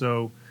now.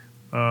 So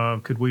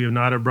could we have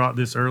not have brought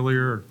this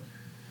earlier?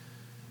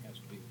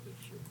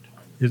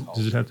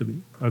 Does it have to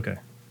be? Okay.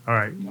 All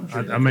right.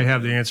 I may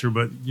have the answer,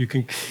 but you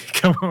can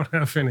come on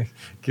up and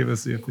give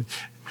us the opinion.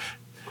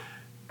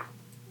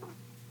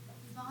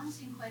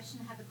 Bonds in question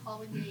have a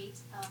calling date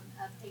of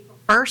April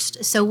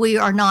 1st, so we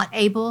are not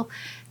able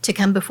to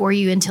come before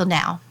you until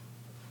now.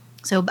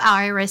 So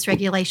IRS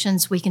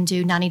regulations, we can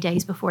do 90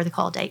 days before the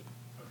call date.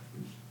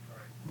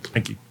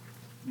 Thank you.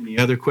 Any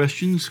other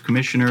questions?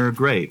 Commissioner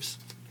Graves.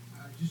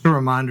 Just a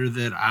reminder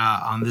that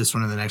on this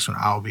one and the next one,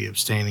 I'll be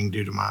abstaining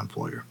due to my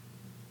employer.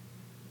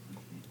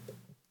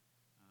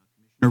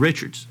 Commissioner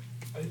Richards.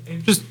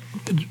 Just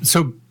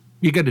so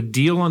you got a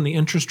deal on the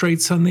interest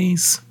rates on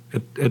these?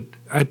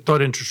 I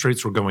thought interest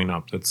rates were going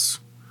up.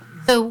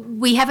 So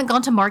we haven't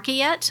gone to market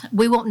yet.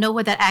 We won't know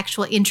what that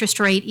actual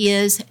interest rate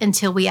is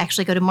until we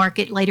actually go to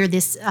market later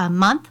this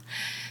month.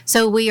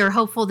 So we are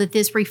hopeful that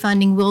this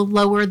refunding will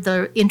lower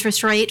the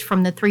interest rate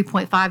from the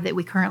 3.5 that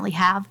we currently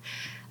have.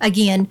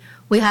 Again,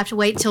 we have to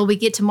wait till we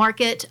get to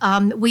market.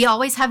 We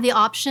always have the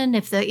option,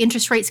 if the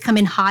interest rates come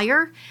in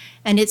higher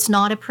and it's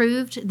not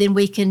approved, then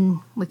we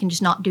can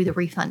just not do the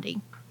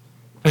refunding.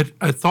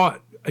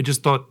 I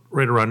just thought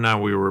right around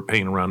now we were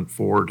paying around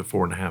 4 to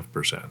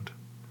 4.5%.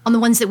 On the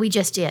ones that we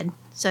just did.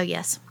 So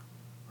yes.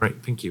 All right,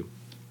 thank you.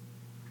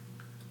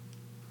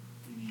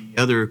 Any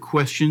other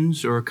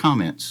questions or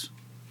comments?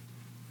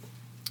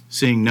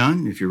 Seeing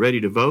none, if you're ready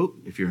to vote,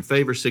 if you're in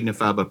favor,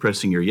 signify by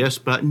pressing your yes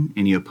button.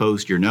 Any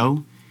opposed, your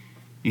no.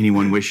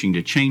 Anyone wishing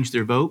to change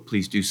their vote,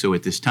 please do so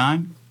at this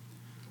time.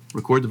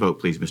 Record the vote,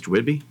 please, Mr.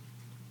 Whitby.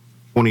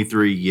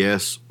 23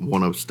 yes,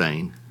 1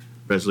 abstain.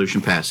 Resolution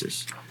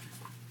passes.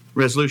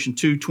 Resolution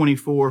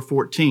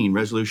 22414,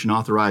 resolution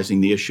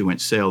authorizing the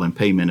issuance, sale, and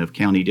payment of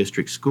county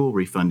district school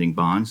refunding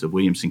bonds of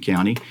Williamson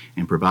County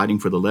and providing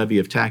for the levy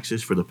of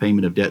taxes for the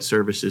payment of debt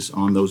services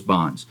on those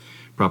bonds.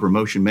 Proper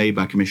motion made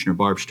by Commissioner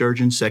Barb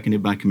Sturgeon,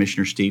 seconded by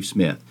Commissioner Steve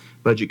Smith.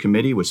 Budget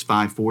Committee was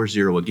 5-4,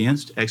 0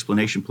 against.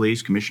 Explanation,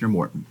 please, Commissioner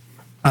Morton.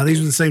 These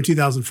are the same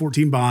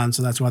 2014 bonds,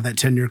 so that's why that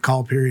 10-year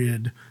call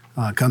period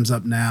comes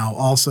up now.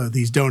 Also,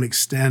 these don't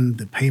extend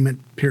the payment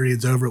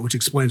periods over it, which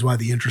explains why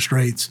the interest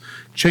rates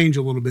change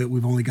a little bit.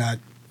 We've only got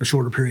a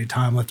shorter period of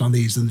time left on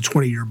these than the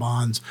 20-year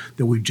bonds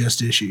that we've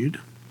just issued.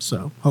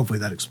 So hopefully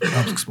that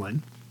helps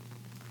explain.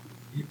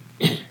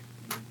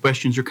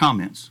 Questions or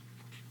comments?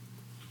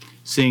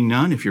 Seeing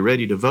none, if you're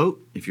ready to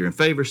vote, if you're in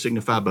favor,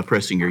 signify by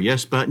pressing your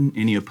yes button.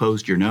 Any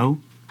opposed, your no.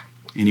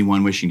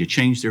 Anyone wishing to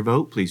change their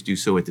vote, please do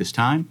so at this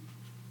time.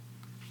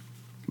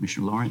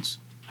 Commissioner Lawrence.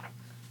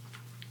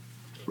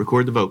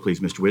 Record the vote, please,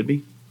 Mr.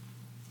 Whitby.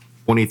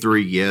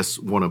 23 yes,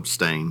 1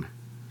 abstain.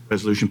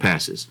 Resolution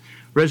passes.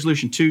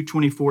 Resolution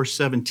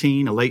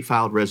 22417, a late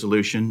filed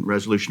resolution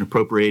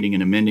appropriating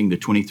and amending the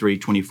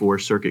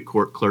 23-24 Circuit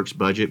Court Clerk's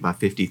budget by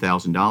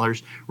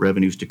 $50,000,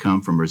 revenues to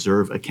come from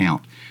reserve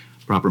account.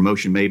 Proper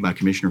motion made by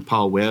Commissioner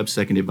Paul Webb,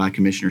 seconded by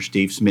Commissioner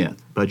Steve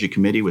Smith. Budget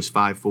Committee was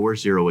 5-4,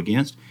 0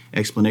 against.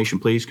 Explanation,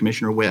 please,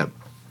 Commissioner Webb.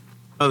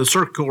 The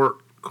Circuit Court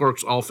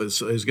Clerk's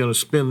office is going to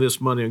spend this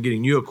money on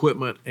getting new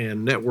equipment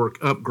and network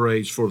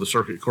upgrades for the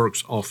Circuit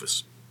Clerk's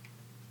office.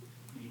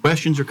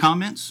 Questions or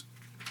comments?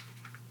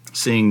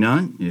 Seeing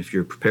none, if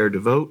you're prepared to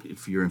vote,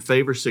 if you're in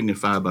favor,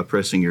 signify by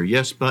pressing your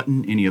yes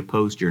button. Any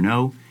opposed, your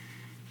no.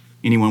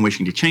 Anyone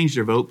wishing to change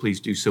their vote, please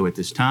do so at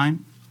this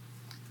time.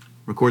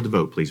 Record the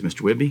vote, please,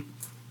 Mr. Whitby.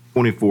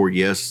 24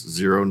 yes,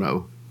 0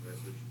 no.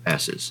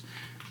 Passes.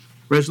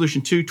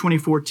 Resolution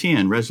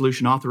 22410,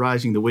 resolution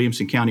authorizing the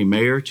Williamson County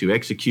Mayor to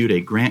execute a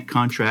grant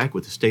contract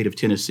with the State of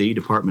Tennessee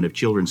Department of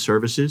Children's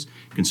Services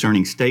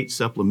concerning state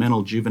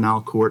supplemental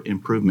juvenile court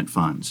improvement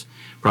funds.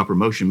 Proper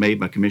motion made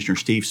by Commissioner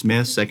Steve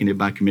Smith, seconded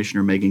by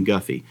Commissioner Megan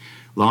Guffey.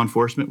 Law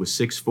enforcement was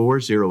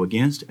 6-4, 0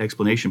 against.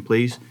 Explanation,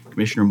 please,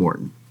 Commissioner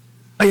Morton.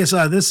 Yes,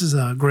 this is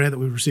a grant that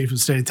we've received from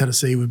the state of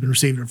Tennessee. We've been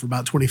receiving it for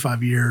about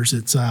 25 years.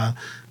 It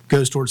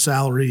goes towards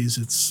salaries.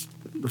 It's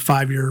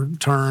 5-year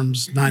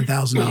terms,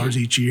 $9,000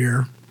 each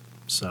year.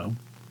 So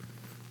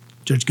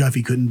Judge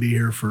Guffey couldn't be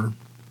here for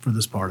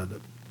this part of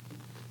it.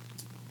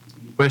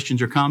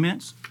 Questions or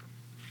comments?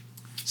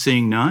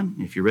 Seeing none,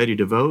 if you're ready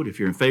to vote, if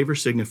you're in favor,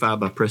 signify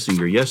by pressing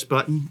your yes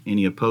button.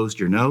 Any opposed,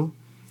 your no.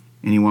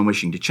 Anyone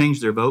wishing to change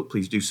their vote,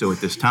 please do so at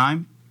this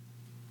time.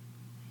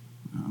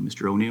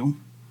 Mr. O'Neill.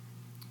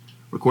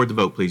 Record the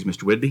vote, please,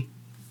 Mr. Whitby.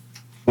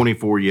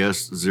 24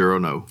 yes, 0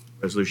 no.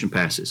 Resolution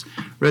passes.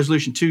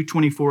 Resolution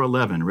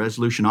 22411,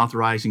 resolution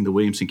authorizing the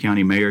Williamson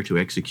County Mayor to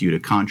execute a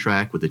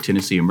contract with the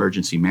Tennessee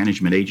Emergency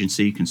Management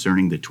Agency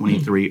concerning the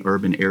 23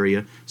 Urban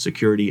Area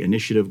Security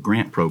Initiative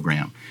Grant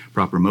Program.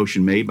 Proper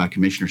motion made by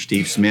Commissioner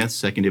Steve Smith,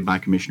 seconded by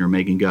Commissioner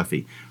Megan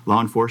Guffey.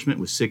 Law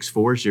enforcement was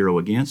 6-4, 0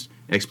 against.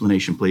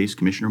 Explanation, please,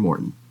 Commissioner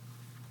Morton.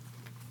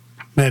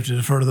 May have to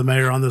defer to the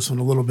mayor on this one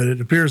a little bit.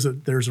 It appears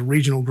that there's a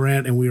regional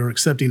grant and we are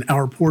accepting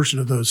our portion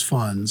of those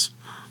funds.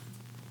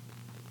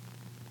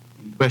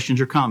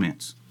 Questions or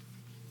comments?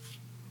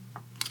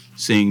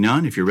 Seeing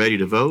none, if you're ready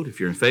to vote,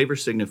 if you're in favor,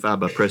 signify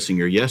by pressing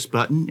your yes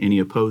button. Any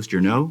opposed, your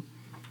no.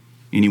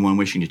 Anyone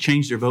wishing to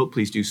change their vote,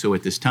 please do so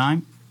at this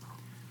time.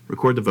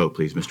 Record the vote,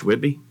 please, Mr.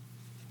 Whitby.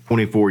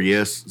 24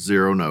 yes,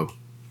 0 no.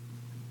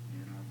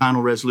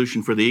 Final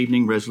resolution for the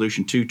evening,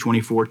 Resolution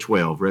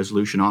 22412,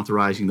 resolution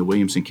authorizing the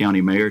Williamson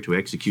County Mayor to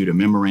execute a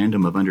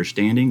memorandum of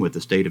understanding with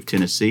the State of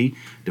Tennessee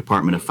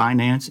Department of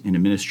Finance and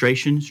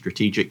Administration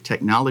Strategic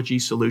Technology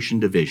Solution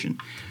Division.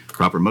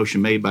 Proper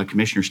motion made by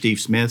Commissioner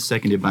Steve Smith,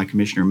 seconded by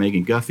Commissioner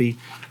Megan Guffey.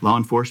 Law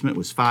enforcement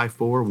was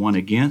 5-4, 1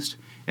 against.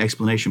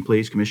 Explanation,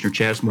 please, Commissioner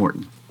Chaz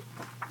Morton.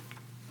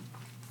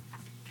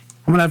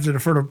 I'm going to have to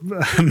defer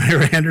to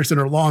Mayor Anderson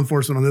or law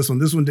enforcement on this one.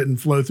 This one didn't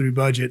flow through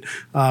budget.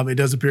 It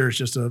does appear it's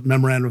just a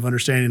memorandum of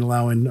understanding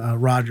allowing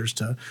Rogers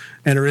to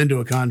enter into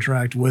a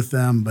contract with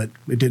them, but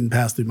it didn't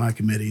pass through my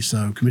committee.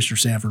 So Commissioner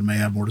Sanford may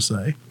have more to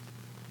say.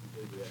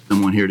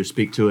 Someone here to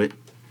speak to it?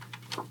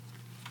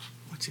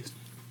 What's his?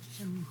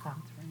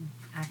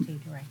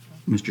 IT Director.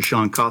 Mr.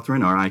 Sean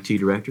Cothran, our IT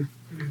Director.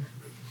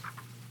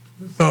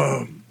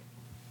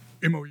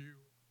 MOU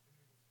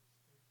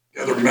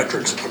gather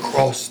metrics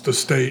across the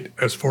state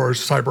as far as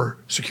cyber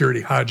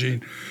security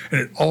hygiene,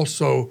 and it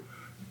also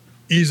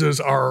eases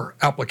our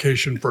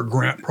application for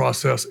grant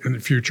process in the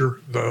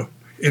future. The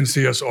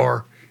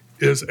NCSR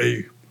is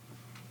a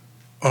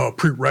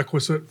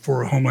prerequisite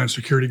for a Homeland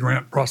Security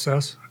grant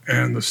process,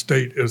 and the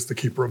state is the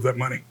keeper of that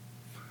money.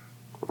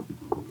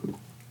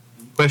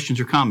 Questions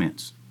or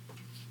comments?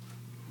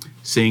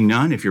 Seeing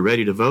none, if you're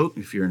ready to vote,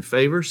 if you're in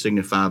favor,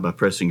 signify by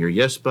pressing your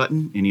yes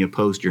button. Any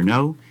opposed, your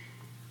no.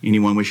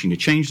 Anyone wishing to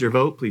change their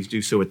vote, please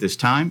do so at this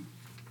time.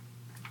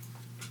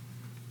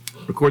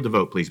 Record the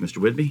vote, please, Mr.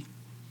 Whitby.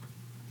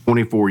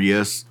 24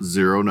 yes,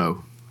 0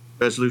 no.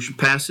 Resolution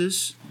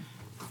passes.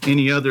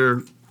 Any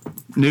other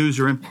news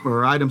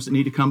or items that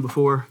need to come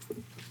before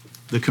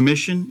the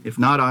commission? If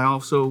not, I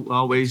also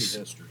always...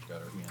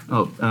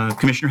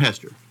 Commissioner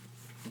Hester.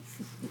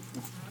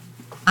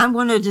 I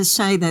wanted to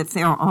say that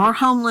there are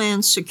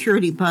Homeland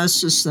Security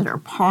buses that are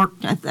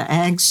parked at the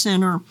Ag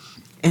Center,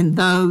 and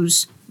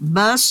those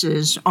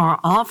buses are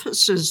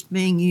offices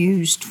being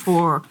used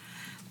for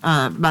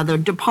by the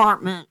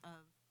Department of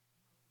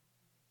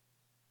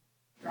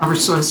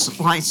Driver's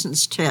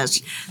License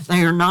Tests.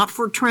 They are not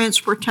for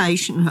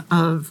transportation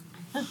of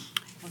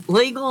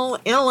legal,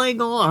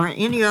 illegal, or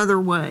any other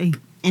way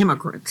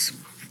immigrants.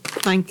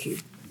 Thank you.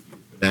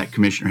 That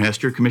Commissioner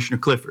Hester. Commissioner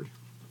Clifford.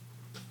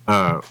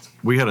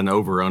 We had an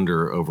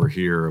over-under over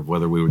here of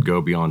whether we would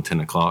go beyond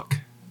 10 o'clock.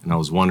 And I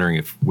was wondering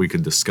if we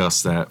could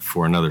discuss that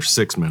for another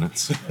 6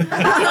 minutes.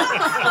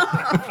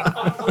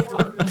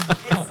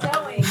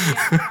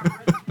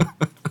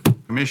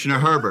 Commissioner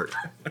Herbert.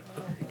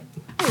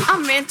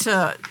 I meant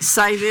to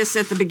say this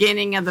at the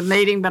beginning of the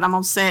meeting, but I'm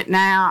going to say it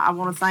now. I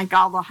want to thank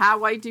all the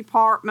highway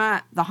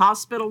department, the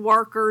hospital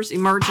workers,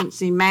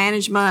 emergency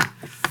management,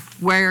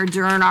 where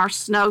during our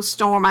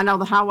snowstorm, I know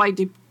the highway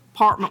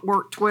department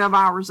worked 12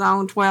 hours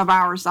on, 12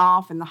 hours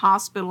off, and the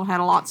hospital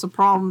had lots of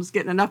problems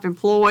getting enough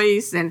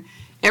employees and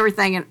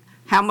everything, and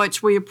how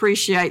much we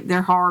appreciate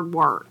their hard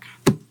work,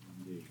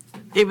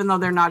 even though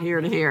they're not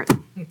here to hear it.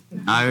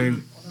 I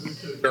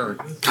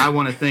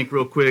want to thank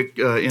real quick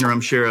Interim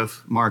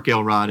Sheriff Mark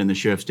Elrod and the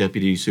sheriff's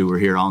deputies who were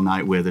here all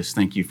night with us.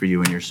 Thank you for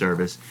you and your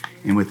service.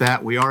 And with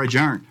that, we are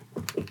adjourned.